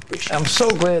very much. Appreciate I'm so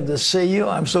glad to see you.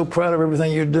 I'm so proud of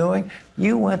everything you're doing.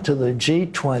 You went to the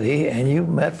G20 and you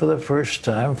met for the first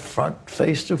time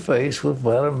face to face with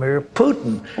Vladimir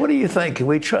Putin. What do you think? Can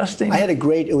we trust him?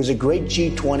 It was a great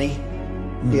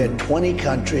G20. We had 20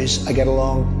 countries. I got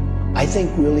along, I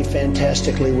think, really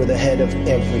fantastically with the head of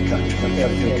every country.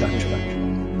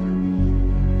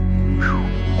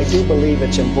 I do believe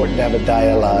it's important to have a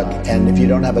dialogue, and if you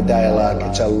don't have a dialogue,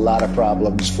 it's a lot of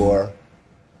problems for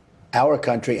our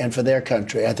country and for their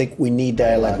country. I think we need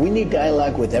dialogue. We need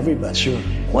dialogue with everybody. Sure.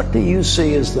 What do you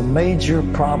see as the major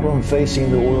problem facing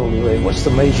the world today? What's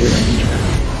the major danger?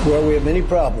 Well, we have many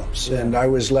problems, and I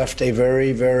was left a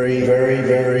very, very, very,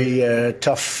 very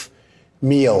tough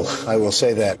meal, I will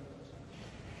say that.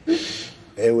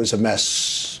 It was a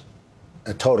mess,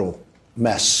 a total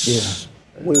mess. Yeah.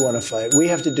 We want to fight. We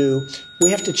have to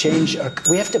change,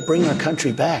 we have to bring our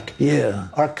country back. Yeah.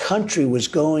 Our country was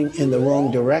going in the wrong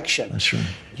direction. That's right.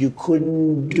 You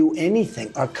couldn't do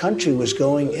anything. Our country was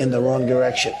going in the wrong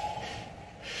direction.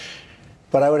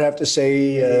 But I would have to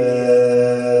say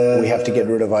we have to get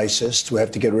rid of ISIS. We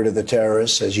have to get rid of the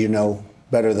terrorists, as you know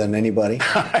better than anybody.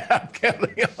 I'm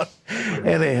counting on.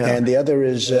 Anyhow. And the other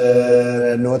is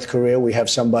North Korea. We have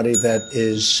somebody that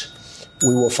is,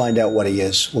 we will find out what he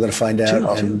is. We're going to find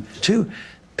out. Two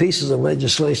pieces of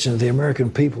legislation the American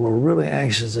people are really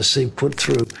anxious to see put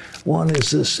through. One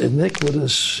is this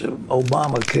iniquitous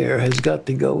Obamacare has got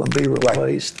to go and be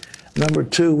replaced. Right. Number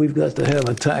two, we've got to have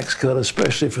a tax cut,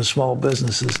 especially for small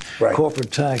businesses,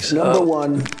 corporate tax. Number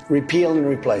one, repeal and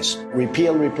replace.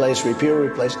 Repeal and replace, repeal,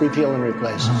 replace, repeal and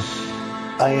replace.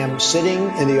 I am sitting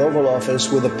in the Oval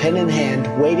Office with a pen in hand,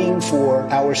 waiting for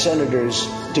our senators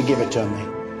to give it to me.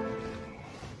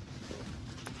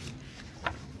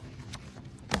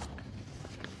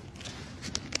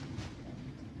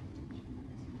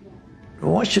 I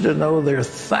want you to know there are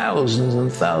thousands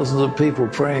and thousands of people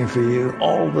praying for you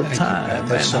all the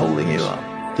time and holding you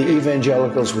up. The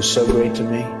evangelicals were so great to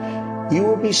me. You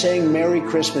will be saying Merry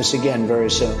Christmas again very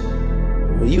soon.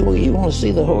 Well, you want to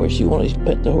see the horse? You want to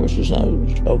pet the horse's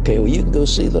nose? Okay, well, you can go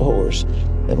see the horse.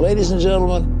 And ladies and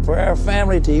gentlemen, for our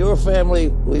family to your family,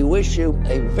 we wish you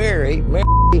a very Merry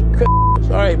Christmas.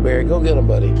 All right, Barry, go get him,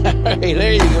 buddy. Hey,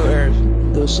 there you go,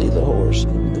 Harrison. Go see the horse.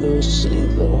 Go see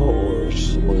the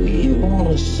horse. Well, you want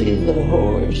to see the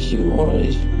horse. You want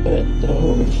to pet the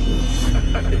horse.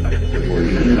 Well,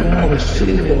 you want to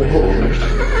see the horse.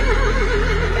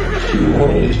 You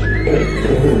want to pet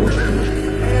the horse.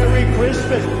 Merry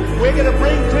Christmas. We're going to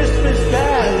bring Christmas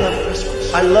back. I love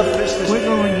Christmas. I love Christmas. We're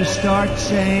going to start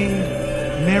saying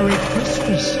Merry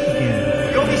Christmas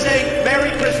again. You'll be saying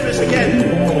Merry Christmas again.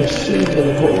 You want to see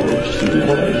the horse. You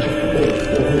want to pet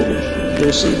the horse. Go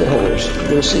see the horse.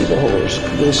 Go see the horse.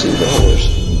 Go see the horse.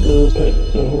 Go pet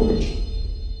the horse.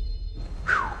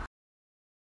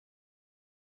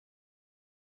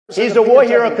 He's a war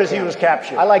hero because he was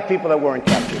captured. I like people that weren't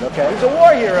captured, okay? He's a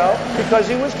war hero because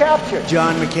he was captured.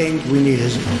 John McCain, we need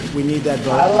his vote. We need that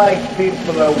vote. I like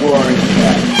people that weren't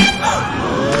captured.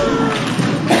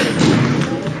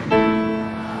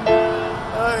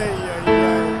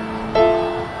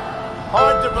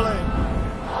 Hard to believe.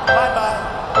 Bye-bye.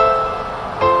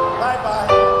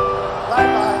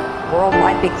 The world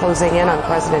might be closing in on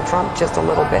President Trump just a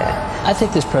little bit. I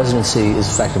think this presidency is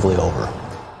effectively over.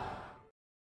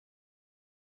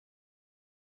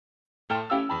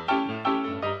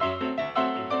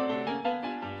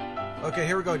 Okay,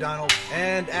 here we go, Donald.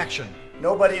 And action.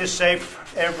 Nobody is safe.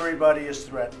 Everybody is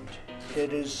threatened.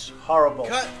 It is horrible.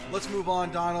 Cut. Let's move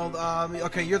on, Donald.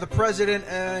 Okay, you're the president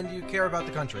and you care about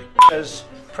the country. As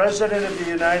President of the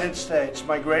United States,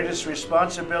 my greatest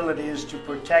responsibility is to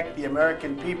protect the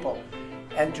American people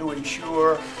and to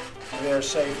ensure their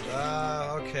safety.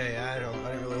 Okay, I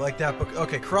didn't really like that, but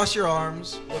okay, cross your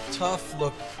arms, look tough,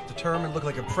 look determined, look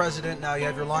like a president. Now you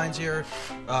have your lines here.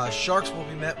 Sharks will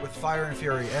be met with fire and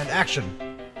fury. And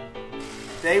action.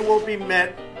 They will be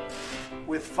met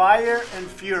with fire and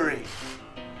fury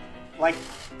like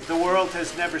the world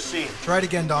has never seen. Try it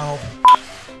again, Donald.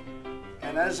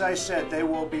 And as I said, they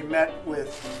will be met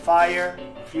with fire,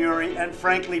 fury, and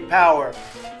frankly power,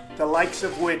 the likes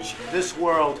of which this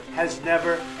world has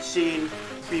never seen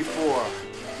before.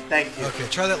 Thank you. Okay,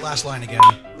 try that last line again.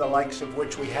 The likes of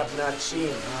which we have not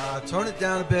seen. Tone it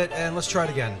down a bit and let's try it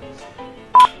again.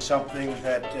 Something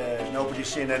that nobody's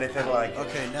seen anything like.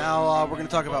 Okay, now we're going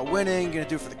to talk about winning. Going to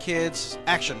do it for the kids.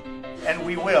 Action. And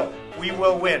we will. We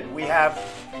will win. We have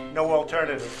no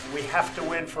alternative. We have to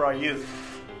win for our youth.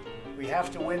 We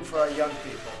have to win for our young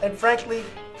people. And frankly,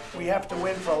 we have to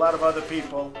win for a lot of other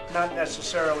people, not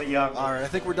necessarily young. All right, I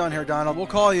think we're done here, Donald. We'll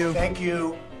call you. Thank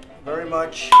you very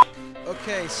much.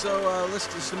 Okay, so let's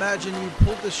just imagine you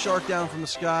pulled this shark down from the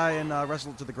sky and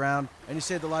wrestled it to the ground, and you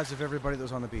saved the lives of everybody that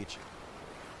was on the beach.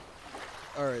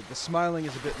 All right, the smiling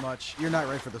is a bit much. You're not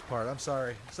ready for this part. I'm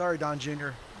sorry. Sorry, Don Jr.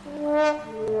 Wow.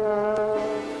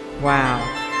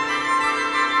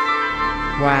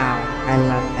 Wow, I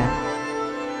love that.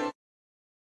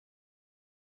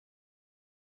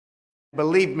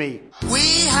 Believe me.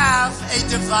 We have a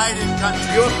divided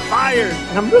country. You're fired.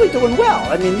 And I'm really doing well.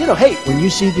 I mean, hey. When you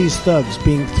see these thugs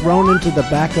being thrown into the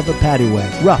back of a paddy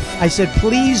wagon, rough, I said,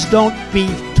 please don't be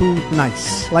too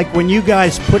nice. Like when you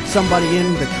guys put somebody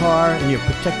in the car and you're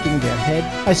protecting their head,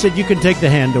 I said, you can take the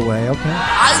hand away, okay?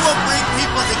 I will bring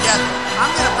people together. I'm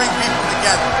going to bring people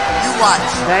together. You watch.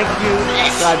 Thank you.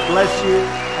 God bless you.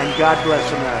 And God bless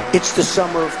America. It's the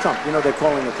summer of Trump. You know, they're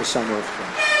calling it the summer of Trump.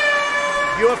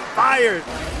 You're fired.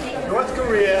 North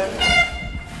Korea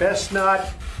best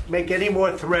not make any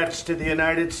more threats to the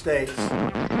United States.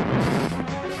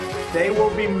 They will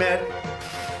be met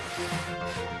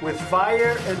with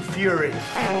fire and fury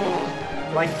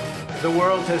like the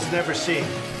world has never seen.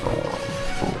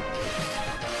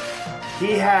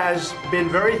 He has been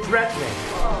very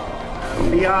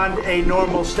threatening beyond a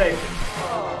normal statement.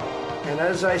 And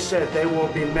as I said, they will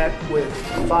be met with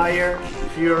fire,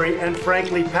 fury, and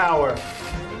frankly, power,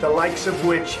 the likes of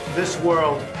which this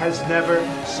world has never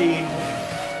seen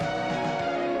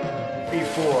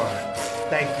before.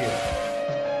 Thank you.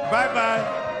 Bye-bye.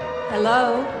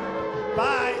 Hello.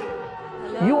 Bye.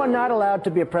 You are not allowed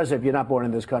to be a president if you're not born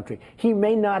in this country. He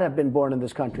may not have been born in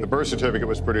this country. The birth certificate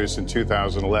was produced in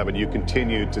 2011. You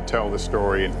continued to tell the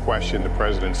story and question the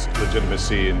president's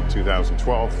legitimacy in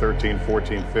 2012, 13,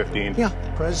 14, 15. Yeah.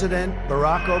 President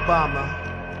Barack Obama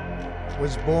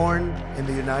was born in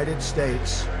the United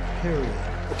States, period.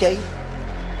 Okay?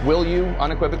 Will you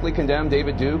unequivocally condemn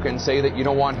David Duke and say that you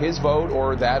don't want his vote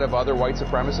or that of other white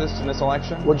supremacists in this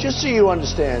election? Well, just so you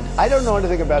understand, I don't know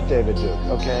anything about David Duke,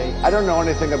 okay? I don't know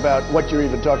anything about what you're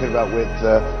even talking about with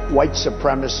white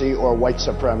supremacy or white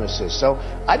supremacists. So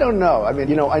I don't know. I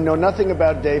mean, I know nothing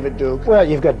about David Duke. Well,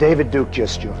 you've got David Duke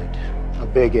just joined. A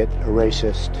bigot, a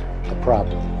racist, a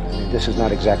problem. I mean, this is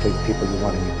not exactly the people you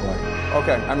want in your party.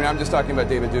 Okay, I mean, I'm just talking about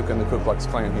David Duke and the Ku Klux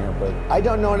Klan here, but... I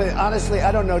don't know, honestly,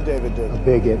 I don't know David Duke. A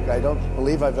bigot. I don't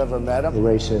believe I've ever met him. A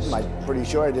racist. I'm pretty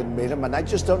sure I didn't meet him, and I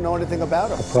just don't know anything about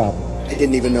him. A problem. I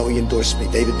didn't even know he endorsed me.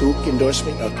 David Duke endorsed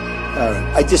me? Okay. All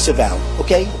right. I disavow.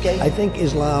 Okay? Okay? I think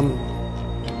Islam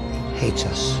hates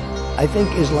us. I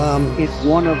think Islam is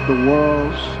one of the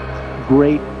world's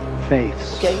great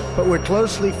faiths. Okay? But we're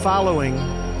closely following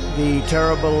the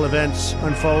terrible events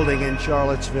unfolding in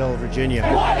Charlottesville, Virginia.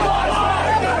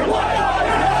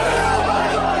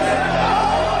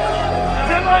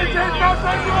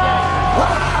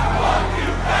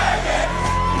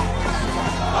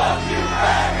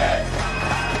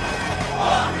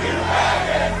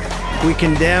 We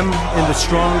condemn in the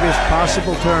strongest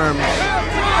possible terms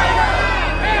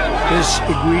this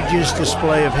egregious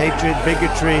display of hatred,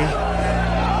 bigotry,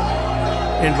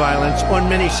 and violence on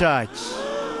many sides.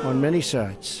 On many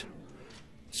sides.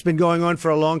 It's been going on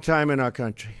for a long time in our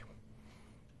country.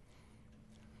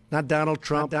 Not Donald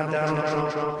Trump.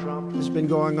 Trump. It's been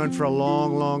going on for a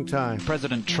long, long time.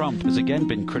 President Trump has again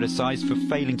been criticized for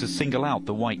failing to single out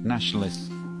the white nationalists.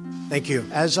 Thank you.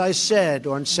 As I said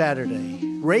on Saturday,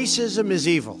 racism is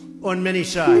evil on many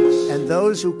sides, and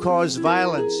those who cause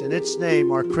violence in its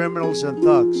name are criminals and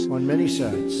thugs on many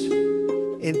sides,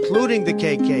 including the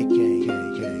KKK,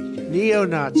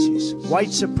 neo-Nazis, white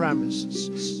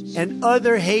supremacists, and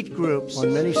other hate groups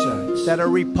on many sides that are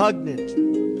repugnant.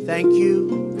 Thank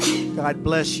you, God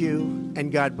bless you,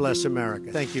 and God bless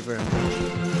America. Thank you very much.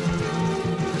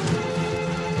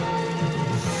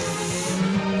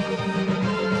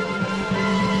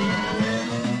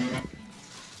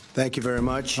 Thank you very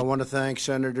much. I want to thank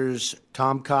Senators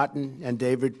Tom Cotton and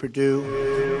David Perdue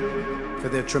for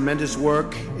their tremendous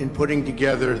work in putting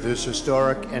together this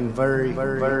historic and very,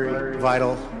 very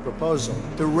vital proposal.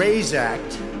 The RAISE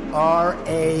Act,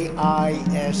 R-A-I-S-E.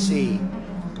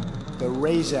 The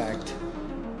RAISE Act,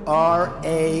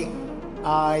 R-A-I-S-E.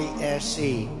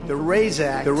 The RAISE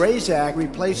Act. The RAISE Act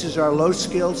replaces our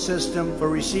low-skill system for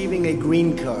receiving a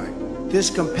green card. This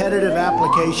competitive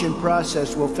application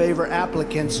process will favor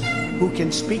applicants who can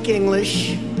speak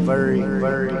English,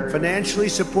 financially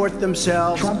support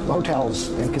themselves. Trump hotels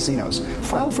and casinos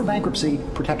filed for bankruptcy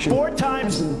protection 4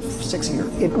 times in 6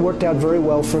 years. It worked out very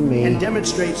well for me. And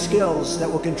demonstrate skills that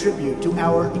will contribute to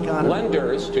our economy.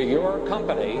 Lenders to your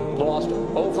company lost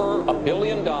over $1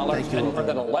 billion and more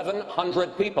than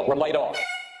 1,100 people were laid off.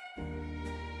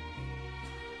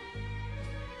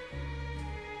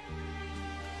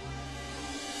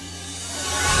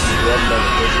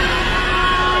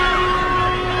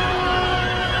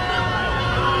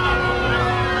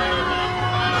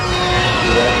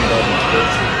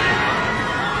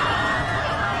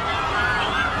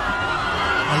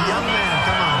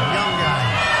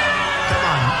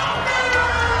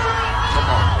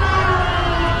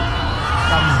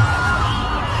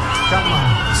 Come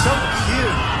on. So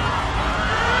cute.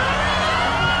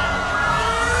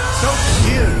 So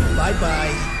cute.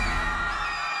 Bye-bye.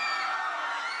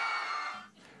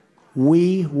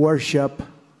 We worship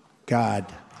God.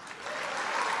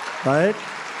 Right?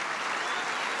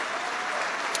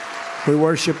 We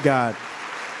worship God.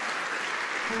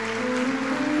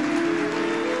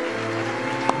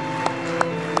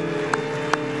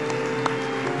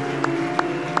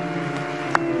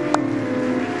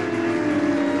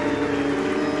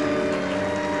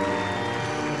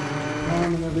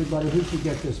 Everybody, who should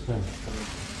get this pen?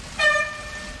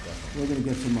 We're going to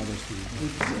get some others to you.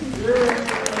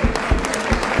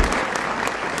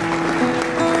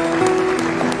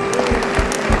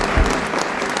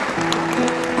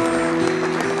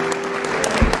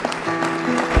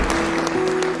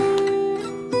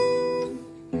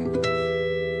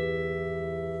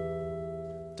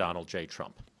 Donald J.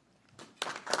 Trump.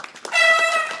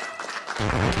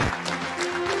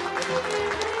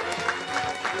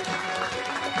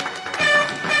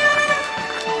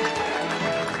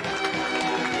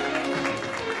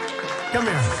 Come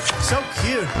here. So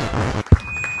cute.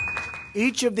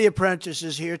 Each of the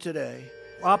apprentices here today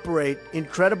operate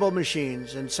incredible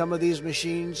machines, and some of these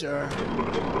machines are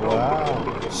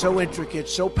so intricate,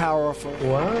 so powerful.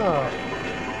 Wow.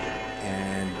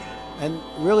 And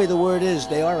really the word is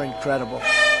they are incredible.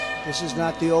 This is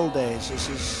not the old days. This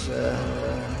is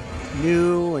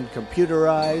new and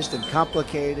computerized and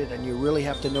complicated, and you really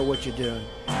have to know what you're doing,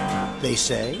 they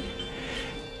say.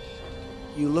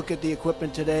 You look at the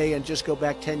equipment today and just go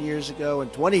back 10 years ago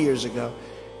and 20 years ago,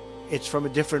 it's from a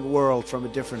different world, from a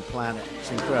different planet.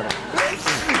 It's incredible.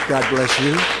 God bless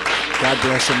you. God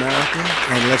bless America.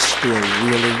 And let's do a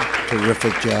really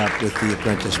terrific job with the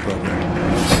apprentice program.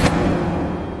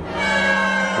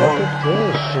 Look at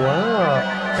this. Wow.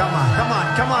 Come on, come on,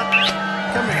 come on.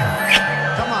 Come here.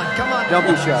 Come on, come on.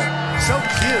 Double shot. So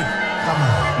cute. Come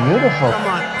on. Beautiful. Come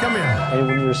on, come here. And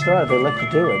when you're a star, they let you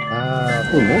do it.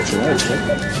 That's right.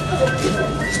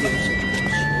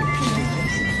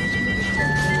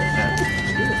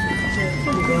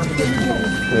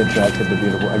 They're attracted to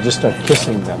beautiful. I just start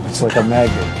kissing them. It's like a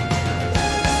magnet.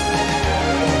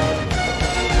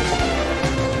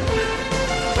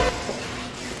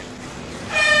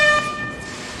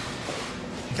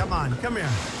 Come on, come here.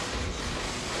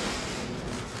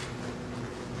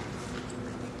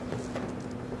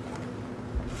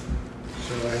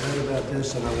 So I heard about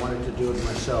this and I wanted to do it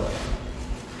myself.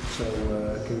 So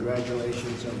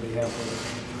congratulations on behalf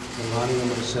of Melania and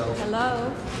myself.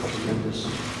 Hello. Tremendous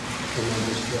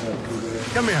job.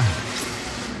 Congrats. Come here.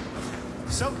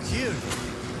 So cute.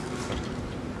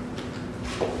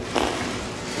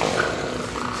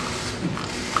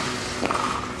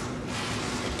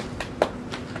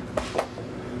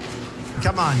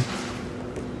 Come on.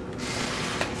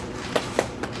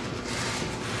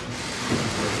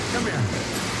 Come here.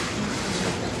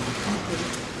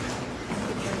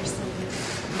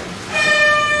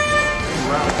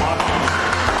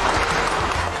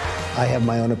 I have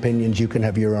my own opinions. You can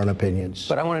have your own opinions.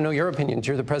 But I want to know your opinions.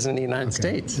 You're the President of the United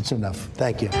States. It's enough.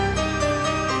 Thank you.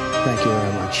 Thank you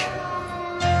very much.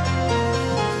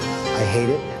 I hate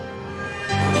it.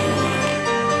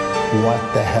 What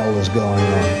the hell is going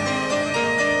on?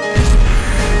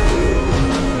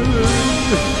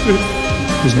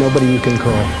 There's nobody you can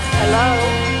call. Hello.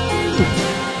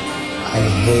 I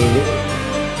hate it.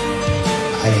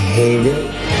 I hate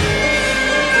it.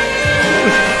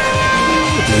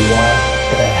 What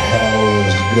the hell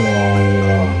is going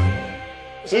on?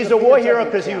 He's a war hero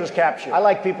because he was captured. I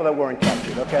like people that weren't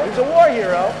captured, okay? He's a war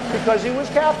hero because he was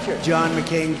captured. John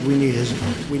McCain, we need his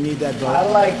vote. We need that vote. I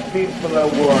like people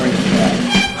that weren't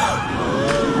captured.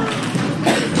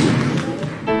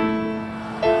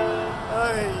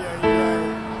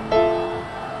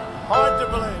 Hard to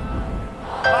believe.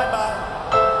 Bye-bye.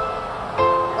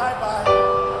 Bye-bye.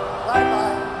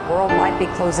 Bye-bye. The world might be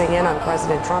closing in on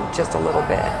President Trump just a little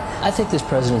bit. I think this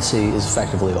presidency is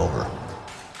effectively over.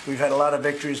 We've had a lot of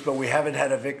victories, but we haven't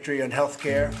had a victory on health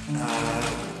care.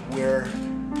 We're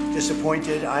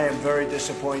disappointed. I am very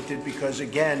disappointed because,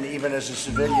 again, even as a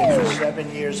civilian, for 7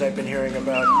 years I've been hearing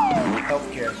about health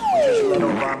care. We just let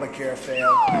Obamacare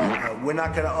fail. We're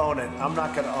not going to own it. I'm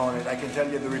not going to own it. I can tell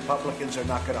you the Republicans are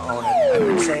not going to own it. I've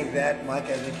been saying that, Mike,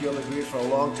 I think you'll agree, for a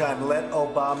long time. Let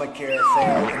Obamacare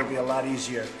fail. It'll be a lot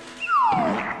easier.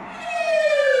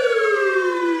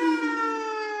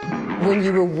 When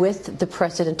you were with the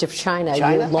president of China, you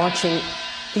were launching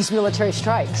these military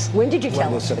strikes. When did you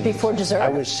tell us? Before dessert? I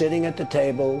was sitting at the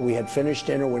table. We had finished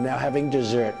dinner. We're now having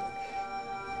dessert.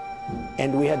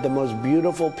 And we had the most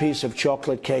beautiful piece of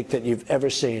chocolate cake that you've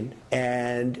ever seen.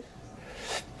 And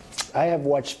I have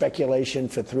watched speculation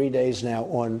for 3 days now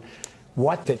on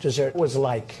what the dessert was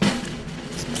like.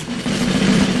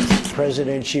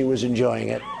 President Xi was enjoying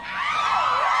it.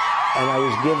 And I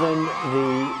was given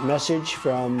the message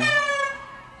from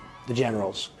the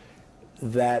generals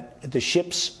that the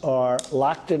ships are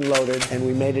locked and loaded, and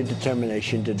we made a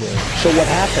determination to do it. So what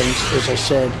happens is, I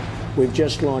said, we've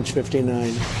just launched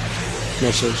 59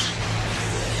 missiles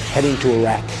heading to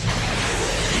Iraq.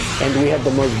 And we had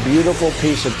the most beautiful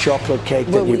piece of chocolate cake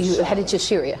that you headed to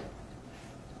Syria?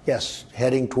 Yes,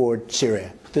 heading toward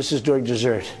Syria. This is during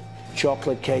dessert.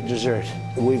 Chocolate cake dessert.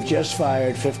 We've just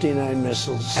fired 59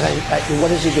 missiles. And what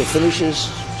does he do? Finishes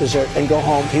dessert and go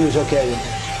home. He was okay.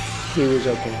 He was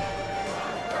okay.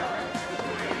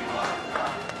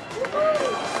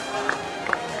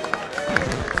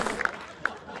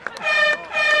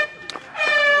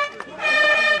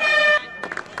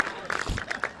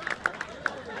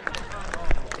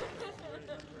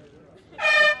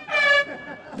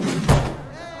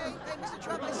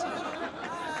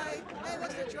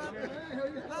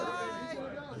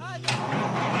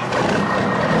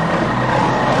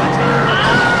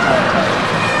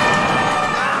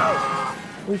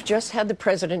 We've just had the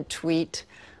president tweet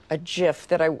a GIF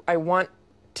that I want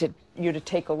you to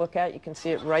take a look at. You can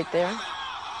see it right there.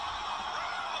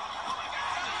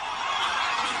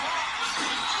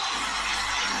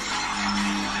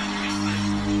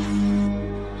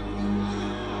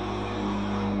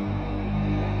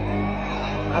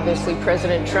 Obviously,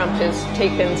 President Trump has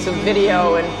taken some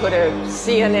video and put a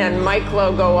CNN Mike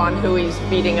logo on who he's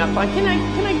beating up on. Can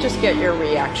I just get your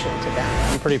reaction to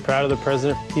that? I'm pretty proud of the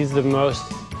president. He's the most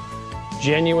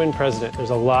genuine president.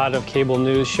 There's a lot of cable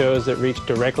news shows that reach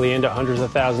directly into hundreds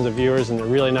of thousands of viewers, and they're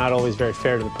really not always very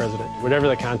fair to the president. Whatever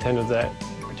the content of that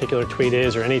particular tweet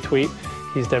is, or any tweet,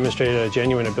 he's demonstrated a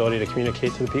genuine ability to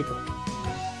communicate to the people.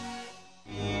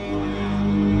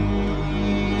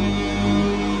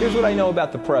 Here's what I know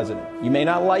about the president. You may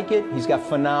not like it, he's got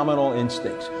phenomenal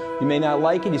instincts. You may not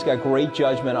like it, he's got great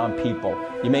judgment on people.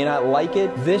 You may not like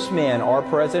it, this man, our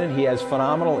president, he has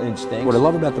phenomenal instincts. What I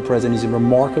love about the president, he's a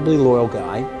remarkably loyal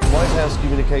guy. White House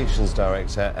Communications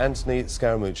Director Anthony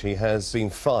Scaramucci has been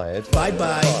fired.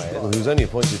 Bye-bye. Who was only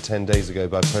appointed 10 days ago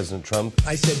by President Trump.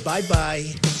 I said bye-bye.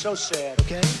 It's so sad,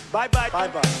 okay? Bye-bye.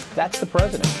 Bye-bye. That's the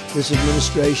president. This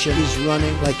administration is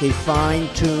running like a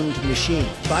fine-tuned machine.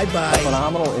 Bye-bye.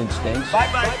 Phenomenal instincts.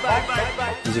 Bye-bye.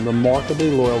 Bye-bye. He's a remarkably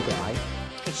loyal guy.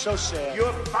 It's so sad.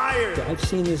 You're fired. I've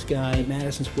seen this guy at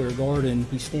Madison Square Garden.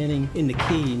 He's standing in the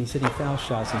key and he's hitting foul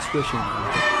shots and swishing.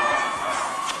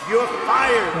 You're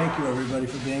fired. Thank you, everybody,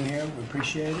 for being here. We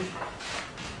appreciate it.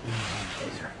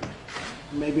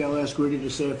 Maybe I'll ask Rudy to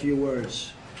say a few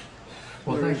words.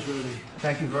 Well,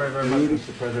 thank you very, very much,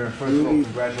 Mr. President. First of all,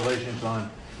 congratulations on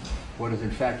what is,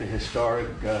 in fact, a historic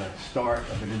start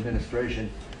of an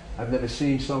administration. I've never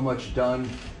seen so much done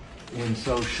in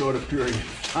so short a period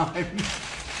of time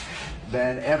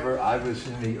than ever. I was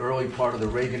in the early part of the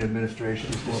Reagan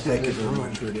administration. Well, thank you very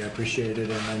much, Rudy. I appreciate it,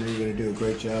 and I know you're going to do a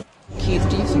great job. Keith,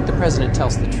 do you think the president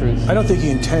tells the truth? I don't think he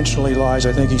intentionally lies.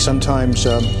 I think he sometimes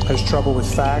has trouble with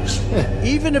facts.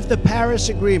 Even if the Paris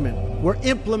Agreement were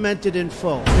implemented in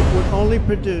full, it would only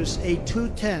produce a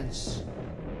 0.2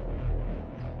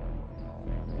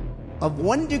 of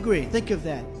 1 degree. Think of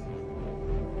that.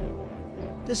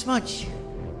 This much.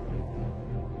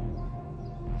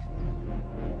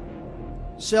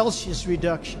 Celsius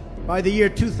reduction by the year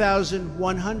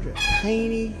 2100.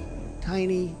 Tiny,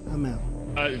 tiny amount.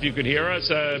 If you could hear us.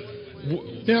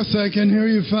 Yes, I can hear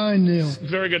you fine, Neil.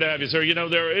 Very good to have you, sir. You know,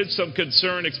 there is some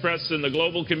concern expressed in the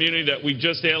global community that we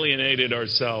just alienated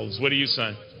ourselves. What do you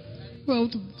say? Well,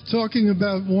 talking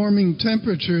about warming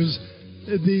temperatures,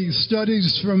 the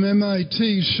studies from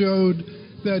MIT showed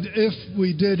that if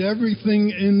we did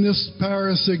everything in this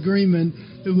Paris Agreement,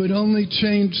 it would only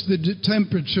change the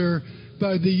temperature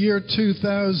by the year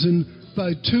 2000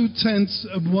 by 0.2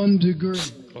 of 1 degree.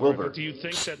 Wilbur, do you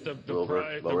think that the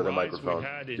rise we've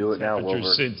had in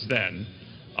temperature since then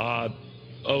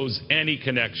owes any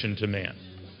connection to man?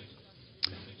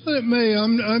 Well, it may.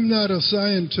 I'm not a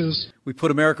scientist. We put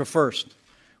America first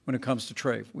when it comes to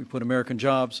trade. We put American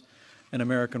jobs and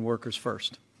American workers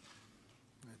first.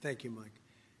 Thank you, Mike.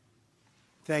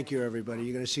 Thank you, everybody.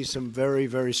 You're going to see some very,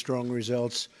 very strong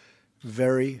results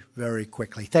very, very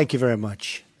quickly. Thank you very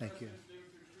much. Thank you.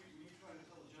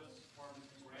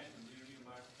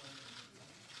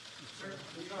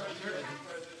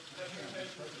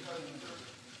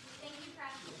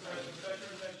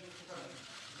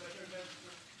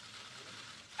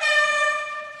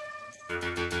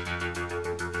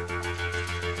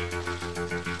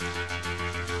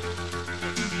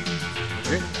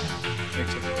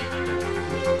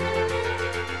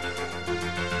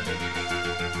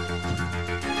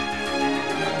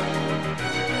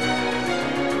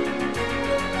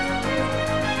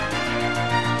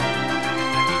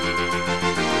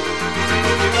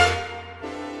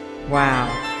 Wow.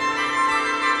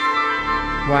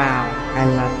 Wow, I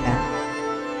love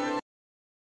that.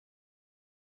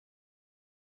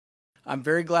 I'm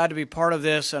very glad to be part of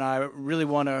this, and I really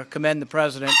want to commend the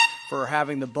President for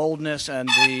having the boldness and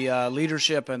the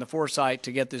leadership and the foresight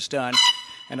to get this done.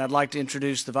 And I'd like to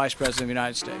introduce the Vice President of the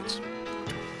United States.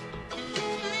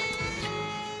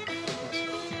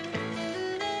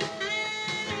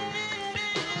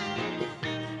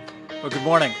 Well, good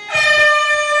morning.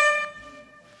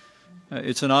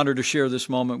 It's an honor to share this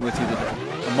moment with you today.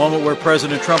 A moment where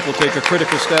President Trump will take a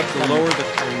critical step to lower the...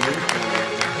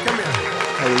 Come here.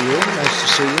 How are you? Nice to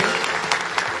see you.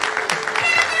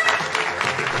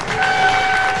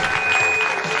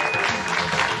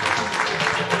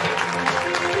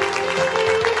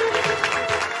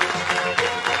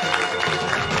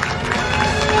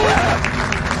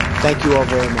 Thank you all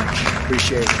very much.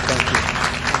 Appreciate it. Thank you.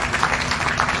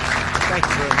 Thank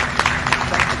you very much.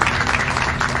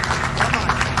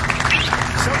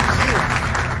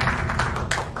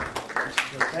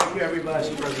 Thank you, everybody.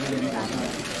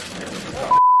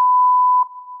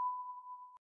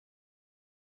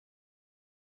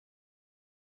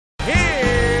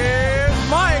 Here's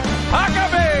Mike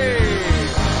Huckabee.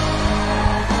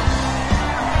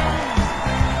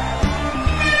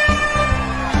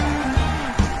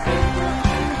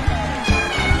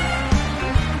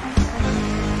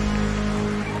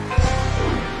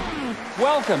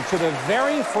 Welcome to the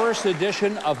very first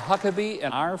edition of Huckabee,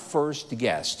 and our first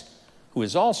guest, who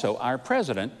is also our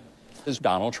president, is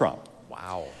Donald Trump.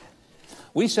 Wow.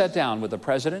 We sat down with the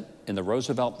president in the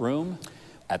Roosevelt Room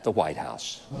at the White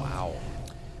House. Wow.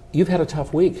 You've had a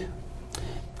tough week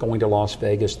going to Las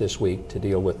Vegas this week to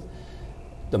deal with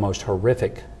the most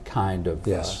horrific kind of...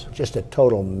 Yes, just a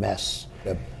total mess.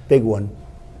 A big one,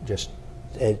 just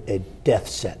a death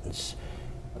sentence.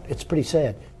 It's pretty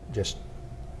sad. Just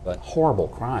a horrible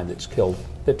crime that's killed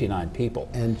 59 people.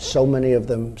 And so many of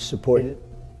them supported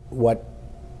what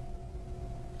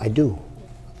I do.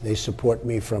 They support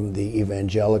me from the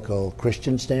evangelical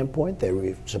Christian standpoint.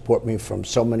 They support me from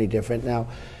so many different... Now,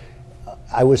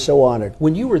 I was so honored.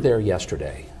 When you were there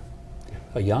yesterday,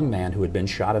 a young man who had been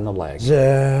shot in the leg,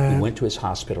 he went to his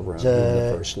hospital room,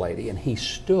 the First Lady, and he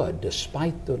stood,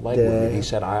 despite the leg wound, and he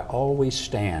said, "I always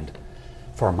stand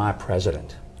for my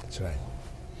president." That's right.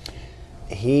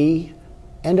 He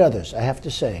and others, I have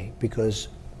to say, because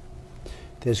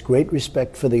there's great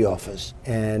respect for the office,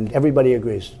 and everybody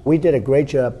agrees. We did a great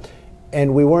job,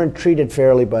 and we weren't treated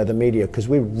fairly by the media because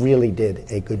we really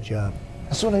did a good job.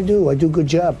 That's what I do. I do a good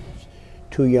job.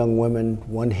 2 young women,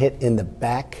 one hit in the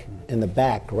back,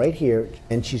 right here,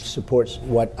 and she supports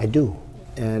what I do.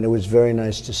 And it was very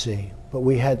nice to see. But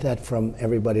we had that from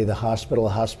everybody, the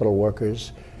hospital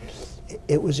workers.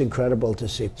 It was incredible to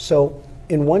see. So,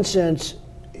 in one sense,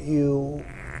 you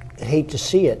hate to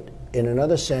see it. In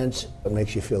another sense, it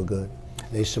makes you feel good.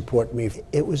 They support me.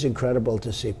 It was incredible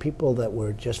to see people that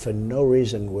were just for no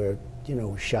reason were,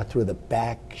 shot through the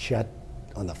back, shot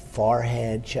on the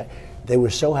forehead. They were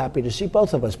so happy to see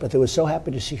both of us, but they were so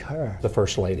happy to see her. The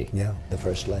First Lady. Yeah, the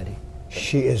First Lady.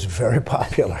 She is very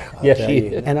popular. Yes, she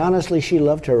is. And honestly, she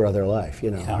loved her other life.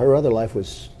 Yeah. Her other life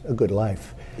was a good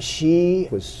life. She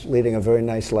was leading a very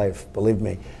nice life, believe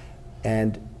me.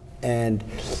 And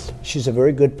she's a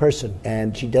very good person,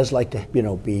 and she does like to,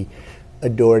 be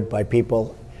adored by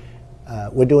people.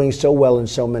 We're doing so well in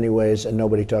so many ways, and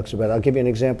nobody talks about it. I'll give you an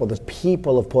example. The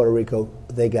people of Puerto Rico,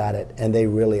 they got it, and they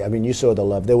really, you saw the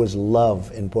love. There was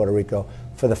love in Puerto Rico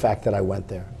for the fact that I went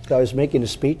there. So I was making a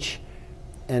speech,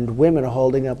 and women are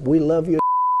holding up, "We love you,"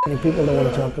 and people don't want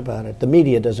to talk about it. The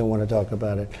media doesn't want to talk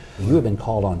about it. You have been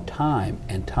called on time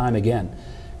and time again.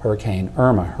 Hurricane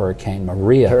Irma, Hurricane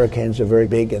Maria. Hurricanes are very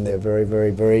big, and they're very, very,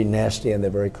 very nasty, and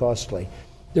they're very costly.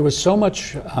 There was so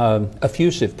much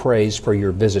effusive praise for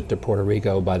your visit to Puerto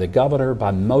Rico by the governor,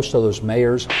 by most of those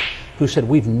mayors, who said,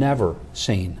 "We've never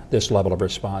seen this level of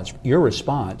response." Your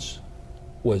response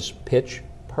was pitch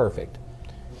perfect.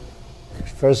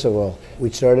 First of all,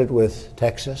 we started with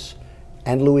Texas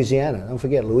and Louisiana. Don't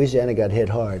forget, Louisiana got hit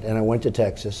hard, and I went to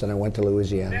Texas, and I went to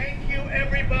Louisiana. Thank you,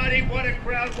 everybody. What a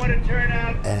crowd, what a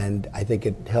turnout. And I think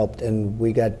it helped, and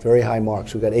we got very high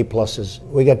marks. We got A+.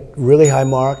 We got really high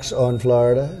marks on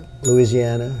Florida,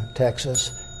 Louisiana,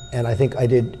 Texas, and I think I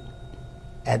did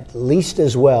at least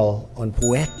as well on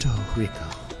Puerto Rico.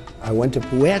 I went to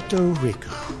Puerto Rico.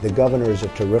 The governor is a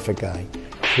terrific guy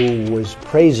who was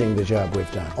praising the job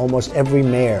we've done. Almost every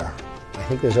mayor I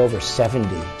think there's over 70,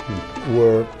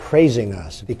 were praising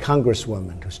us. The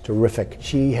congresswoman was terrific.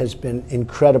 She has been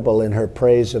incredible in her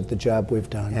praise of the job we've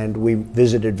done. And we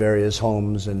visited various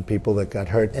homes and people that got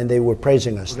hurt, and they were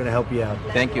praising us. We're going to help you out.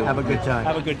 Thank you. Have a good time.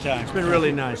 Have a good time. It's been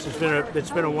really nice. It's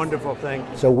been a wonderful thing.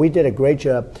 So we did a great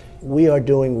job. We are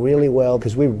doing really well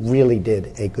because we really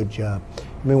did a good job.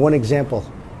 I mean, one example,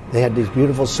 they had these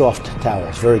beautiful soft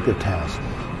towels, very good towels.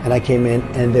 And I came in,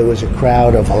 and there was a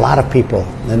crowd of a lot of people,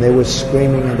 and they were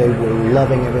screaming, and they were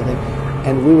loving everything.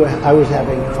 And I was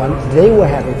having fun. They were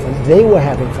having fun. They were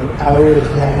having fun. I was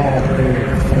having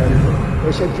fun.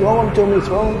 They said, throw them to me,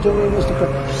 Mr.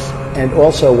 Cruz. And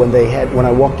also, when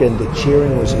I walked in, the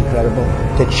cheering was incredible.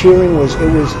 The cheering it was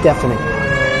deafening.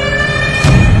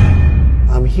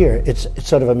 I'm here. It's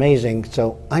sort of amazing.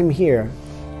 So I'm here,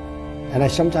 and I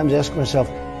sometimes ask myself,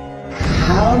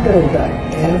 how did I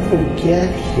ever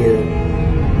get here?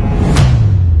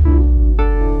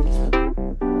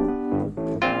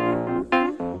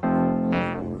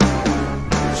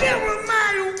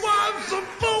 Jeremiah was a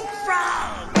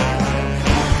bullfrog.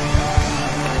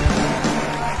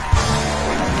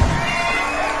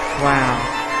 Wow.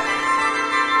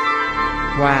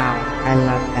 Wow, I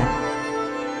love that.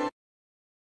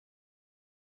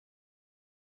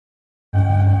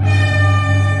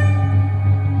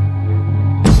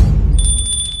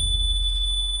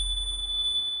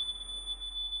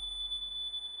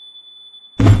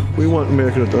 We want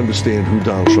Americans to understand who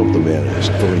Donald Trump the man is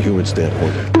from a human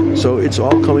standpoint. So it's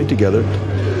all coming together.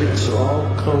 It's all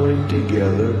coming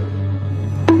together.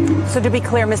 So to be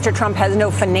clear, Mr. Trump has no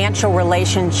financial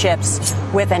relationships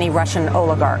with any Russian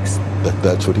oligarchs.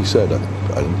 That's what he said.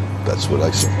 That's what I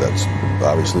said. That's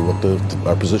obviously what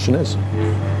our position is.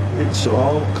 It's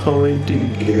all coming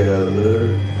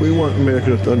together. We want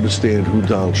Americans to understand who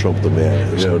Donald Trump the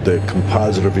man is. You know, the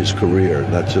composite of his career,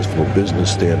 not just from a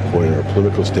business standpoint or a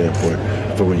political standpoint,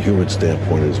 from a human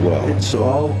standpoint as well. It's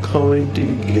all coming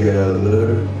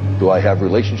together. Do I have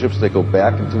relationships that go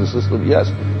back into the system?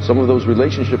 Yes. Some of those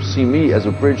relationships see me as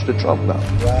a bridge to Trump now.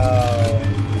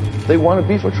 Wow. They want to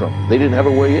be for Trump. They didn't have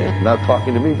a way in. Now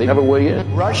talking to me, they have a way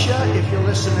in. Russia, if you're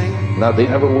listening. Now they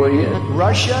have a way in.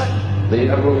 Russia. They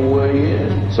have a way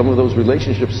in. Some of those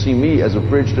relationships see me as a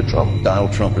bridge to Trump.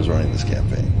 Donald Trump is running this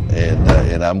campaign,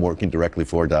 and I'm working directly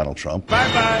for Donald Trump.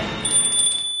 Bye-bye.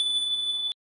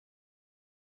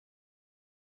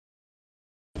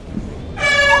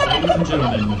 Ladies and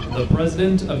gentlemen, the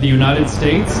President of the United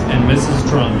States and Mrs.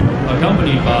 Trump,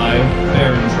 accompanied by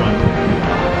Baron Trump.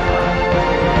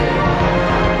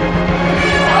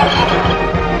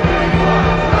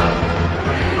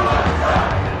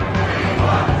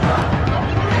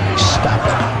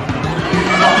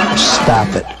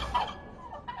 Stop it.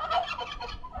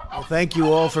 Well, thank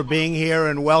you all for being here,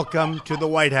 and welcome to the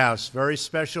White House. Very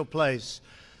special place.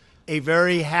 A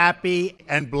very happy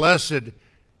and blessed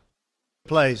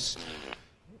place.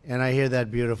 And I hear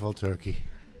that beautiful turkey.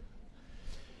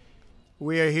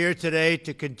 We are here today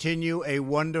to continue a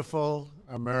wonderful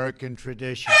American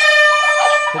tradition.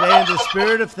 Today, in the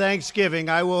spirit of Thanksgiving,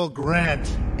 I will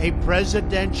grant a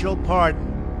presidential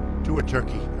pardon to a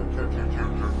turkey.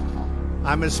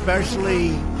 I'm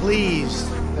especially pleased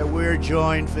that we're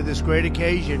joined for this great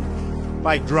occasion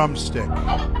by Drumstick.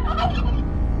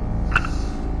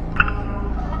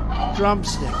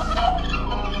 Drumstick.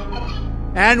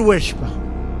 And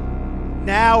Wishbone.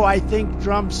 Now I think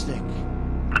Drumstick.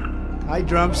 I,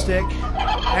 Drumstick,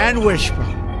 and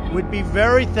Wishbone would be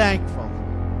very thankful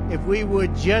if we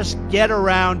would just get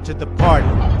around to the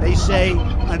pardon. They say,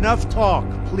 enough talk,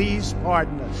 please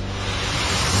pardon us.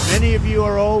 Many of you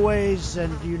are always,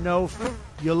 and you know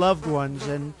your loved ones,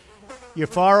 and you're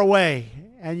far away,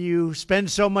 and you spend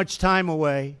so much time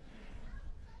away.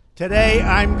 Today,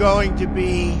 I'm going to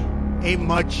be a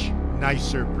much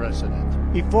nicer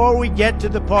president. Before we get to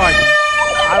the pardon,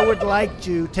 I would like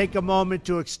to take a moment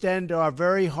to extend our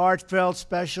very heartfelt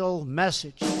special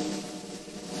message.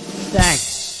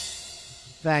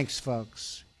 Thanks. Thanks,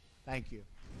 folks. Thank you.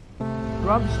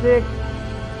 Drumstick,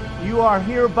 you are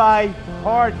hereby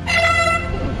pardoned.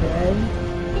 Okay.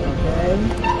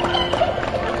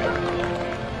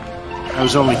 I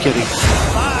was only kidding.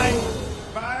 Bye.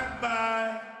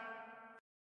 Bye-bye.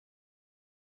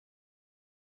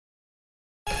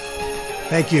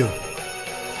 Thank you.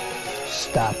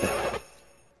 Stop it.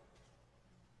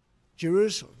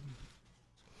 Jerusalem.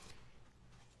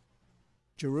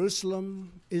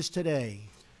 Jerusalem is today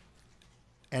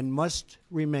and must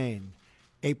remain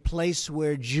a place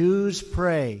where Jews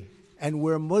pray and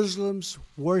where Muslims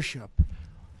worship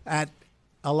at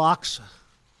Al-Aqsa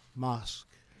Mosque,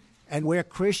 and where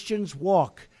Christians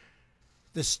walk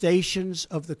the Stations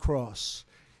of the Cross.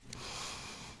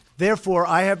 Therefore,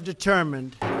 I have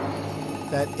determined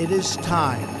that it is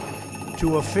time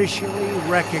to officially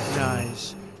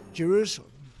recognize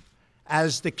Jerusalem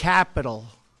as the capital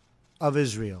of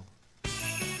Israel.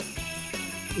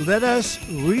 Let us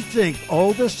rethink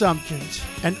old assumptions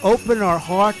and open our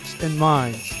hearts and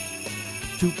minds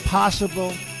to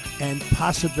possible and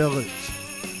possibilities.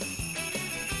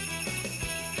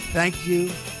 Thank you,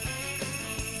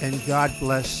 and God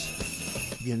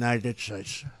bless the United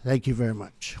States. Thank you very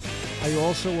much. I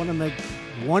also want to make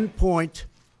one point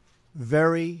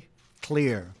very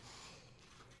clear.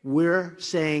 We're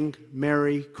saying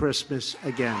Merry Christmas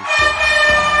again.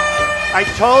 I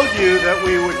told you that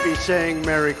we would be saying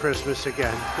Merry Christmas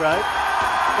again, right?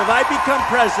 If I become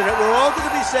president, we're all going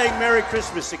to be saying Merry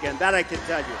Christmas again. That I can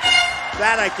tell you.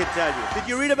 That I can tell you. Did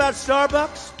you read about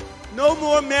Starbucks? No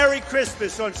more Merry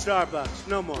Christmas on Starbucks.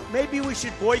 No more. Maybe we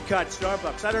should boycott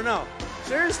Starbucks. I don't know.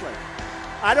 Seriously.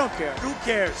 I don't care. Who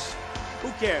cares?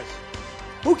 Who cares?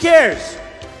 Who cares?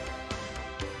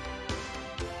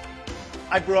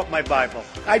 I brought my Bible.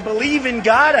 I believe in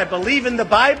God. I believe in the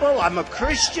Bible. I'm a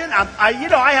Christian. I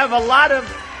have a lot of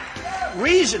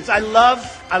reasons. I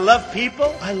love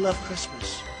people. I love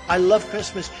Christmas. I love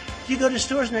Christmas. You go to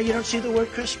stores now, you don't see the word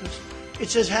Christmas. It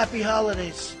says Happy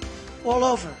Holidays all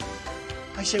over.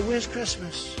 I say, where's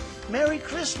Christmas? Merry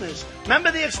Christmas.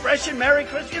 Remember the expression Merry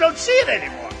Christmas? You don't see it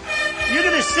anymore. You're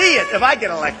going to see it if I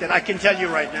get elected. I can tell you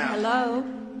right now. Hello,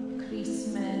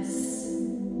 Christmas.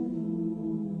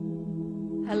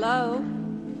 Hello,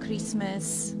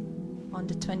 Christmas. On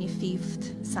the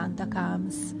 25th, Santa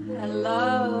comes.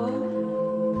 Hello.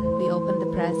 We open the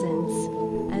presents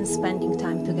and spending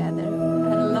time together.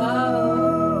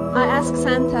 Hello. I ask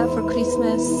Santa for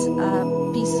Christmas,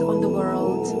 peace on the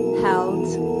world,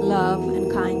 health, love,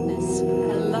 and kindness.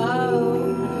 Hello.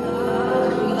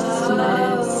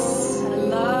 Christmas.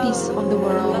 Hello. Peace on the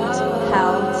world,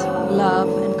 health, love,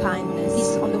 and kindness.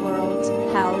 Peace on the world,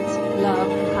 health, love,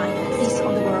 and kindness. Peace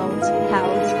on the world,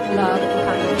 health, love, and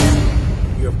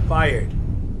kindness. You're fired.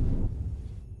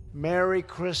 Merry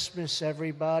Christmas,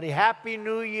 everybody. Happy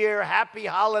New Year. Happy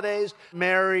holidays.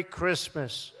 Merry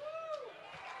Christmas.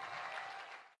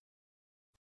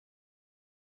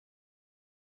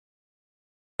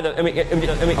 I want to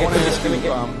ask you,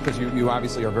 because you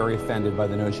obviously are very offended by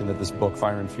the notion that this book,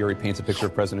 Fire and Fury, paints a picture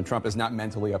of President Trump as not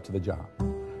mentally up to the job.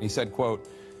 He said, quote,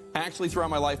 actually, throughout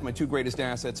my life, my two greatest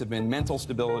assets have been mental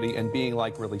stability and being,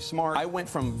 like, really smart. I went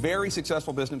from very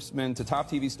successful businessman to top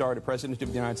TV star to president of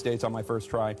the United States on my first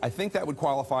try. I think that would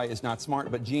qualify as not smart,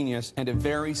 but genius, and a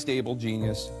very stable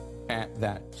genius at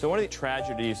that. So one of the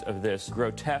tragedies of this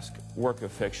grotesque work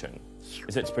of fiction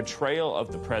is its portrayal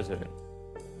of the president.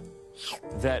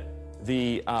 That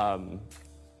the, on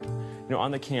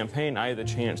the campaign, I had the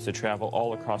chance to travel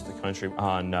all across the country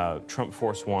on Trump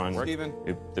Force One. Stephen?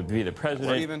 To be the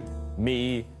president,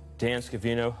 me, Dan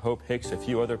Scavino, Hope Hicks, a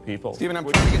few other people. Stephen, I'm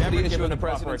trying to get to the issue of the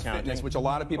president's fitness, which a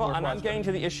lot of people are questioning. I'm getting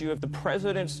to the issue of the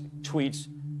president's tweets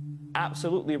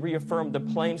absolutely reaffirmed the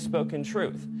plain-spoken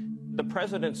truth. The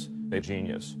president's a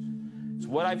genius. It's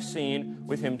what I've seen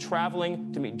with him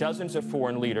traveling to meet dozens of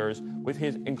foreign leaders, with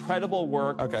his incredible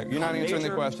work. Okay, you're not answering the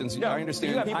questions. No, I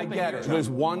understand. I get it. There's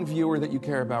one viewer that you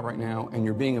care about right now, and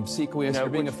you're being obsequious, you're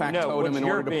being a factotum in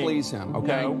order to please him,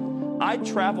 okay? No, I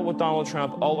travel with Donald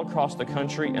Trump all across the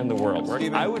country and the world.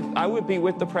 Stephen, I would be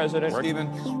with the president Stephen,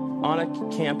 on a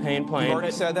campaign plane. You've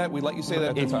already said that. We let you say that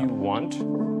at the If top. you want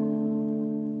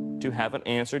to have an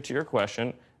answer to your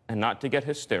question and not to get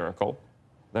hysterical,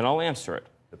 then I'll answer it.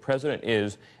 The president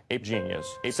is a genius,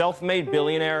 a self-made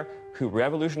billionaire who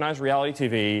revolutionized reality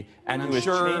TV and who has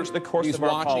changed the course of our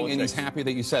politics. He's watching and he's happy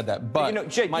that you said that. But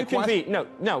Jake, you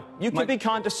can be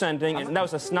condescending, and that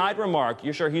was a snide remark.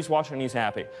 You're sure he's watching and he's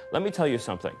happy. Let me tell you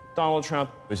something. Donald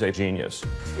Trump is a genius.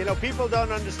 People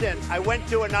don't understand. I went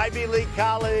to an Ivy League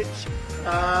college.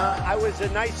 I was a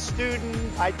nice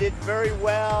student. I did very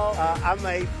well. I'm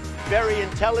a very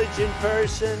intelligent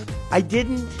person. I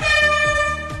didn't.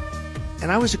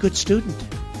 And I was a good student.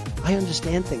 I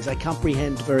understand things. I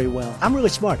comprehend very well. I'm really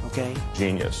smart, okay?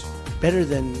 Genius. Better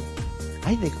than,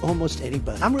 I think, almost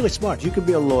anybody. I'm really smart. You can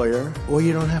be a lawyer, or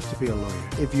you don't have to be a lawyer.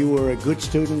 If you were a good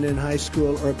student in high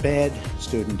school or a bad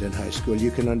student in high school,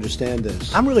 you can understand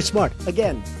this. I'm really smart.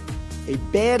 Again, a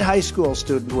bad high school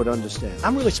student would understand.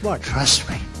 I'm really smart. Trust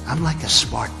me. I'm like a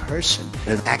smart person.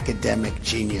 An academic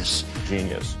genius.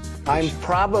 Genius. I'm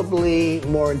probably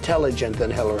more intelligent than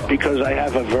Hillary. Because I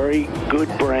have a very good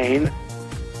brain.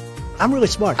 I'm really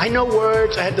smart. I know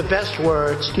words. I have the best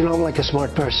words. I'm like a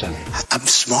smart person. I'm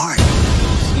smart.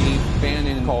 Steve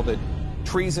Bannon called it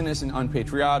treasonous and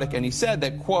unpatriotic, and he said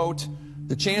that, quote,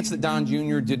 the chance that Don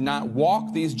Jr. did not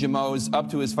walk these Jamos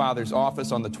up to his father's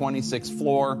office on the 26th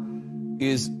floor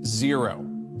is zero.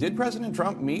 Did President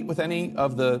Trump meet with any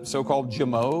of the so-called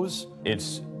Jamos?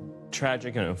 It's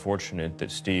tragic and unfortunate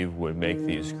that Steve would make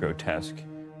these grotesque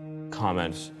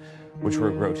comments, which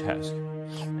were grotesque.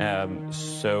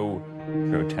 So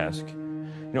grotesque.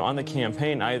 You know, on the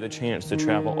campaign, I had the chance to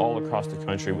travel all across the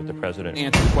country with the president.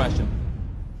 Answer the question.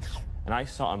 And I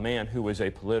saw a man who was a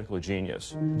political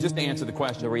genius. Just answer the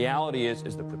question. The reality is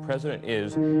that the president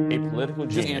is a political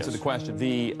genius. Just answer the question.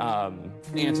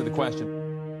 Answer the question.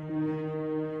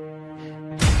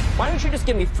 Why don't you just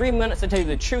give me 3 minutes to tell you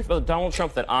the truth about Donald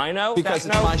Trump that I know? Because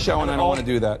it's my show and I don't want to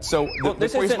do that. So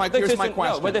here's my question.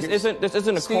 No, but this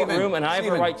isn't a courtroom, and I have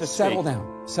a right to speak. Settle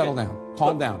down. Settle down.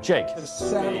 Calm down. Jake.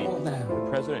 Settle down. The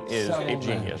president is a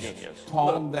genius.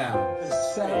 Calm down.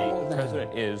 Settle down. The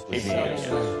president is a genius.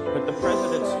 But the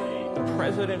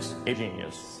president's a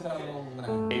genius.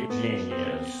 A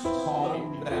genius.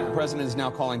 Calm down. The president is now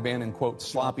calling Bannon, quote,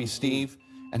 sloppy Steve.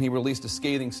 And he released a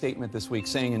scathing statement this week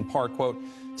saying in part, quote,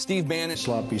 Steve Bannon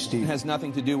sloppy Steve has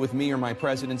nothing to do with me or my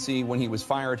presidency. When he was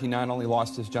fired, he not only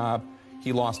lost his job,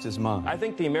 he lost his mind. I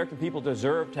think the American people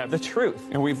deserve to have the truth.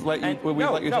 And we've let you,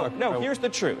 let you talk. No, here's the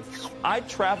truth. I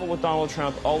travel with Donald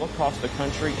Trump all across the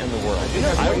country and the world. I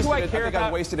think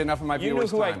I've wasted enough of my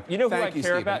viewers' time. You know who Thank I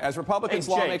care about? As Republicans,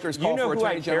 lawmakers call for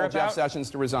Attorney General Jeff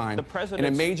Sessions to resign. In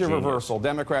a major reversal,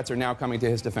 Democrats are now coming to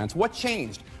his defense. What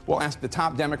changed? We'll ask the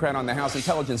top Democrat on the House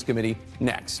Intelligence Committee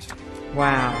next.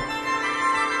 Wow.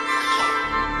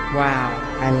 Wow,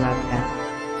 I love that.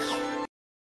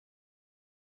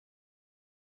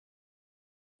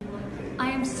 I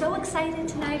am so excited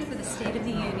tonight for the State of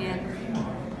the Union.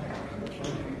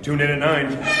 Tune in at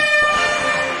 9.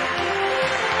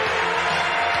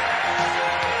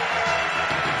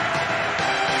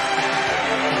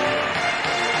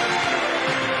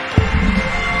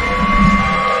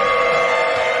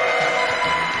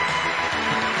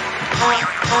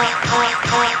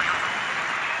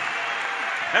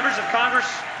 Members of Congress,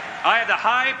 I have the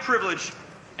high privilege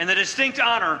and the distinct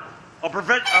honor of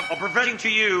presenting to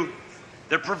you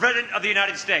the President of the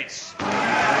United States.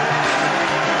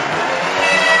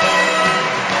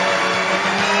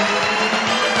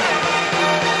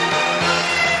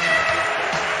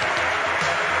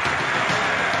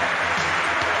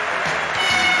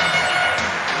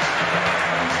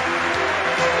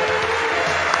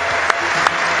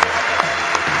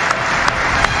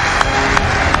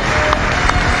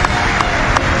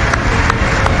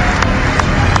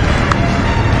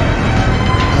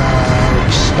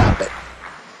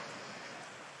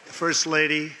 First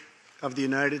Lady of the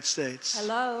United States.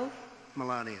 Hello.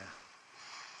 Melania.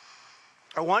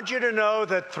 I want you to know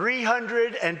that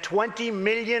 320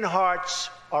 million hearts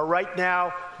are right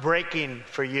now breaking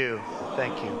for you.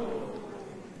 Thank you.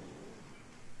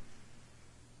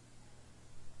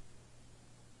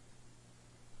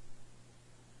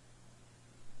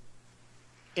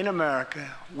 In America,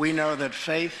 we know that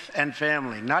faith and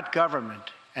family, not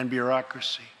government and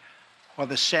bureaucracy, are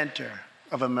the center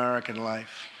of American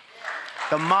life.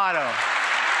 The motto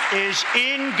is,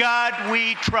 "In God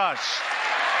we trust."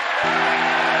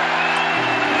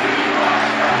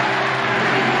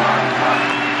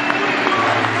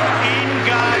 In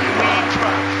God we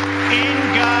trust. In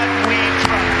God we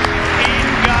trust. In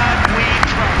God we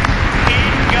trust.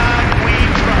 In God we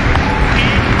trust.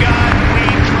 In God we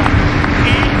trust.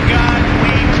 In God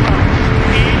we trust.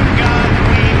 In God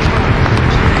we trust.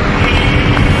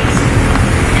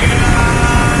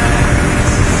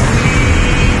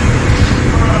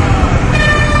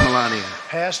 Melania.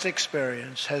 Past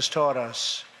experience has taught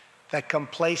us that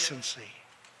complacency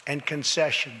and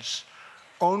concessions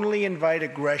only invite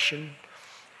aggression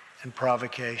and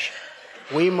provocation.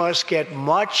 We must get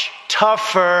much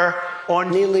tougher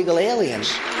on illegal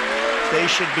aliens. They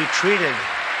should be treated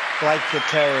like the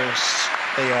terrorists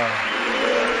they are.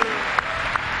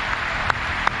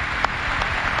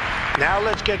 Now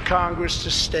let's get Congress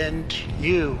to send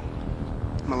you,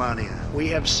 Melania. We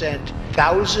have sent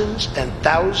thousands and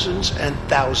thousands and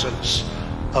thousands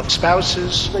of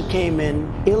spouses that came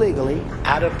in illegally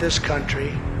out of this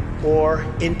country or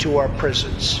into our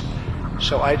prisons.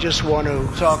 So I just want to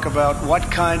talk about what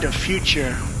kind of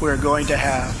future we're going to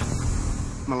have.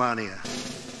 Melania.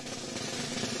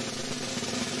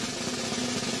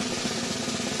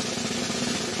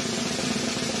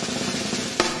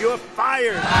 You're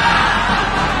fired.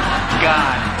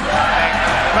 God.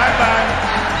 Bye-bye.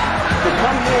 To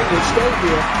come here and stay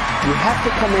here, you have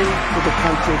to come into the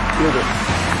country legally.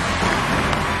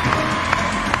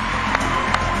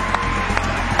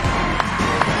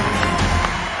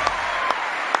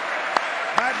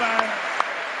 Bye-bye.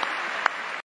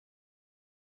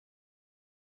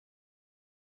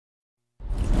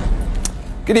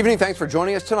 Good evening. Thanks for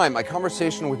joining us tonight. My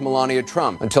conversation with Melania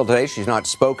Trump. Until today, she's not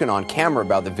spoken on camera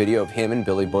about the video of him and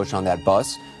Billy Bush on that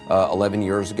bus 11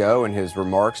 years ago and his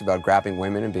remarks about grabbing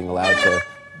women and being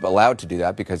allowed to do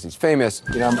that because he's famous.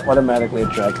 You know, I'm automatically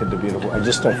attracted to beautiful. I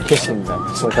just start kissing them.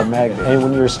 It's like a magnet. And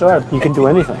when you're a star, you can do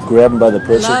anything. Grab them by the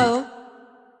pussy. Hello?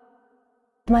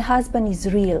 My husband is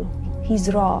real.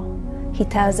 He's raw. He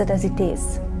tells it as it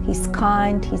is. He's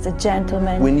kind, he's a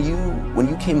gentleman. When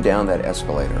you came down that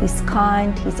escalator, he's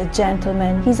kind, he's a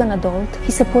gentleman, he's an adult.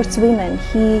 He supports women.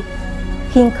 He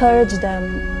encourages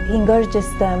them. He encourages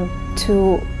them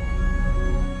to.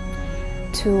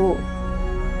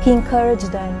 He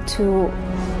encouraged them to.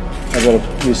 I gotta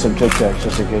use some Tic Tacs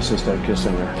just in case I start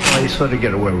kissing her. I sort of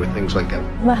get away with things like that.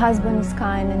 My husband is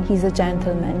kind and he's a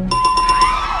gentleman.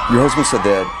 your husband said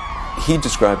that he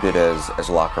described it as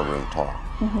locker room talk.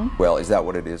 Mm-hmm. Well, is that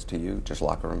what it is to you? Just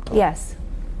locker room talk? Yes.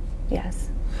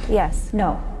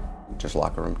 No. Just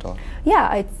locker room talk?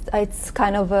 Yeah, it's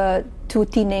kind of two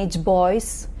teenage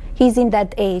boys. He's in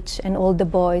that age, and all the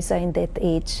boys are in that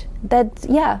age.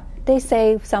 They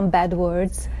say some bad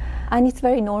words, and it's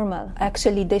very normal.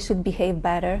 Actually, they should behave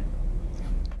better.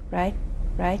 Right?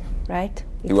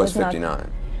 He was 59.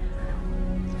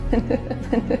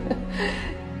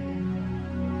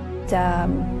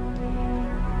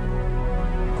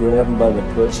 Grab him by the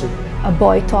pussy. A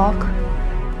boy talk.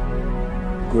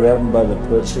 Grab him by the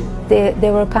pussy.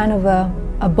 They were kind of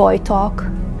a boy talk.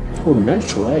 Oh,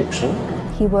 nice legs, huh?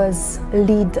 He was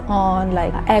lead on,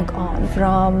 like egg on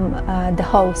from the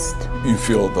host. You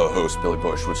feel the host, Billy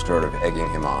Bush, was sort of egging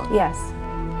him on? Yes.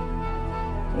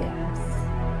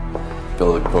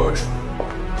 Billy Bush.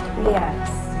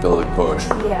 Yes. Billy Bush.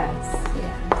 Yes.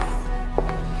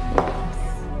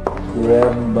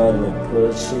 Grab him by the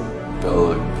pussy.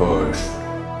 Billy Bush.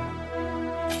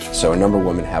 So a number of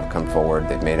women have come forward.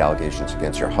 They've made allegations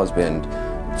against your husband.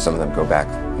 Some of them go back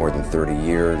more than 30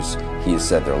 years. He has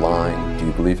said they're lying. Do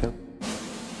you believe him?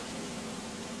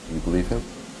 Do you believe him?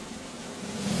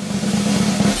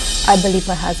 I believe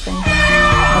my husband.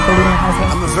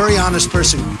 I'm a very honest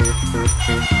person.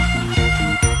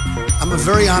 I'm a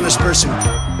very honest person.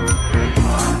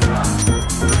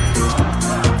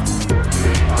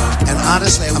 And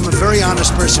honestly, I'm a very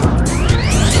honest person.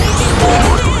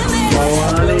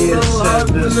 Melania said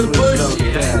this was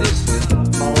okay.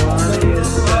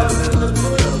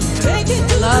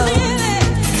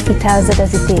 He tells it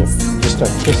as it is. Just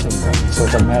start kissing them. It's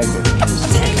like a magnet.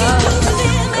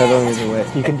 I don't either way.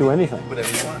 You can do anything.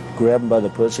 Whatever you want. Grab him by the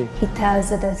pussy. He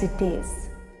tells it as it is.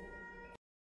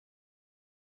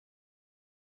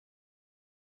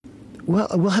 Well,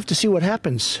 we'll have to see what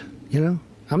happens, you know?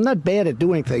 I'm not bad at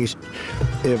doing things.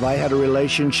 If I had a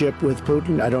relationship with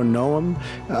Putin, I don't know him.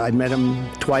 I met him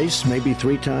twice, maybe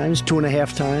 3 times,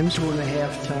 2.5 times.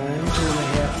 2.5 times,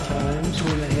 2.5 times,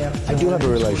 2.5 times. I do have a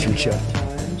relationship.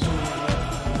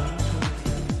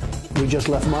 We just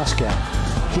left Moscow.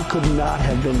 He could not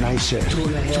have been nicer.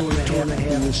 2.5.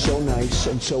 He was so nice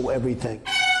and so everything.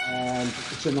 And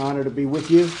it's an honor to be with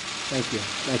you. Thank you.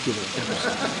 Thank you.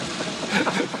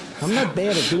 I'm not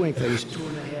bad at doing things. 2.5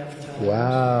 times.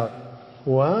 Wow.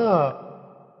 Wow.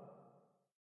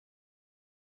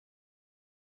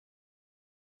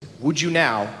 Would you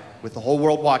now, with the whole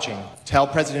world watching, tell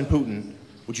President Putin,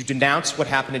 would you denounce what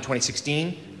happened in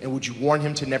 2016, and would you warn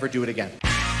him to never do it again?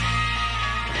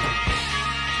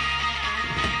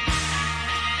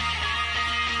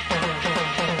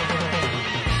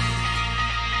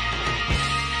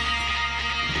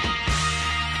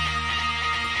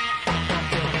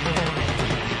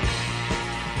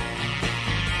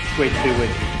 Great to be with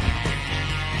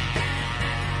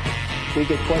you. We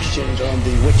get questions on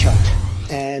the witch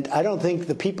hunt, and I don't think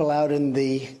the people out in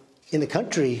the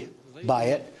country buy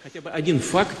it.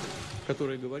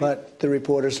 But the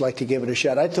reporters like to give it a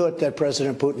shot. I thought that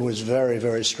President Putin was very,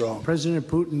 very strong. President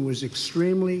Putin was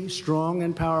extremely strong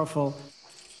and powerful.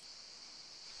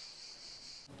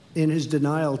 In his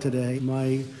denial today,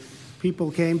 my people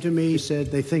came to me,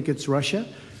 said they think it's Russia.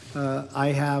 I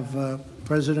have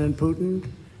President Putin.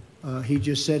 He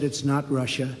just said it's not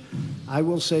Russia. I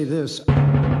will say this.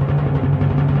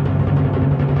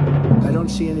 I don't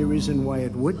see any reason why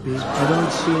it would be. I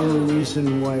don't see any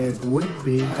reason why it would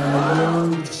be. I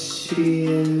don't see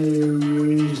any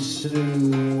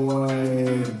reason why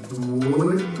it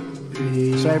would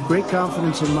be. So I have great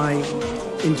confidence in my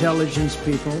intelligence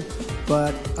people,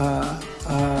 but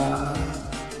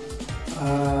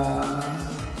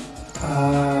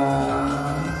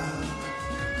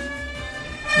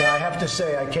now, I have to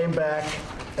say, I came back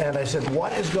And I said,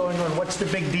 what is going on? What's the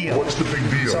big deal? What's the big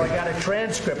deal? So I got a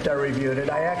transcript. I reviewed it.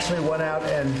 I actually went out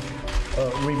and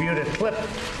reviewed a clip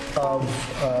of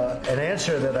an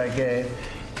answer that I gave.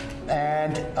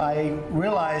 And I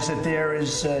realized that there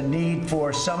is a need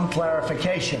for some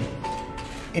clarification.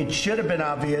 It should have been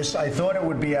obvious. I thought it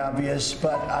would be obvious,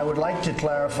 but I would like to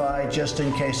clarify just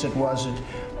in case it wasn't.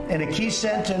 In a key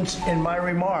sentence in my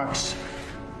remarks,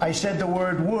 I said the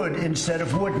word would instead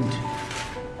of wouldn't.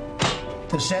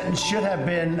 The sentence should have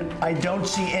been, I don't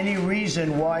see any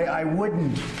reason why I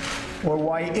wouldn't, or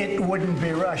why it wouldn't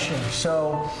be Russia.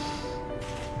 So,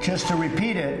 just to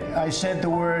repeat it, I said the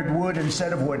word would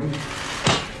instead of wouldn't.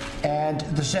 And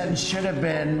the sentence should have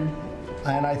been,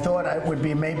 and I thought it would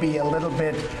be maybe a little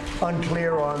bit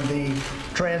unclear on the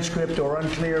transcript or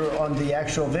unclear on the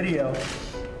actual video.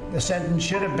 The sentence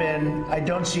should have been, I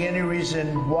don't see any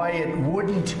reason why it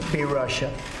wouldn't be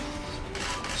Russia.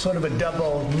 Sort of a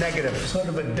double negative. Sort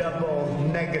of a double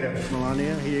negative.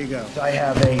 Melania, here you go. I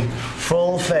have a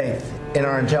full faith in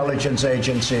our intelligence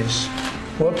agencies.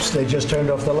 Whoops, they just turned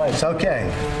off the lights. Okay.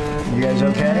 You guys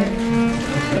okay?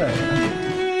 Good.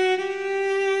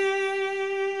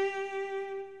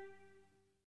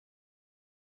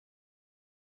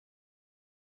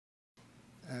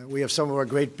 We have some of our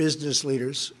great business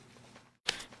leaders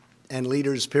and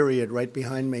leaders, period, right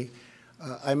behind me.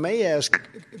 I may ask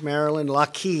Marilyn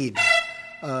Lockheed,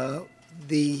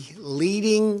 the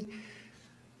leading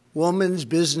woman's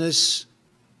business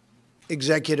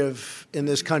executive in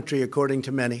this country, according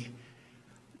to many.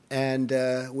 And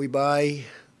we buy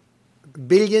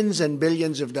billions and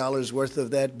billions of dollars worth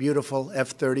of that beautiful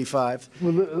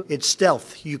F-35. It's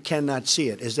stealth. You cannot see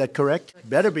it. Is that correct?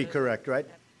 Better be correct, right?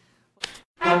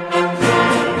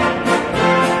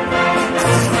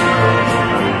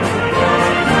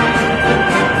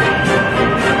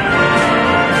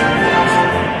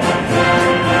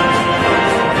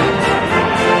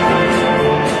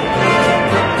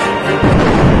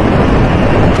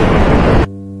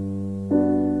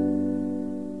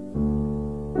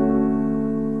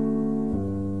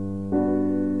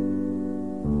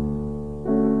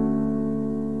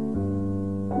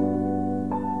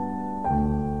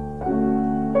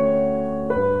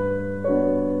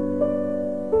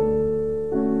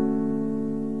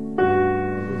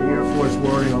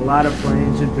 A lot of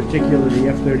planes, in particular the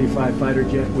F-35 fighter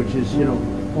jet, which is, you know,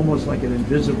 almost like an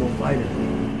invisible fighter.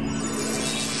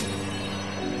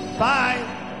 Bye!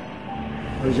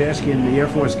 I was asking the Air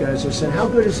Force guys, I said, how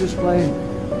good is this plane?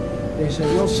 They said,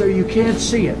 well, sir, you can't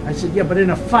see it. I said, yeah, but in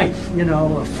a fight, you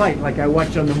know, a fight like I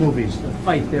watch on the movies, the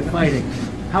fight, they're fighting.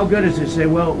 How good is it? They say,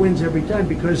 well, it wins every time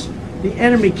because the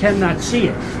enemy cannot see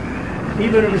it.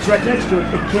 Even if it's right next to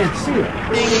it, it can't see it.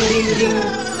 Ding, ding, ding.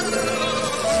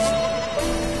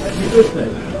 That's a good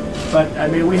thing. But, I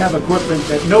mean, we have equipment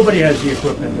that nobody has the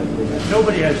equipment that we have.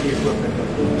 Nobody has the equipment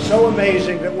that we have. So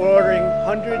amazing that we're ordering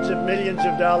hundreds of millions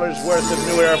of dollars worth of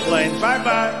new airplanes.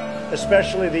 Bye-bye.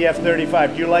 Especially the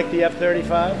F-35. Do you like the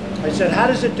F-35? I said, how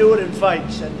does it do it in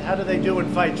fights? And how do they do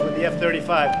in fights with the F-35?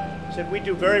 I said, we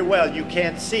do very well. You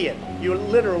can't see it. You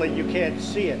literally, you can't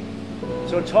see it.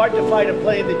 So it's hard to fight a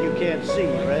plane that you can't see,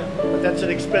 right? But that's an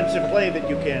expensive plane that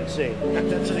you can't see.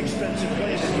 That's an expensive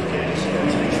plane that you can't see.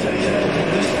 That's an expensive.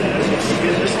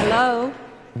 Hello?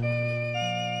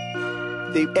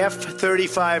 The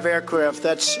F-35 aircraft,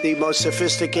 that's the most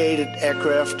sophisticated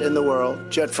aircraft in the world,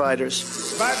 jet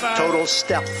fighters. Bye-bye. Total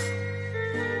stealth.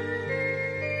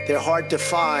 They're hard to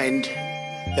find,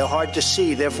 they're hard to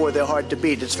see, therefore they're hard to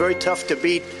beat. It's very tough to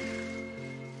beat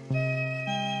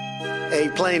a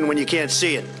plane when you can't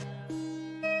see it.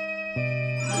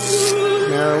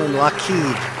 Marilyn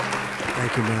Lockheed.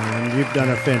 Thank you, Marilyn. You've done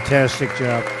a fantastic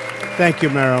job. Thank you,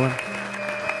 Marilyn.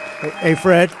 Hey,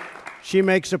 Fred. She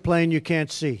makes a plane you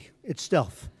can't see. It's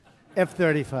stealth.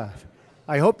 F-35.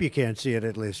 I hope you can't see it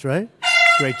at least, right?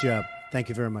 Great job. Thank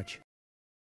you very much.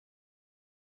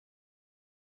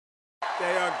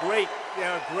 They are great. They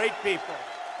are great people.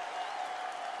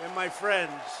 They're my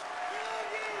friends.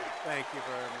 Thank you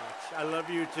very much. I love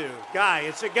you too. Guy,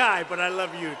 it's a guy, but I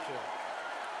love you too.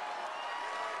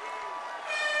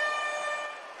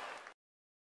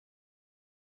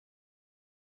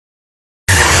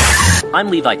 I'm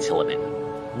Levi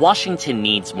Tilleman. Washington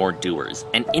needs more doers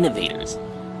and innovators.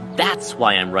 That's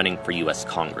why I'm running for U.S.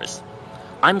 Congress.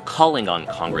 I'm calling on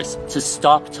Congress to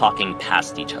stop talking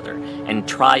past each other and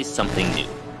try something new.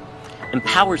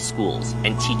 Empower schools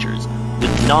and teachers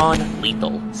with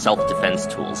non-lethal self-defense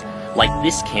tools like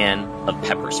this can of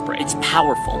pepper spray. It's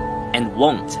powerful and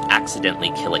won't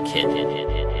accidentally kill a kid.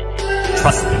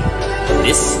 Trust me,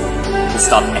 this will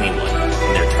stop anyone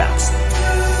in their tracks.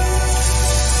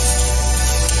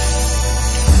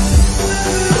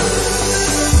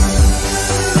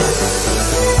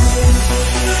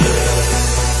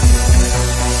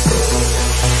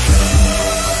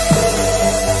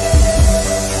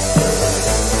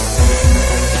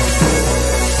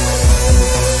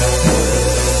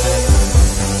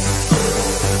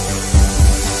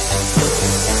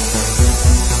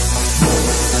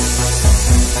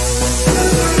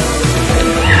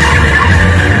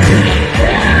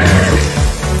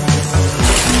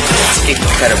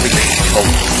 at everything he told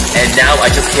me, and now I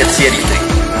just can't see anything.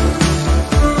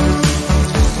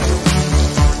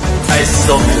 I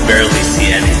still can barely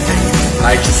see anything.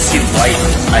 I just see light.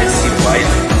 I see light.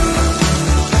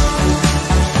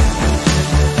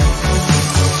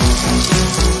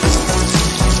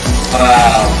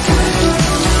 Wow.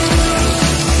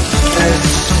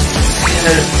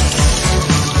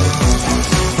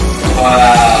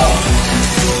 Wow.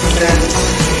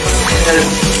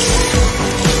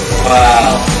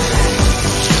 Wow.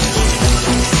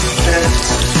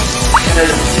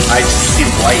 I just see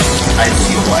white. I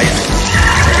see white.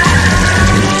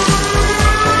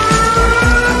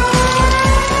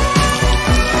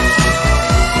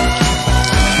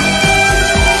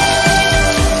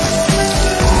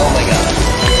 Oh my God.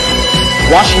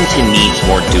 Washington needs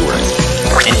more doers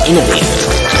and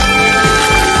innovators.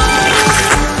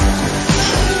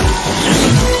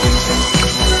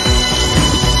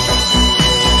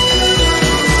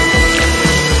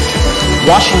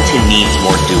 Washington needs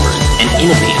more doers and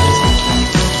innovators.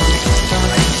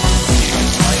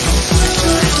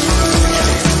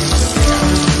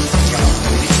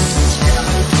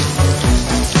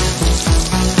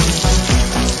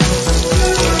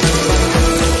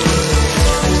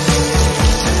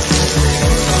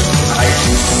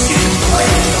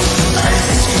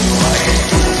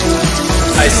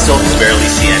 I still can barely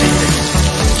see anything.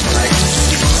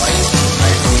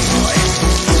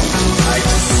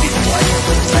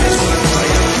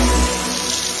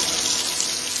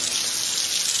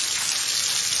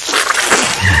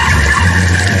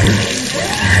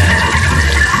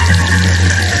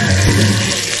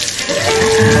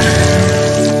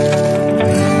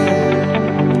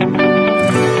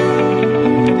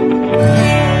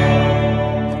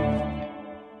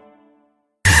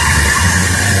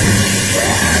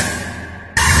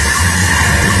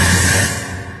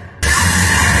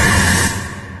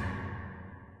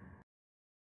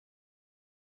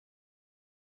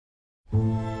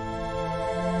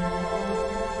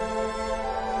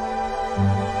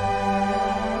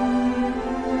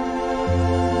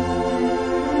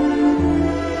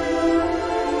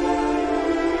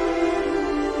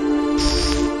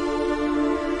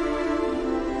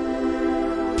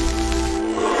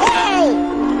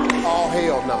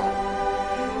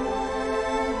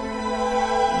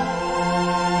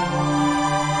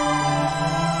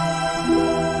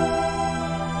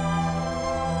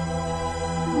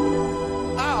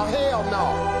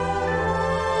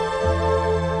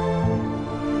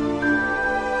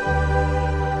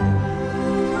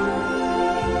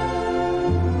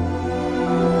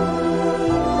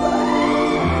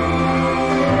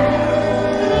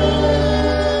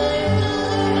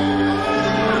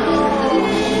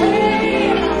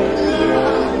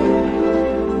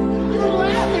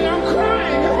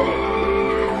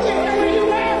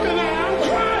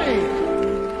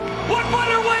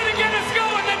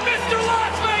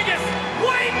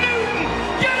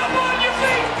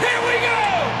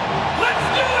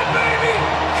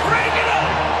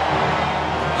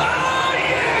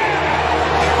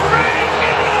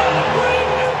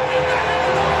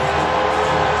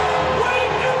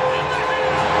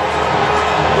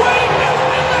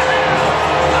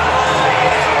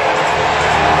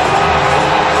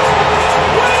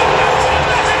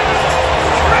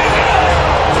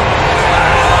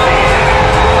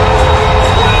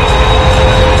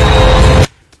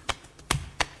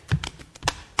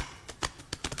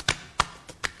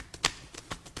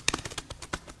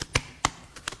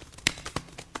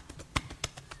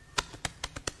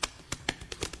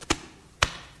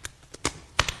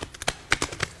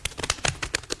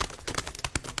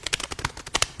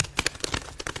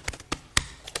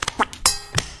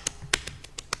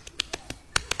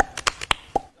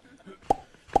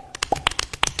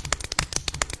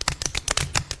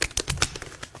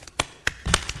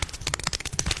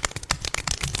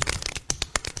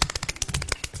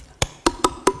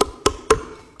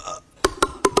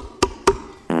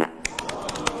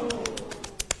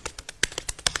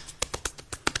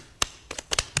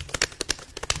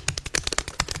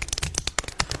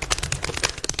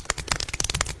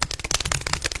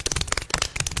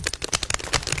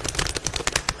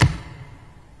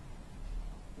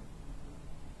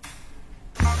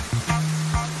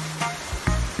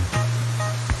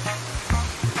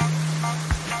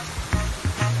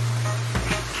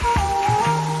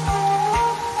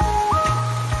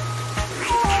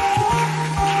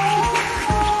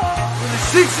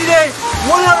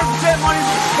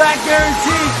 back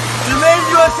guarantee. It's a made in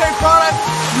USA product.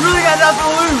 You really got nothing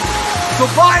to lose. So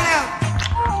buy now.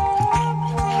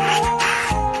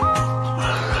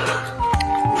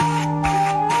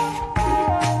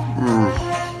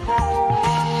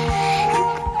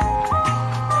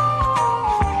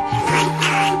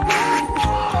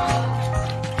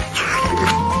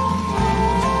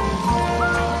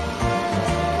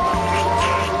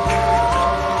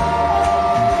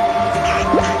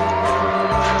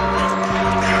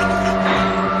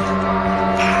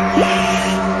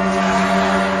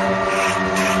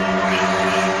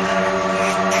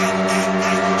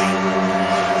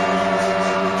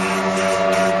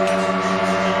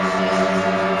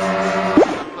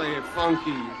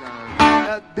 monkeys.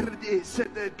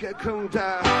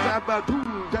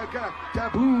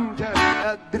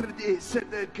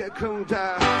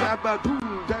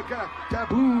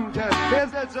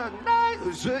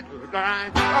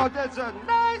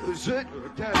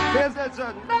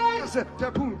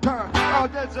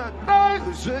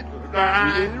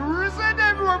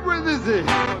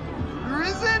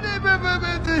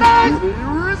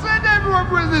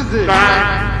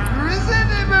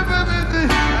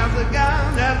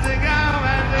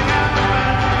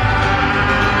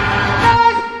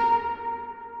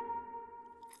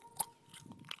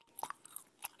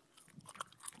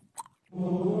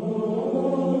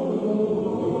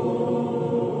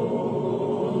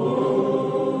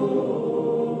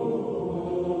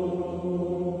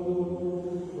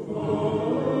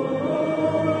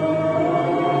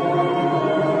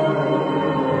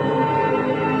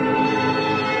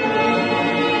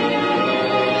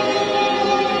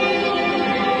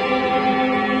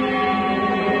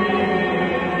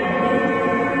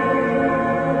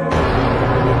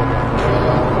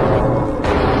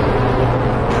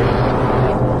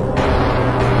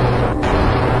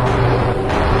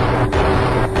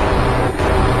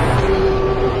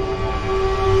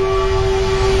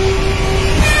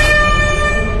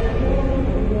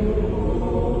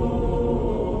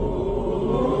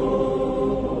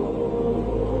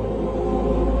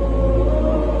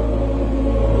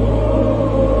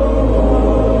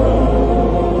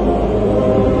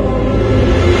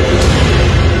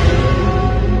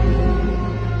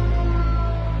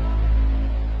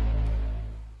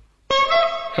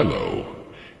 Hello.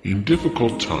 In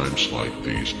difficult times like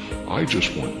these, I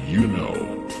just want you to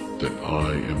know that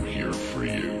I am here for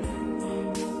you.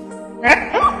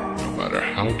 No matter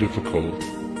how difficult,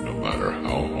 no matter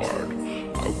how hard,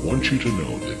 I want you to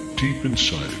know that deep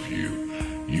inside of you,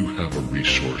 you have a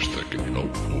resource that can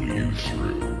help pull you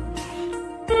through.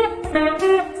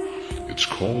 It's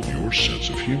called your sense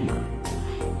of humor.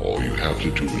 All you have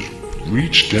to do is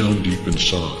reach down deep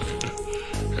inside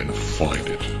and find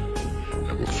it.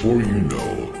 And before you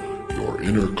know, your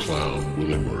inner clown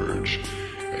will emerge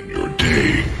and your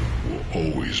day will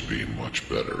always be much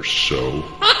better. So,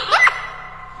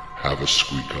 have a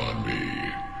squeak on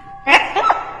me.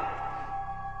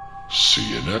 See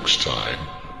you next time.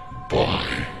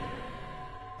 Bye.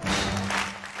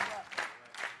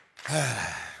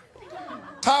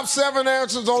 Top 7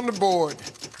 answers on the board.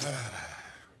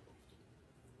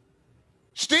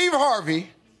 Steve Harvey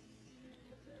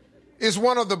is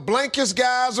one of the blankest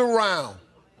guys around.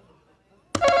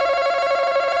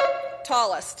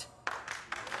 Tallest.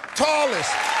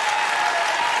 Tallest.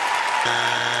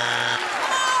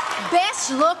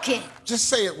 Best looking. Just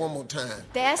say it one more time.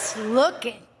 Best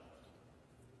looking.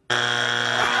 God,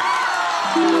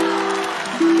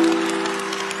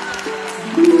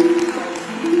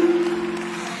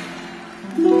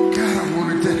 I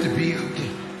wanted that to be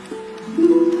okay.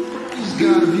 Please,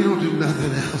 God, if you don't do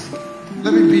nothing else,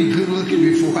 let me be good looking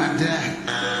before I die.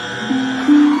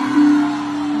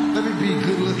 Let me be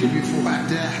good looking before I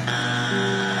die.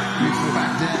 Before I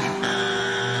die.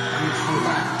 Before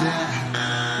I die.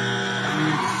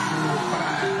 Before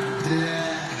I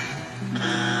die.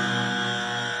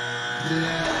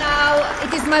 Now,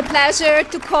 it is my pleasure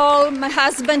to call my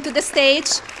husband to the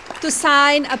stage to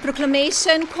sign a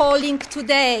proclamation calling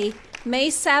today, May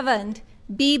 7th,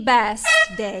 Be Best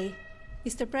Day.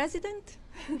 Mr. President?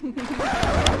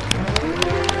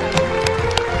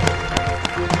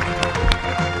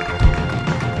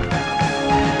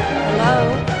 Hello?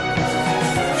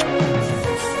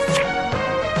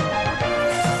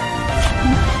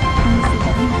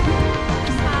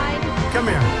 Come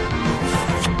here.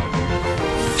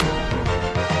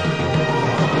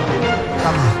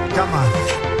 Come on, come on.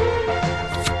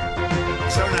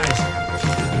 So nice.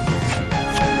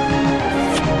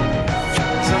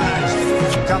 So nice.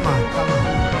 Come on, come on.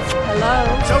 Hello?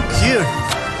 So cute.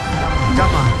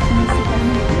 Come on.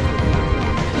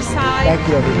 Decide. Thank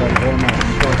you, everybody, very much.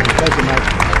 Thank you, Mike.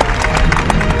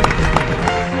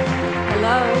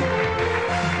 Hello?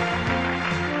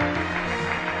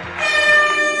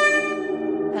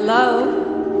 Hello?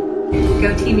 Go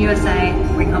Team USA.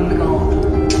 Bring home the gold.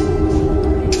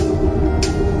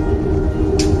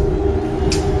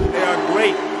 They are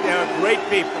great. They are great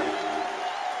people.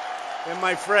 They're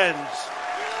my friends.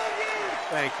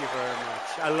 Thank you very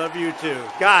much. I love you too.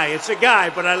 Guy, it's a guy,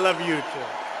 but I love you too.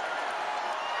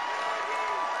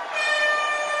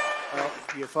 Well,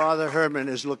 your father, Herman,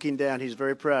 is looking down. He's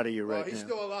very proud of you right now. He's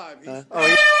still alive.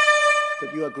 Oh,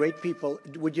 But you are great people.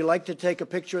 Would you like to take a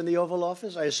picture in the Oval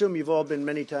Office? I assume you've all been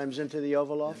many times into the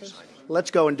Oval Office. Let's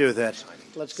go and do that.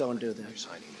 Let's go and do that.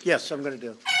 Yes, I'm going to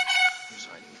do.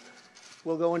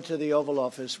 We'll go into the Oval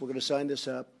Office. We're going to sign this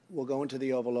up. We'll go into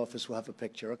the Oval Office. We'll have a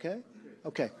picture, okay?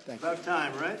 Okay, thanks. About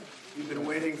time, right? You've been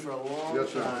waiting for a long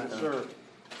time. Yes, sir.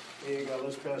 Here you go.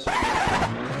 Let's pass it.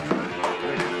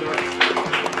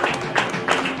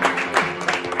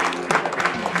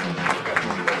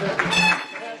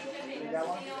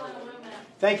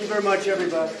 Thank you very much,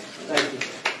 everybody. Thank you.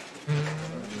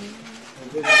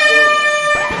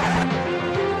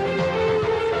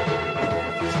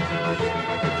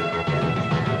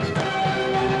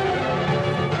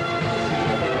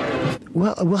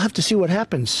 Well, we'll have to see what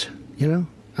happens, you know?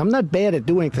 I'm not bad at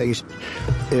doing things.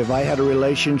 If I had a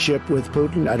relationship with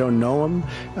Putin, I don't know him.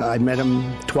 I met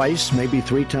him twice, maybe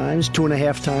 3 times,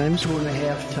 2.5 times.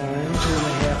 2.5 times,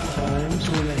 2.5 times,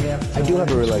 2.5 times. I do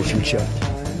have a relationship.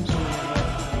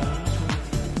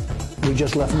 We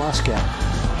just left Moscow.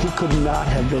 He could not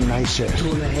have been nicer.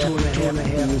 2.5.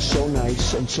 He was so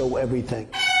nice and so everything.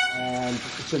 And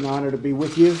it's an honor to be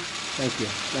with you. Thank you.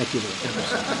 Thank you.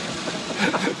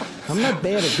 I'm not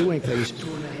bad at doing things.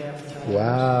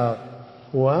 Wow.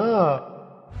 Wow.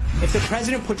 If the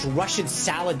president puts Russian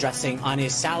salad dressing on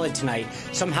his salad tonight,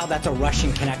 somehow that's a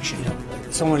Russian connection.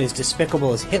 Someone as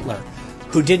despicable as Hitler,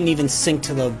 who didn't even sink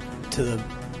to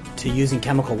using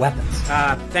chemical weapons.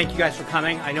 Thank you guys for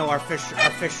coming. I know our first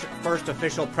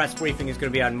official press briefing is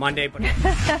going to be on Monday. But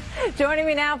joining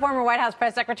me now, former White House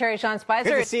Press Secretary Sean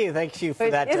Spicer. Good to see you. Thank you for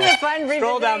that. Isn't it fun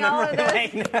stroll down memory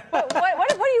lane? What do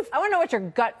you? I want to know what your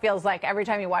gut feels like every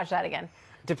time you watch that again.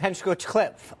 Depends which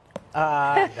clip.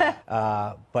 But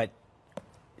it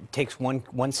takes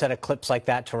one set of clips like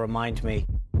that to remind me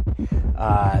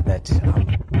that.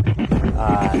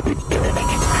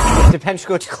 Depends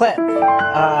which clip.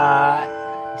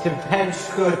 Depends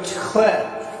which clip.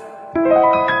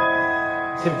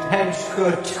 Depends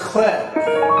which clip.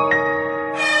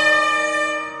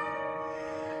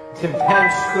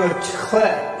 Depends which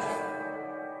clip.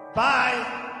 Bye.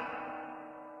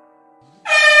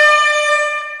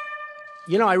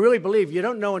 You know, I really believe, you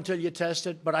don't know until you test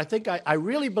it, but I think I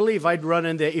really believe I'd run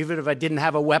in there even if I didn't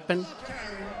have a weapon.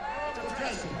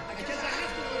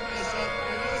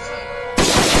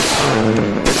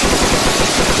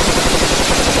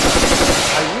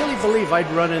 I really believe I'd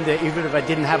run in there even if I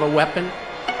didn't have a weapon.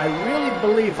 I really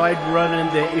believe I'd run in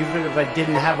there even if I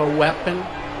didn't have a weapon.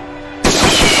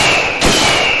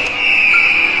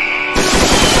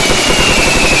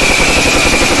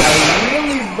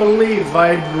 I believe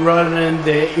I'd run in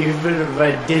there even if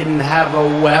I didn't have a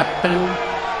weapon.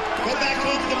 Go back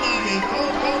home to mommy. Go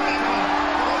back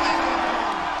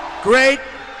home. Great.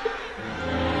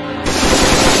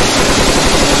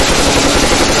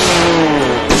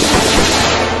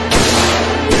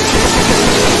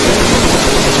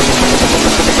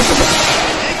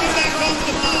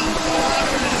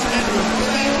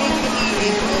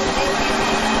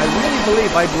 I really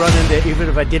believe I'd run in there even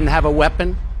if I didn't have a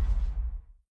weapon.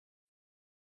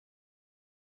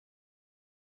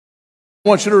 I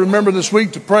want you to remember this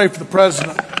week to pray for the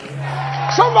president.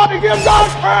 Somebody give God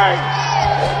praise!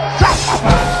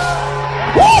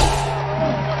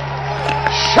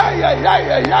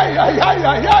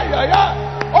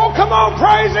 Oh, come on,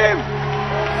 praise him!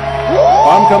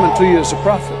 I'm coming to you as a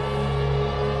prophet,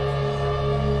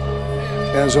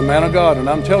 as a man of God, and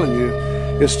I'm telling you,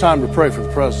 it's time to pray for the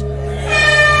president.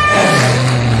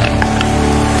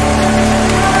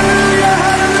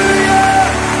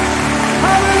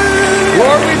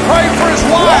 Lord, we pray for his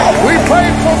wife. We pray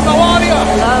for Melania.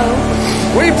 Hello.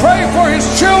 We pray for his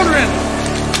children.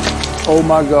 Oh,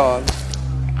 my God.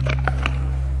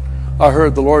 I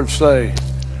heard the Lord say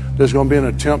there's going to be an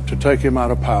attempt to take him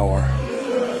out of power.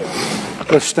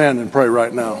 Let's stand and pray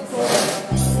right now.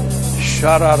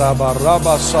 Come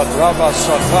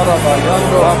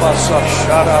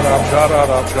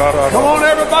on,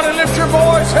 everybody, lift your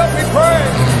voice. Help me pray.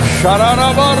 We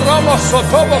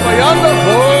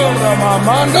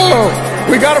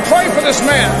got to pray for this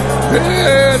man.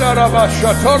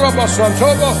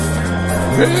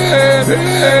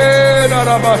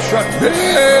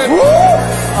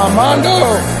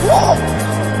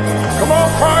 Come on,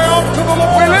 cry out to the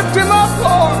Lord. We lift him up,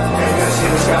 Lord.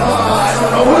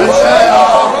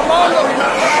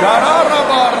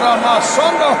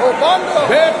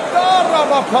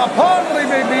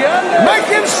 Make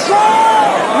him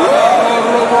strong.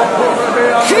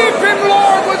 Keep him,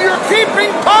 Lord, with your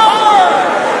keeping power.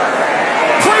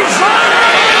 Preserve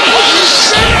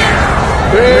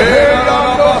him.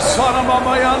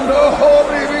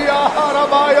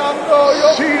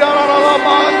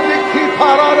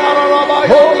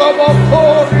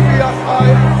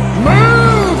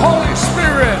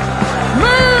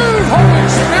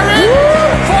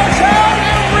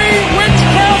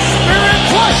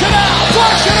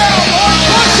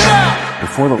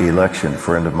 Before the election, a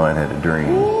friend of mine had a dream.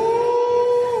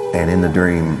 And in the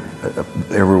dream,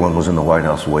 everyone was in the White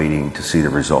House waiting to see the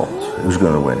results. Who's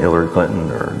going to win, Hillary Clinton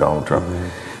or Donald Trump?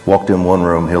 Walked in one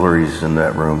room, Hillary's in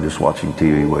that room just watching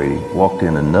TV waiting. Walked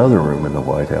in another room in the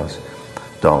White House,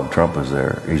 Donald Trump was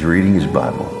there. He's reading his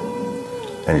Bible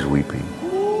and he's weeping.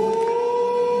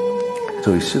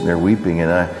 So he's sitting there weeping,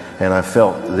 and I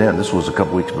felt then, this was a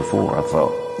couple weeks before, I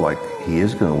felt like he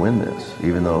is going to win this.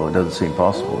 Even though it doesn't seem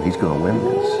possible, he's going to win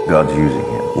this. God's using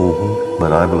him.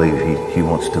 But I believe he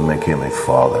wants to make him a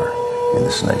father in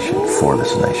this nation, for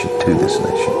this nation, to this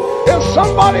nation. If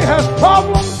somebody has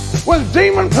problems with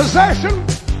demon possession,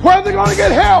 where are they going to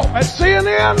get help? At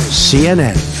CNN?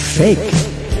 CNN. Fake.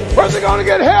 Where are they going to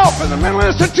get help? In the mental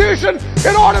institution?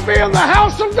 It ought to be in the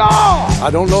house of God. I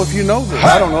don't know if you know this. Hey.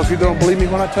 I don't know if you don't believe me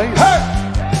when I tell you. Hey!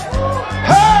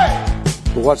 Hey!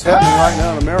 But what's happening right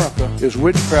now in America is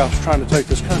witchcraft's trying to take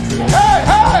this country. Hey!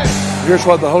 Hey! Here's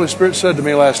what the Holy Spirit said to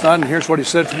me last night, and here's what he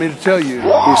said for me to tell you.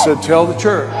 He said, tell the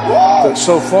church that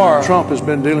so far Trump has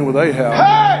been dealing with Ahab.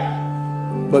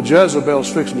 Hey! But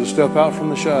Jezebel's fixing to step out from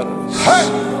the shadows. Hey!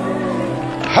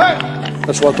 Hey!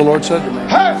 That's what the Lord said to me.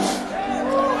 Hey!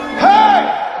 Hey!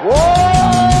 Whoa!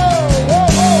 Whoa,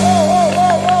 whoa, whoa,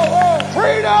 whoa, whoa, whoa!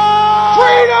 Freedom!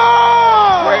 Freedom!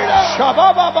 Freedom!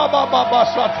 Shabba-ba-ba-ba-ba-ba,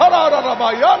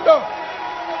 satara-ra-ra-ba-yanda.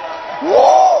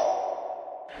 Whoa!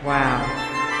 Wow.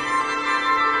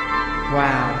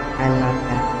 Wow, I love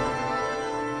that.